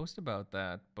Wilmy post about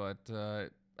that, but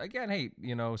again, hey,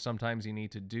 you know, sometimes you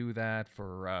need to do that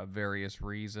for various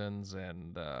reasons,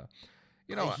 and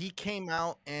you know, he came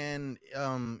out and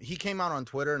he came out on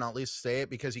Twitter, and I'll at least say it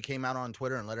because he came out on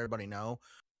Twitter and let everybody know.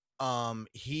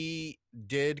 He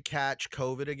did catch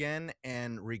COVID again,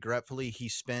 and regretfully, he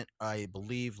spent, I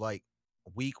believe, like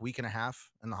a week and a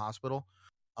half in the hospital.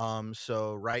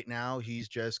 So right now he's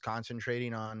just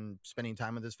concentrating on spending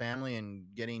time with his family and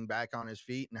getting back on his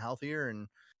feet and healthier. And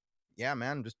yeah,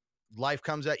 man, just life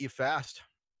comes at you fast.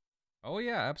 Oh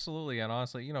yeah, absolutely, and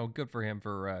honestly, you know, good for him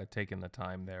for taking the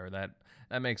time there. That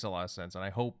makes a lot of sense, and I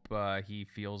hope he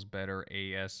feels better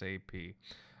ASAP.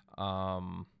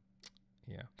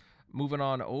 Yeah. Moving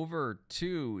on over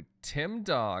to Tim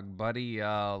Dog, buddy.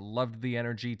 Loved the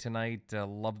energy tonight.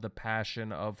 Loved the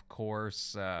passion, of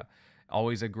course.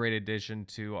 Always a great addition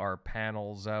to our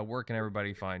panels. Where can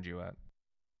everybody find you at?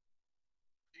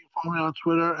 You can follow me on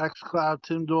Twitter, xCloud,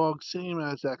 Tim Dog, same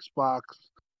as Xbox.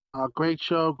 Great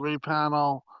show, great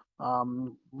panel,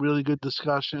 really good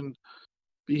discussion.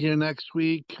 Be here next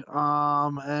week.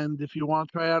 And if you want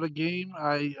to try out a game,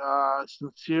 I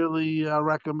sincerely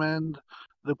recommend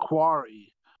The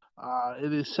Quarry.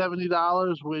 It is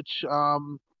 $70, which I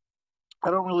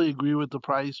don't really agree with the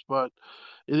price, but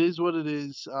it is what it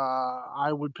is.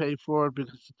 I would pay for it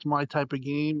because it's my type of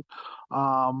game.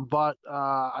 But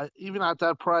even at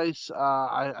that price,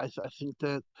 I think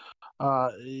that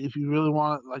if you really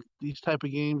want like these type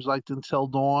of games like Until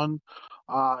Dawn,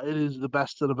 it is the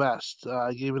best of the best.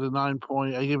 I gave it a 9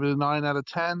 point. I gave it a 9 out of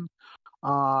 10.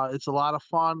 It's a lot of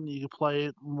fun. You can play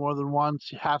it more than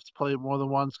once. You have to play it more than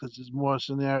once because there's more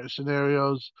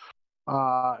scenarios.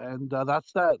 And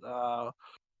that's that.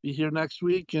 Be here next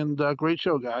week, and great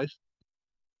show, guys.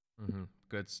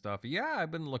 Good stuff. Yeah,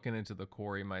 I've been looking into the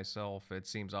Quarry myself. It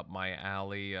seems up my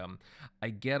alley. I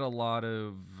get a lot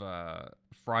of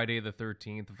Friday the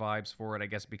 13th vibes for it, I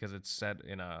guess because it's set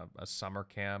in a summer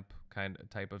camp kind of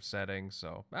type of setting.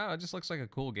 So it just looks like a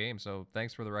cool game. So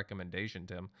thanks for the recommendation,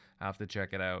 Tim. I have to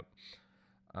check it out.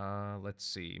 Let's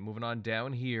see. Moving on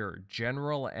down here,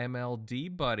 General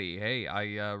MLD buddy. Hey,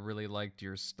 I really liked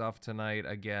your stuff tonight.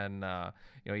 Again,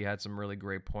 you know, you had some really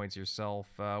great points yourself.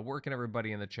 Where can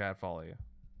everybody in the chat follow you?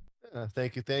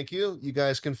 Thank you. You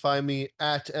guys can find me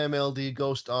at MLD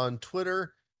Ghost on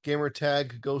Twitter,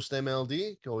 gamertag GhostMLD.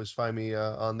 You can always find me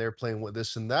on there playing with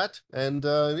this and that. And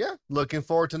yeah, looking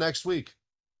forward to next week.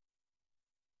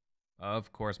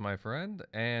 Of course, my friend.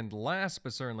 And last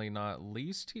but certainly not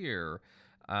least here,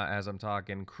 as I'm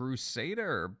talking,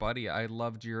 Crusader. Buddy, I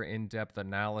loved your in-depth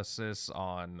analysis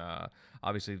on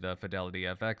obviously the Fidelity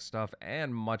FX stuff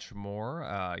and much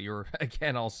more. You're,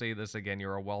 again, I'll say this again,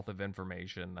 you're a wealth of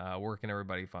information. Where can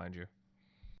everybody find you?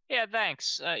 Yeah,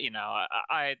 thanks.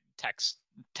 I tech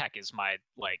is my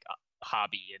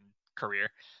hobby and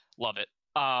career. Love it.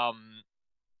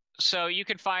 So you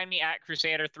can find me at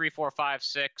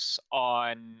Crusader3456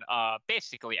 on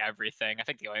basically everything. I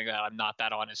think the only thing that I'm not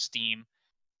that on is Steam.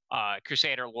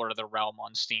 Crusader Lord of the Realm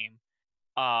on Steam.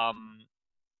 Yeah,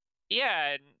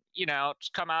 and,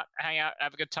 just come out, hang out,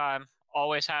 have a good time.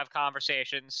 Always have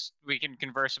conversations. We can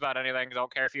converse about anything.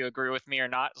 Don't care if you agree with me or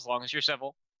not, as long as you're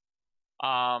civil.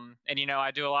 And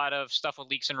I do a lot of stuff with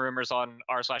leaks and rumors on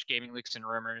r/gaming leaks and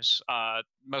rumors.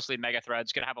 Mostly Mega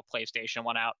Threads. Gonna have a PlayStation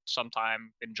one out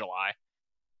sometime in July.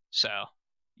 So,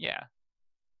 yeah.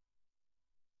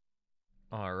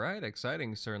 All right,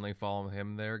 exciting. Certainly follow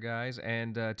him there, guys.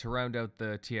 And to round out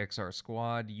the TXR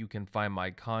squad, you can find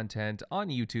my content on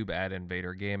YouTube at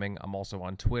Invader Gaming. I'm also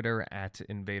on Twitter at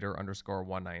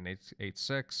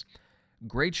Invader_1986.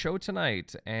 Great show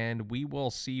tonight, and we will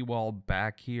see you all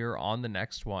back here on the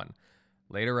next one.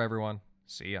 Later, everyone.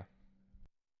 See ya.